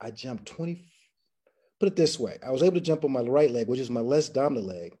 I jumped 20. Put it this way, I was able to jump on my right leg, which is my less dominant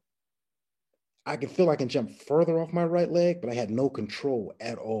leg. I can feel I can jump further off my right leg, but I had no control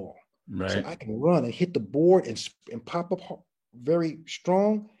at all. So Right. I can run and hit the board and pop up very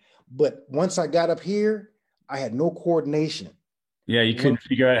strong. But once I got up here, I had no coordination. Yeah, you couldn't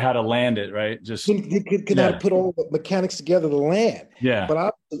figure out how to land it, right? Just Couldn't know how to yeah. put all the mechanics together to land. Yeah. But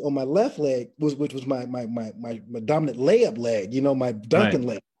I on my left leg which was my dominant layup leg, my Right. dunking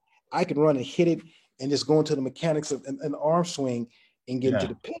leg. I could run and hit it and just go into the mechanics of an arm swing and get into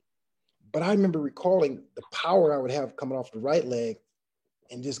Yeah. the pin. But I remember recalling the power I would have coming off the right leg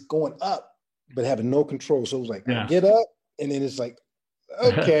and just going up, but having no control. So it was like I Yeah. get up, and then it's like,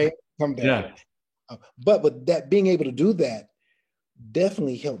 okay, come down. Yeah. But with that, being able to do that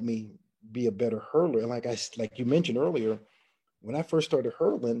definitely helped me be a better hurler. And like you mentioned earlier, when I first started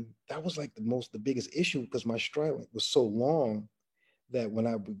hurling, that was like the biggest issue because my stride length was so long that when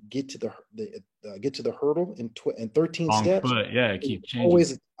I would get to the hurdle in 13 Wrong steps, foot. Yeah, it was keep changing.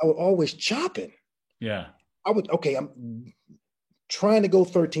 always I would always chop it. Yeah. I'm trying to go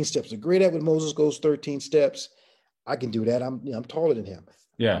 13 steps. The great athlete Moses goes 13 steps. I can do that. I'm taller than him.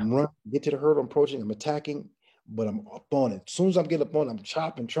 Yeah. I'm running, get to the hurdle, I'm approaching, I'm attacking, but I'm up on it. As soon as I'm getting up on it, I'm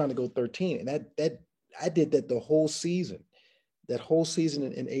chopping, trying to go 13. And that I did that the whole season. That whole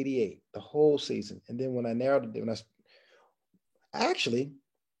season in 88, the whole season. And then when I narrowed it, actually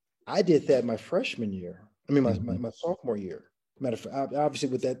I did that my freshman year. I mean Mhm. my sophomore year. Matter of fact, obviously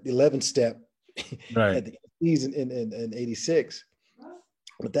with that 11 step Right. at the season in 86.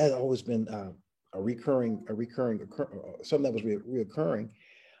 But that had always been something that was reoccurring.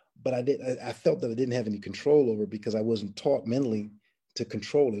 But I felt that I didn't have any control over it because I wasn't taught mentally to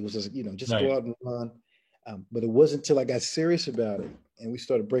control it. It was just Right. go out and run. But it wasn't until I got serious about it and we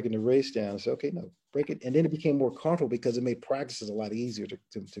started breaking the race down. I said, okay, no, break it. And then it became more comfortable because it made practices a lot easier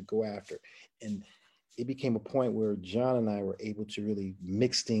to go after. And it became a point where John and I were able to really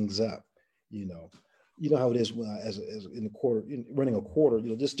mix things up. You know, you know how it is as in the quarter, running a quarter.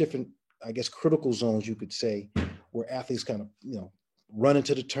 Just different, I guess, critical zones you could say, where athletes kind of run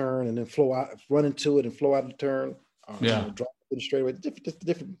into the turn and then flow out, run into it and flow out of the turn. Yeah. Drop it straight away.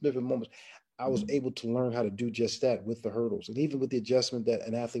 Different moments. I was able to learn how to do just that with the hurdles, and even with the adjustment that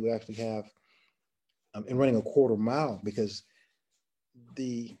an athlete would actually have in running a quarter mile, because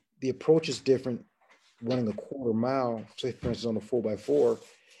the approach is different running a quarter mile. Say, for instance, on a 4x4,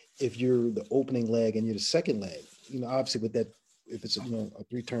 if you're the opening leg and you're the second leg, obviously with that, if it's a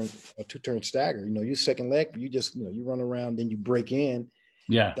 2-turn stagger, your second leg, you just you run around, then you break in.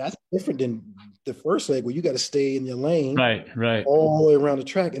 Yeah. That's different than the first leg where you got to stay in your lane Right. Right. all the way around the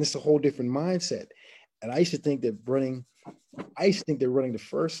track, and it's a whole different mindset. And I used to think that running the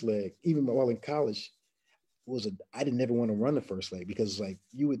first leg, even while in college, I didn't ever want to run the first leg because like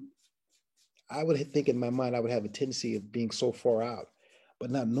I would think in my mind I would have a tendency of being so far out,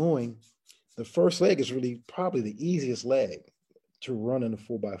 but not knowing the first leg is really probably the easiest leg to run in a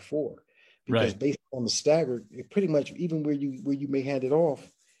 4x4 because Right. based on the stagger, it pretty much even where you may hand it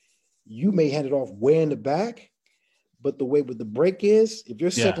off, you may hand it off way in the back, but the way with the break is, if your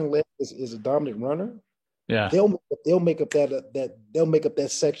Yeah. second leg is a dominant runner, Yeah. they'll make up they'll make up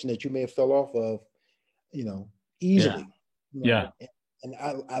that section that you may have fell off of, you know, Yeah. easily. You know, Yeah. and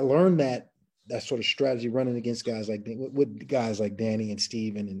I learned that sort of strategy running against guys like with guys like Danny and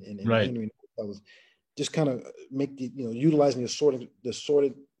Steven and Right. Henry. I was just kind of make utilizing the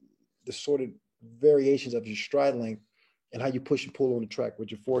sorted variations of your stride length and how you push and pull on the track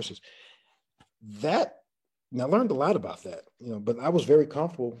with your forces. That and I learned a lot about that, but I was very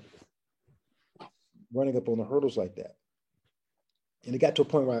comfortable running up on the hurdles like that. And it got to a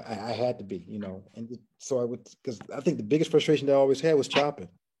point where I had to be, and so I would, because I think the biggest frustration that I always had was chopping.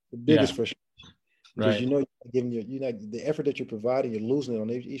 The biggest Yeah. frustration because Right. you're giving the effort that you're providing, you're losing it on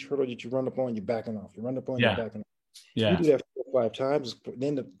each hurdle that you run up on, you're backing off. You run up on, you're Yeah. backing off. You Yeah. do that 4 or 5 times,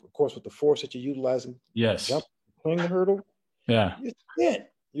 then of course with the force that you're utilizing, Yes. jump, playing the hurdle, Yeah. you're spent.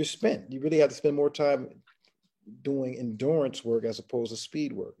 You're spent. You really have to spend more time doing endurance work as opposed to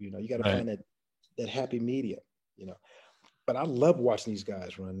speed work. You got to Right. find that that happy medium, you know. But I love watching these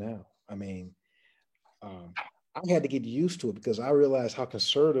guys run now. I mean, um, I had to get used to it because I realized how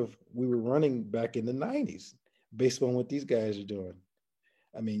conservative we were running back in the 90s based on what these guys are doing.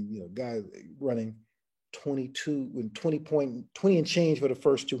 I mean, guys running 22 and 20 and change for the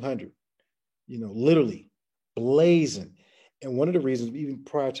first 200, literally blazing. And one of the reasons, even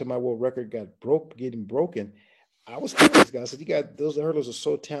prior to my world record getting broken, I was telling these guys, I said, "You got those hurdlers are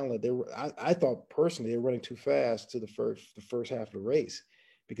so talented. I thought personally they were running too fast to the first half of the race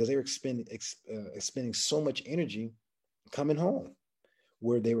because they were expending so much energy coming home,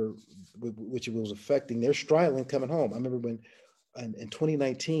 where they were, which was affecting their stride length coming home. I remember when in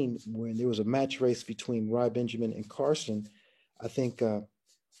 2019 when there was a match race between Rye Benjamin and Carson. I think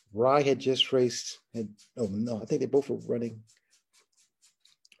Rye had just raced. Oh no, I think they both were running.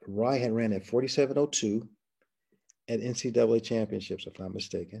 Rye had ran at 47:02 at NCAA championships, if I'm not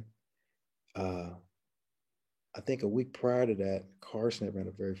mistaken. Uh, I think a week prior to that, Carson had ran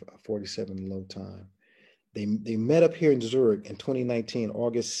a very 47 low time. They met up here in Zurich in 2019,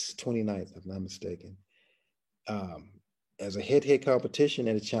 August 29th, if I'm not mistaken, um, as a head-to-head competition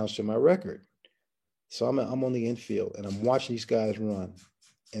and a challenge to my record. So I'm on the infield and I'm watching these guys run,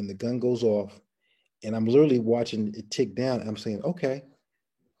 and the gun goes off, and I'm literally watching it tick down. And I'm saying, okay,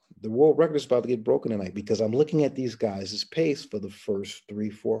 the world record is about to get broken tonight because I'm looking at these guys' pace for the first 3,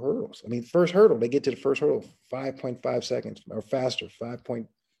 4 hurdles. I mean, first hurdle, they get to the first hurdle 5.5 seconds or faster,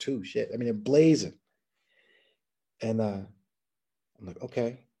 5.2. Shit. I mean, they're blazing. And I'm like,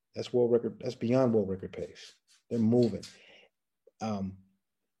 okay, that's world record. That's beyond world record pace. They're moving. Um,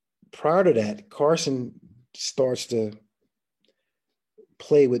 Prior to that, Carson starts to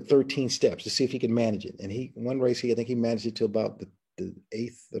play with 13 steps to see if he can manage it. And one race, I think he managed it to about the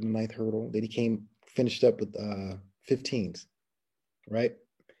eighth or the ninth hurdle. Then he finished up with 15s, right?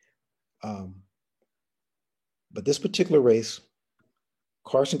 But this particular race,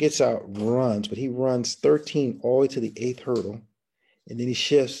 Carson gets out, runs, but he runs 13 all the way to the eighth hurdle, and then he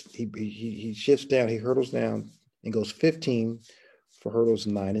shifts. He shifts down. He hurdles down and goes 15 for hurdles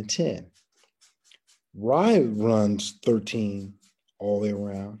 9 and 10. Rye runs 13 all the way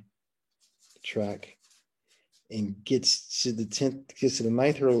around the track and gets to the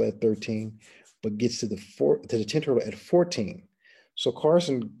ninth hurdle at 13, but gets to the 10th hurdle at 14. So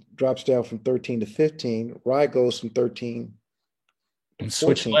Carson drops down from 13 to 15. Rye goes from 13 to And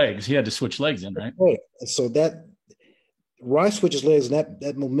switch 14. legs. He had to switch legs in, right? And so that Rye switches legs, and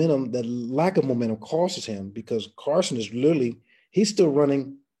that momentum, that lack of momentum, causes him because Carson is literally he's still running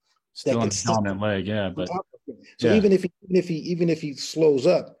that Still on the consistent. dominant leg, yeah. But So yeah, even if he slows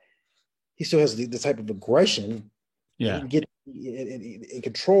up, he still has the type of aggression that he yeah. can get in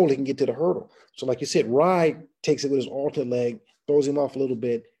control. He can get to the hurdle. So, like you said, Rye takes it with his alternate leg, throws him off a little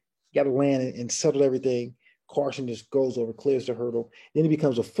bit, got to land and settle everything. Carson just goes over, clears the hurdle. Then it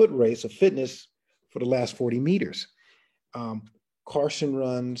becomes a foot race, a fitness for the last 40 meters. Carson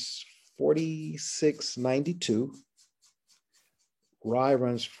runs 46:92. Rye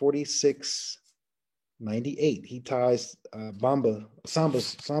runs 46:98. He ties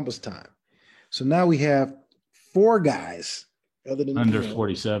Samba's time. So now we have 4 guys other than Under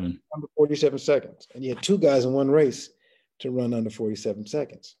 47. under 47 seconds, and you had 2 guys in one race to run under 47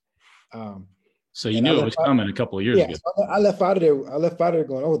 seconds. So you And I knew it left was out, coming a couple of years yeah, ago. so I left out of there. I left out of there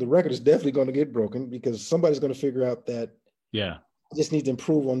going, oh, the record is definitely going to get broken because somebody's going to figure out that Yeah. I just need to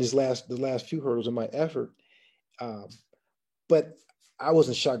improve on the last few hurdles in my effort. Um, but I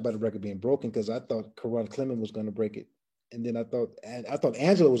wasn't shocked by the record being broken because I thought Karan Clement was going to break it, and then I thought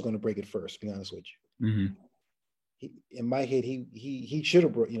Angelo was going to break it first. To be honest with you, Mm-hmm. in my head, he should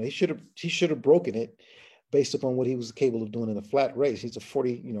have he should have broken it based upon what he was capable of doing in a flat race. He's a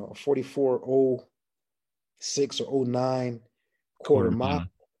 44:06 or '09 quarter Quarter mile. mile.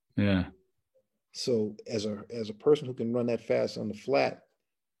 Yeah. So as a person who can run that fast on the flat,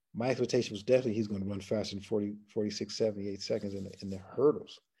 my expectation was definitely he's going to run faster than 46:78 seconds in the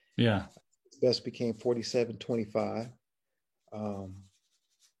hurdles. Yeah. His best became 47:25.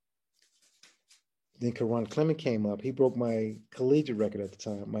 Then Karan Clement came up. He broke my collegiate record at the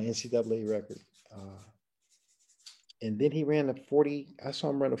time, my NCAA record. And then he ran a 40. I saw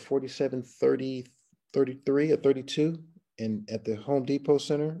him run a 47:30, 33 or 32 at the Home Depot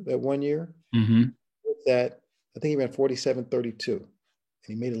Center that one year. Mm-hmm. With that, I think he ran 47:32. And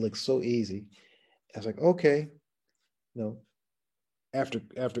he made it look so easy. I was like, okay, you know, after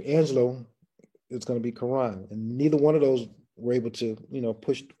Angelo, it's going to be Karan. And neither one of those were able to,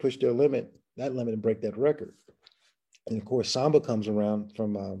 push their limit, and break that record. And of course, Samba comes around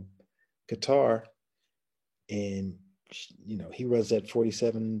from Qatar, and he runs that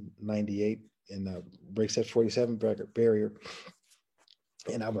 47:98 and breaks that 47 barrier.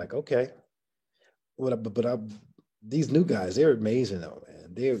 And I'm like, okay, but these new guys, they're amazing though,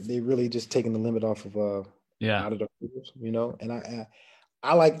 man. They really just taking the limit off of Yeah. out of the fields, you know. And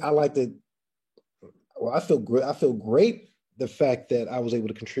I like the well, I feel great. I feel great the fact that I was able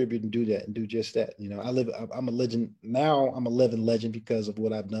to contribute and do that and do just that. You know, I'm a legend now. I'm a living legend because of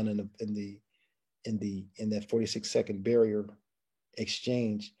what I've done in that 46-second barrier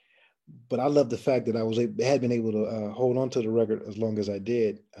exchange. But I love the fact that had been able to hold on to the record as long as I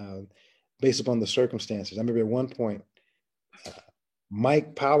did, based upon the circumstances. I remember at one point, uh,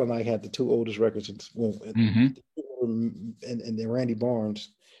 Mike Powell and I had the two oldest records, Hmm. and Randy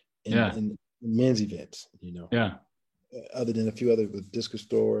Barnes Yeah. in men's events. You know, Yeah. other than a few other with Discus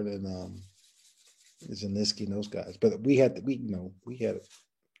Store and Zaniski and those guys. But we had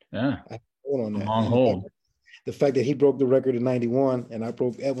Yeah. I hold on A that. long And hold. the fact that he broke the record in '91 and I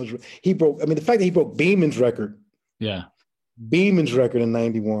broke he broke. I mean, the fact that he broke Yeah. Beeman's record in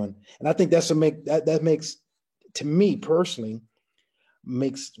 '91, and I think that makes, to me personally,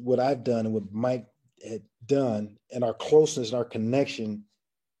 makes what I've done and what Mike had done and our closeness and our connection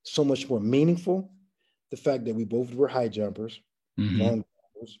so much more meaningful. The fact that we both were high jumpers, Hmm. long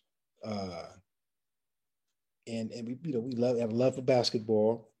jumpers, uh, and we we have a love for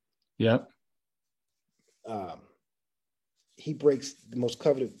basketball. Yep. Um, he breaks the most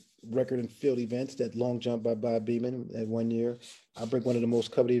coveted record in field events, that long jump by Bob Beeman at 1 year. I break one of the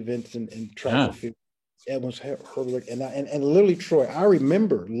most coveted events in track Yeah. and field. Edwin's Hurdle, and literally, Troy, I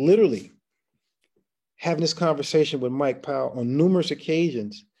remember literally having this conversation with Mike Powell on numerous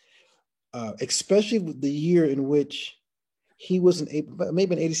occasions, especially the year in which he wasn't able,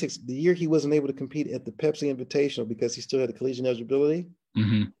 maybe in '86, the year he wasn't able to compete at the Pepsi Invitational because he still had a collegiate eligibility.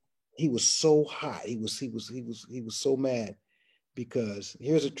 Hmm. He was so hot. He was so mad because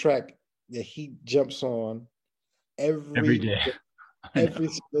here's a track that he jumps on Every every day. I know. every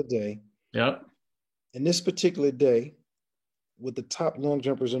single day. Yep. And this particular day, with the top long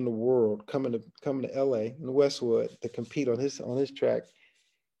jumpers in the world coming to LA in Westwood to compete on his track,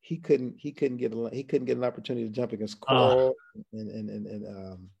 he couldn't get an opportunity to jump against Oh, Carl and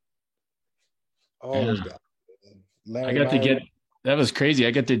all yeah. those guys, I Larry got to Myron, get, that was crazy.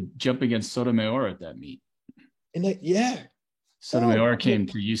 I got to jump against Sotomayor at that meet. and yeah, oh Sotomayor came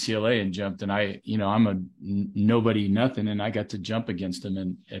to UCLA and jumped, and I'm a nobody, nothing, and I got to jump against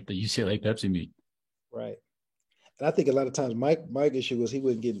him at the UCLA Pepsi meet. right. And I think a lot of times Mike issue was he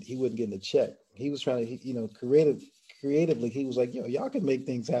wasn't getting the check. He was trying to creatively he was like, y'all can make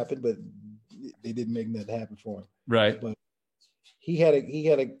things happen, but they didn't make nothing happen for him. Right. But he had a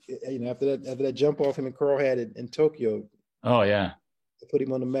after that jump off him and Carl had it in Tokyo, Oh yeah, to put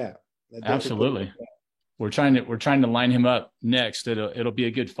him on the map. That definitely put him on absolutely. the map. We're trying to line him up next. It'll be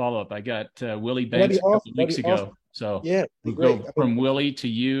a good follow up. I got Willie And that'd Banks be a couple awesome. of That'd weeks be awesome. ago, so Yeah, that'd be we'll great. go I mean, from Willie to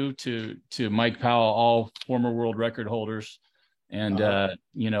you to Mike Powell, all former world record holders and uh-huh.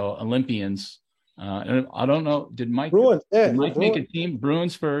 Olympians. And I don't know, Bruins, did yeah, Mike make Bruins, a team?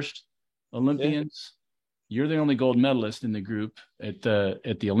 Bruins first, yeah. Olympians. You're the only gold medalist in the group at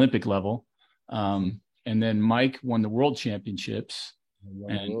the Olympic level. And then Mike won the world championships.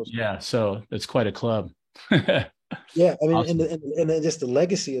 Won the And world. yeah, so that's quite a club. Yeah, I mean, and Awesome. and then just the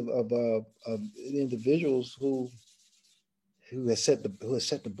legacy of individuals who has set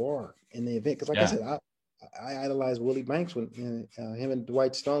the bar in the event. Because, like I Yeah. said, I idolized Willie Banks when him and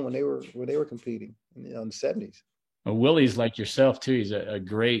Dwight Stone when they were competing in the '70s. Well, Willie's like yourself too. He's a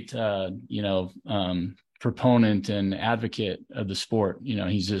great, proponent and advocate of the sport. Yeah.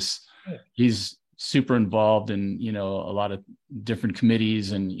 He's super involved in, a lot of different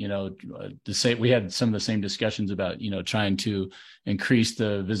committees and, we had some of the same discussions about, trying to increase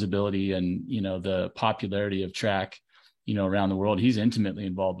the visibility and, the popularity of track, around the world. He's intimately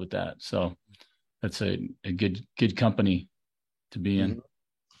involved with that. So that's a good company to be in. Mhm.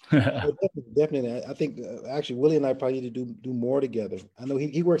 Oh, definitely, definitely. I think actually Willie and I probably need to do more together. I know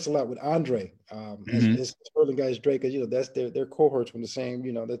he works a lot with Andre, Hmm. as Sterling guys Drake, because that's their cohorts from the same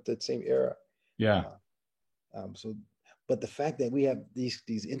that same era. Yeah. Uh, so, but the fact that we have these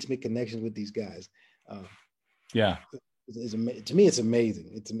intimate connections with these guys, uh, Yeah. to me it's amazing.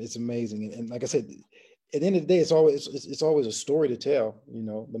 It's amazing, and like I said, at the end of the day, it's always a story to tell. The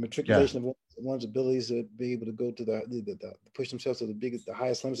Yeah. matriculation of one's abilities to be able to go to the push themselves to the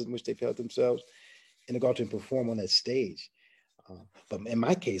highest limits in which they felt themselves, and to go out and perform on that stage. But in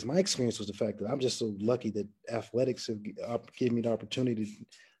my case, my experience was the fact that I'm just so lucky that athletics have given me the opportunity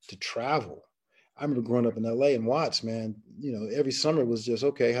to travel. I remember growing up in LA and Watts, man. Every summer was just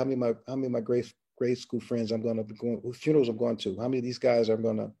okay. How many of my grade school friends I'm going to be going, whose funerals I'm going to? How many of these guys I'm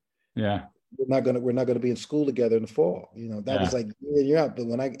going to Yeah. we're not gonna be in school together in the fall. That Yeah. was like year in, year out. But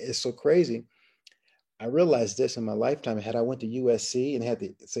it's so crazy. I realized this in my lifetime. Had I went to USC and had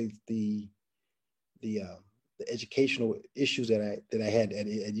the uh, the educational issues that I had at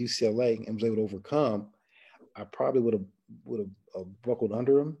UCLA and was able to overcome, I probably would have buckled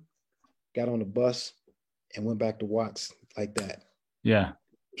under him, got on the bus, and went back to Watts like that. Yeah.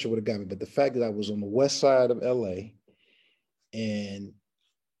 Sure would have got me. But the fact that I was on the west side of LA and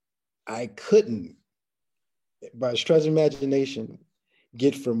I couldn't, by stretch of imagination,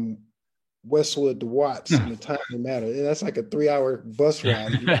 get from Westwood to Watts in a timely manner. And that's like a 3-hour bus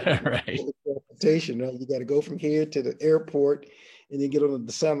ride. If you Right. transportation, right? You got to go from here to the airport, and then get on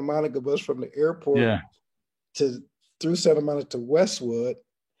the Santa Monica bus from the airport Yeah. to through Santa Monica to Westwood.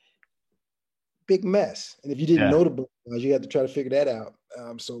 Big mess. And if you didn't Yeah. know the book, you had to try to figure that out.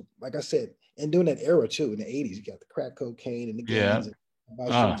 So, like I said, and during that era too, in the '80s, you got the crack cocaine and the Yeah. gangs and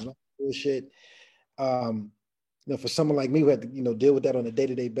mushrooms Oh, and all that bullshit. Um, for someone like me who had to, deal with that on a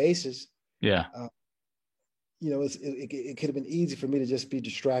day-to-day basis, yeah. uh, it could have been easy for me to just be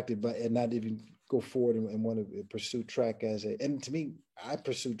distracted by and not even go forward and want to pursue track and to me, I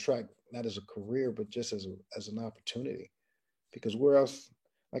pursued track not as a career, but just as an opportunity. Because where else,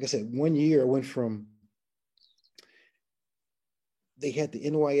 like I said, one year I went from, they had the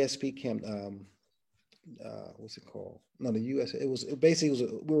NYSP camp, what's it called? No, the US. It basically was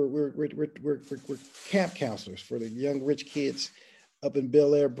we're camp counselors for the young rich kids up in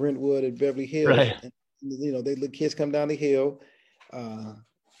Bel Air, Brentwood, and Beverly Hills. Right. And they let kids come down the hill, and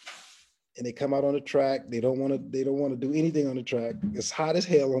they come out on the track. They don't want to do anything on the track. It's hot as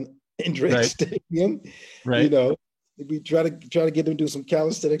hell in Drake Right. Stadium. You Right. know, we try to get them to do some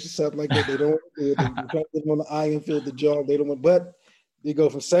calisthenics or something like that. They don't want to do it. We try to get them on the iron field to jog. They don't want, but they go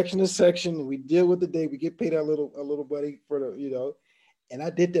from section to section, and we deal with the day. We get paid our little buddy for the. And I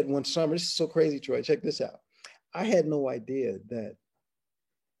did that one summer. This is so crazy, Troy. Check this out. I had no idea that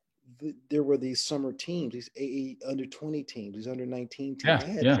there were these summer teams, these AE under 20 teams, these under 19 teams.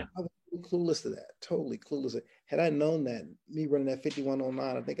 Yeah. Yeah. I was clueless to that, totally clueless. Had I known that, me running that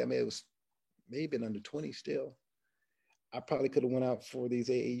 5109, I think I maybe been under 20 still. I probably could have went out for these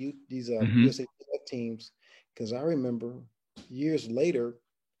AAU, these Hmm. USA teams, because I remember years later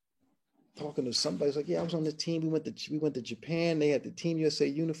talking to somebody. It's like, yeah, I was on the team. We went to Japan. They had the Team USA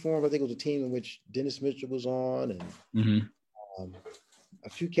uniform. I think it was a team in which Dennis Mitchell was on, and Hmm. um, a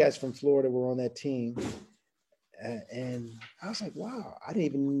few cats from Florida were on that team. And I was like, wow, I didn't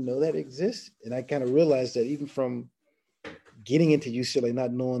even know that exists. And I kind of realized that even from getting into UCLA,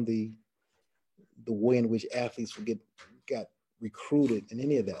 not knowing the way in which athletes would got recruited and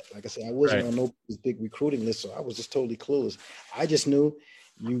any of that. Like I said, I wasn't Right. on no big recruiting list, so I was just totally clueless. I just knew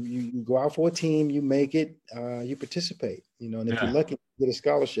you go out for a team, you make it, you participate, and if you're Yeah. lucky, you get a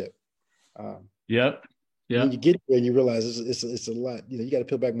scholarship. Um, Yep. and then you Yep. get there and you realize it's a lot. You got to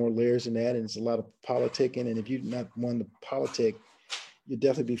peel back more layers than that, and it's a lot of politicking. And if you're not one to politic, you'll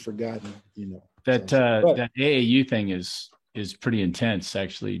definitely be forgotten. That But that AAU thing is pretty intense,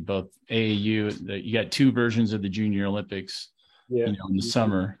 actually. Both AAU, you got two versions of the Junior Olympics, yeah, in the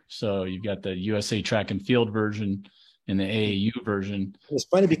summer. So you've got the USA Track and Field version and the AAU version. it's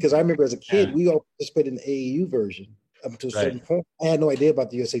funny because I remember as a kid, Yeah. we all participated in the AAU version up to a Right. certain point. I had no idea about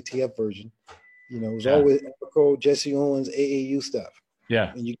the USATF version. It was Yeah. always Echo, Jesse Owens, AAU stuff.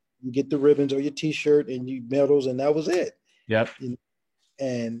 Yeah. And you get the ribbons or your T-shirt and you medals, and that was it. Yep. You know,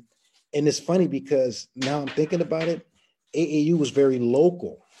 and and it's funny because now I'm thinking about it, AAU was very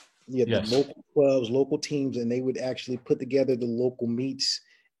local. You had the Yes. local clubs, local teams, and they would actually put together the local meets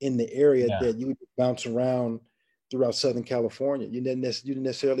in the area Yeah. that you would bounce around throughout Southern California. You didn't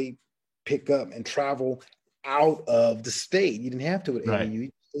necessarily pick up and travel out of the state. You didn't have to with Right. AAU.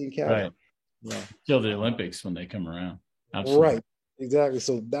 You stayed in Cali. Right. Yeah. Till the Olympics when they come around. Absolutely. Right. Exactly.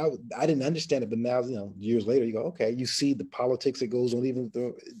 So that I didn't understand it, but now years later, you go, okay, you see the politics that goes on even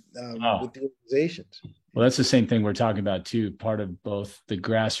Oh, with the organizations. well, that's the same thing we're talking about too. Part of both the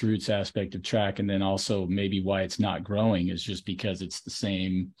grassroots aspect of track and then also maybe why it's not growing is just because it's the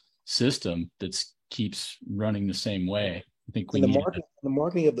same system that keeps running the same way. I think we And the need marketing, the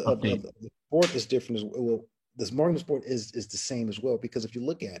marketing of the update. the sport is different as well. This marketing sport is the same as well because if you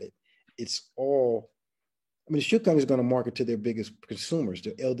look at it, it's all. I mean, the shoe company is going to market to their biggest consumers,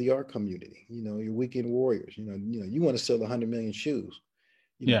 the LDR community. Your weekend warriors. You want to sell 100 million shoes.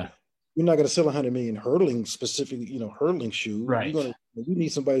 You know, Yeah. you're not going to sell 100 million hurling specifically. Hurling shoes. Right. You need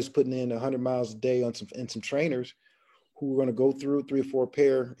somebody who's putting in 100 miles a day on some trainers who are going to go through 3 or 4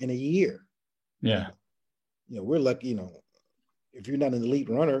 pair in a year. Yeah. Now, we're lucky. If you're not an elite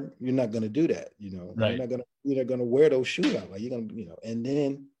runner, you're not going to do that. You're Right. not going to wear those shoes out. Like you're going to. And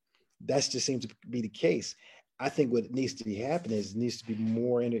then that just seems to be the case. I think what needs to be happening is it needs to be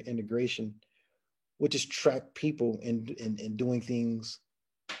more integration, which is track people in doing things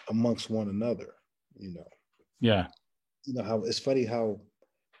amongst one another. You know, Yeah. how it's funny how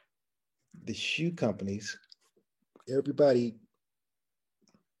the shoe companies, everybody,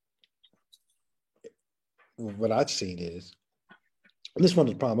 what I've seen is, and this one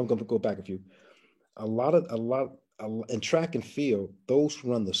is the problem. I'm going to go back a few. In track and field, those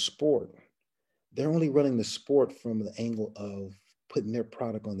who run the sport, they're only running the sport from the angle of putting their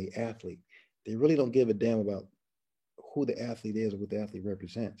product on the athlete. They really don't give a damn about who the athlete is or what the athlete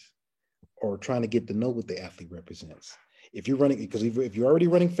represents, or trying to get to know what the athlete represents. If you're running, because if you're already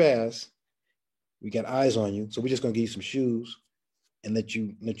running fast, we got eyes on you, so we're just going to give you some shoes and let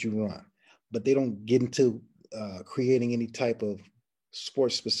you run. But they don't get into creating any type of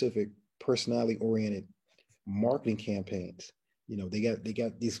sports specific, personality oriented marketing campaigns. They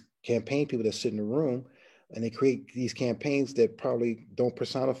got these campaign people that sit in the room and they create these campaigns that probably don't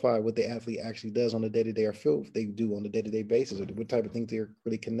personify what the athlete actually does on a day-to-day or feel they do on a day-to-day basis, or what type of things they're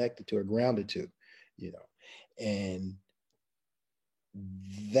really connected to or grounded to, you know. And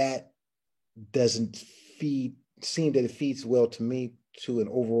that doesn't seem that it feeds well to me to an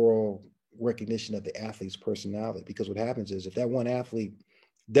overall recognition of the athlete's personality. Because what happens is if that one athlete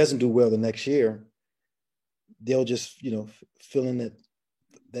doesn't do well the next year, they'll just fill in that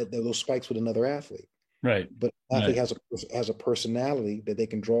those spikes with another athlete. Right. But athlete Right. has a personality that they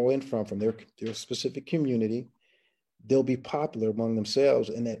can draw in from their specific community. They'll be popular among themselves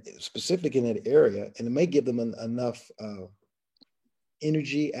in that specific in that area, and it may give them enough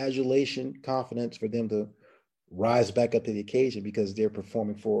energy, adulation, confidence for them to rise back up to the occasion because they're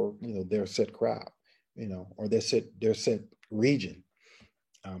performing for their set crowd, or their set region.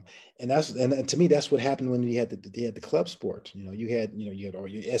 And to me, that's what happened when you had the club sports. You had all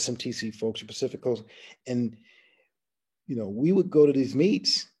your SMTC folks, your Pacific Coast, and we would go to these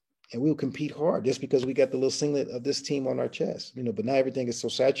meets and we would compete hard just because we got the little singlet of this team on our chest. But now everything is so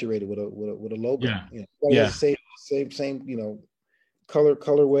saturated with a logo. Yeah. Everybody has Yeah. the same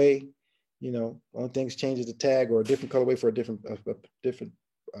colorway. Only things changes the tag or a different colorway for a different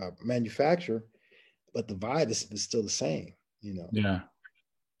manufacturer, but the vibe is still the same. Yeah.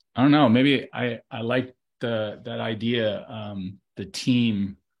 I don't know. Maybe I like that idea, the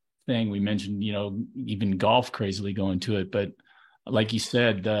team thing we mentioned, even golf crazily going to it. But like you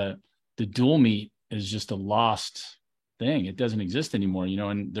said, the dual meet is just a lost thing. It doesn't exist anymore,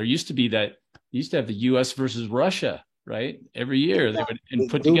 and there used to be that you used to have the US versus Russia, right? Every year they would and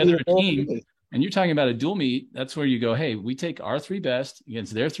put together a team. And you're talking about a dual meet. That's where you go, hey, we take our three best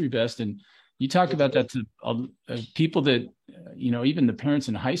against their three best. And you talk about that to people that even the parents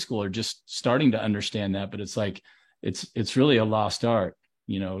in high school are just starting to understand that, but it's like it's really a lost art,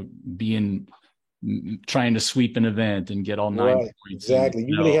 being trying to sweep an event and get all 9 Right, points and exactly.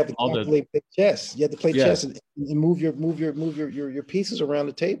 You really have to all the calculate play chess. You have to play yeah, chess and move your pieces around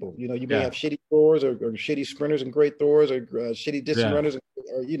the table. You may yeah, have shitty throwers or shitty sprinters and great throwers, or shitty distance yeah, runners, or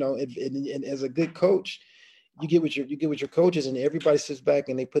and as a good coach, you get with your coaches, and everybody sits back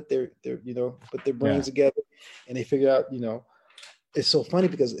and they put their yeah, brains together, and they figure out. It's so funny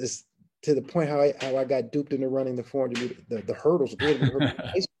because it's to the point how I got duped into running the 400 meter, the hurdles, the 300 meter hurdles in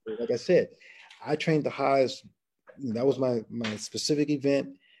high school. Like I said, I trained the highest. That was my specific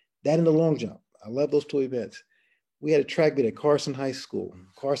event. That and the long jump. I love those two events. We had a track meet at Carson High School.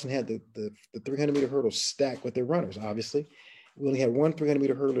 Carson had the 300 meter hurdles stacked with their runners. Obviously, we only had one 300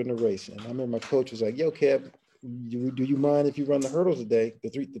 meter hurdle in the race, and I remember my coach was like, "Yo, Kev, do you mind if you run the hurdles today?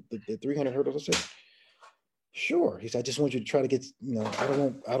 The 300 hurdles." I said, "Sure." He said, "I just want you to try to get. I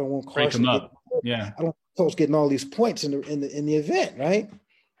don't want break Carson them to get. up. Yeah, I don't want Coach getting all these points in the event, right?"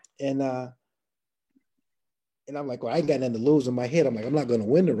 And and I'm like, well, I ain't got nothing to lose in my head. I'm like, I'm not going to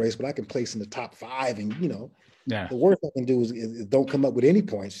win the race, but I can place in the top five. And yeah, the worst I can do is don't come up with any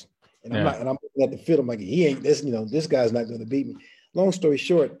points. And I'm yeah. not, and I'm looking at the field. I'm like, he ain't this. This guy's not going to beat me. Long story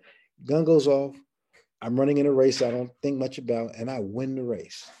short, gun goes off. I'm running in a race I don't think much about, and I win the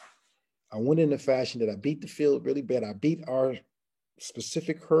race. I win in a fashion that I beat the field really bad. I beat our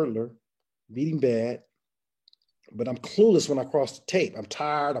specific hurdler, beat him bad, but I'm clueless when I cross the tape. I'm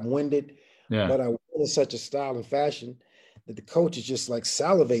tired. I'm winded, Yeah. but I win in such a style and fashion that the coach is just like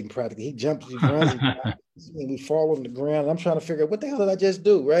salivating practically. He jumps, he runs, and we fall on the ground. And I'm trying to figure out what the hell did I just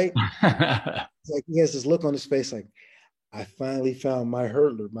do, right? It's like he has this look on his face like, I finally found my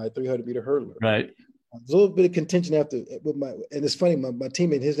hurdler, my 300-meter hurdler. Right. There's a little bit of contention after with and it's funny, my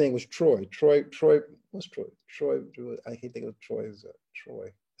teammate, his name was Troy. What's Troy? I can't think of Troy's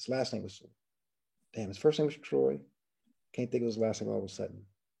Troy. His last name was, damn, his first name was Troy. Can't think of his last name all of a sudden.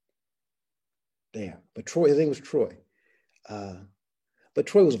 damn. But Troy, his name was Troy. Uh, but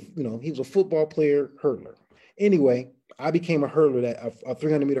Troy was, he was a football player, hurdler. Anyway, I became a hurdler a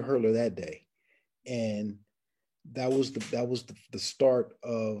 300-meter hurdler that day, and that was the start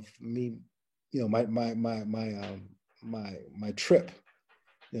of me, my trip,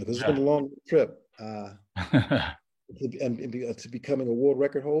 because it's been a Yeah. long trip. To becoming a world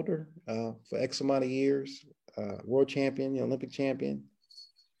record holder for X amount of years, world champion, Olympic champion.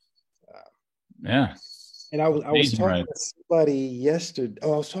 Yeah. And I was Amazing, talking right? to somebody yesterday.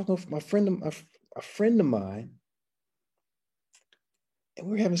 Oh, I was talking with a friend of mine, and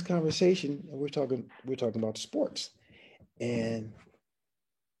we were having this conversation, and we're talking about sports. And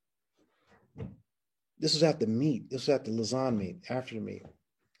this was at the meet. This was at the Lausanne meet. After the meet,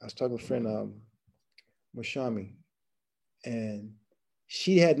 I was talking with a friend, Mashami, and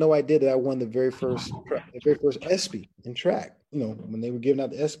she had no idea that I won the very first ESPY in track. When they were giving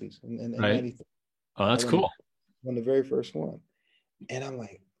out the ESPYS in Right. '93, Oh, I that's won cool. won the very first one. And I'm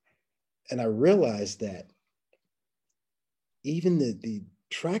like, and I realized that even the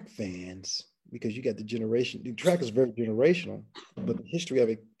track fans, because you got the track is very generational, but the history of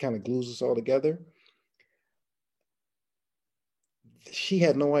it kind of glues us all together. She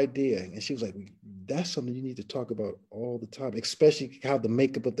had no idea, and she was like, "That's something you need to talk about all the time, especially how the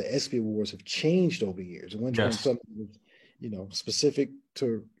makeup of the ESPY awards have changed over years. It went from Yes. something that was, specific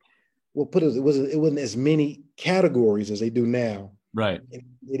to, well, it wasn't as many categories as they do now, Right. and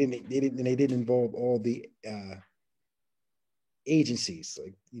they didn't involve all the agencies,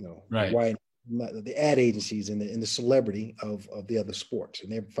 like the Right. wide, the ad agencies and the celebrity of the other sports,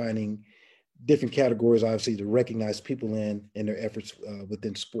 and they're finding different categories, obviously, to recognize people in their efforts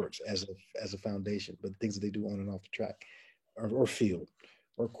within sports as a foundation, but things that they do on and off the track, or field,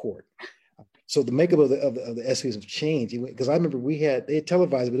 or court. So the makeup of the SVs have changed, because I remember they had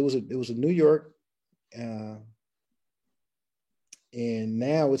televised, but it was a New York, and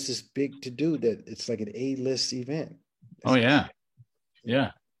now it's this big to do that it's like an A-list event. Oh It's yeah.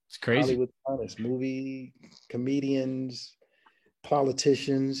 Yeah. It's crazy. Hollywood artists, movie comedians,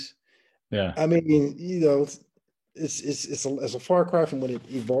 politicians. Yeah. I mean, it's a far cry from what it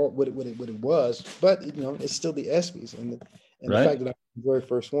evolved, what it was, but it's still the ESPYS, and the Right. fact that I was the very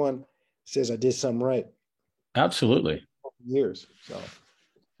first one says I did something right. Absolutely. Years, so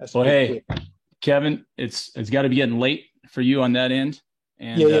that's a Well, big hey, quit. Kevin, it's got to be getting late for you on that end, Yeah,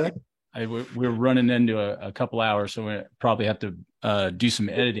 and yeah. we're running into a couple hours, so we probably have to do some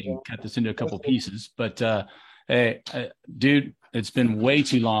editing, cut this into a couple pieces. But hey, dude, it's been way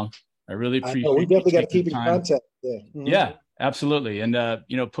too long. I really I know we appreciate you definitely got to taking keep the in time. contact. Yeah. Yeah, absolutely. And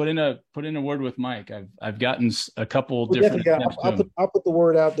put in a word with Mike. I've gotten a couple We different definitely got. attempts I'll to put him. I'll put the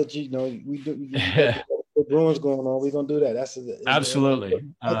word out that you got the Bruins going on. We're gonna do that. And Absolutely.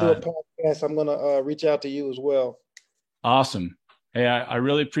 I do a podcast. I'm gonna reach out to you as well. Awesome. Hey, I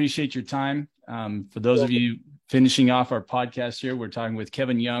really appreciate your time. For those of you finishing off our podcast here, we're talking with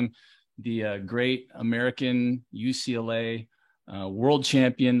Kevin Young, the great American UCLA world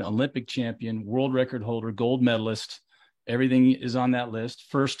champion, Olympic champion, world record holder, gold medalist. Everything is on that list.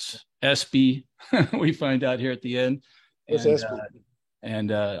 First SB, we find out here at the end, What's and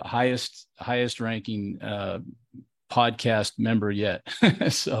SB? highest ranking podcast member yet.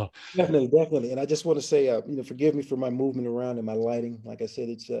 So, Definitely, definitely. And I just want to say, forgive me for my movement around and my lighting. Like I said,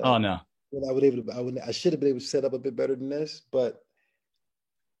 it's oh no, when I should have been able to set up a bit better than this, but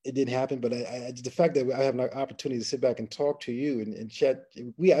it didn't happen. But the fact that I have an opportunity to sit back and talk to you and chat,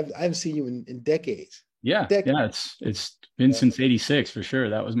 I haven't seen you in decades, yeah, decades. yeah, it's been Yeah. since '86 for sure.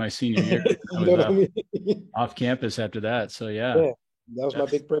 That was my senior year. I You know was what I mean? off campus after that. So yeah, Yeah, that was my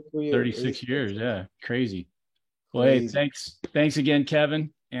that's big breakthrough year. 36 years. Yeah, crazy. Well, hey, Crazy. thanks again,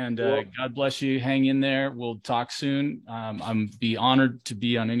 Kevin, and Well, God bless you. Hang in there. We'll talk soon. I'm be honored to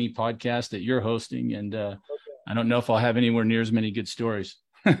be on any podcast that you're hosting, and I don't know if I'll have anywhere near as many good stories,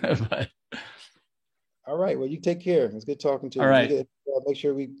 but all right. Well, you take care. It's good talking to all you. right, Make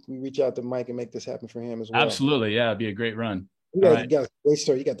sure we reach out to Mike and make this happen for him as well. absolutely, yeah, it'd be a great run. You All got, right, you got a great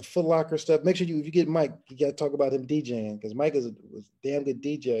story. You got the Foot Locker stuff. Make sure if you get Mike, you got to talk about him DJing, because Mike was a damn good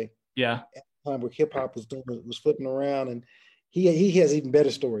DJ yeah, at the time where hip hop was flipping around, and he has even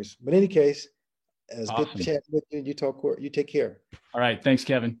better stories. But in any case, as good awesome. chat with you. You talk. You take care. All right, thanks,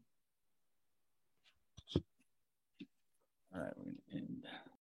 Kevin. All right, we're gonna end.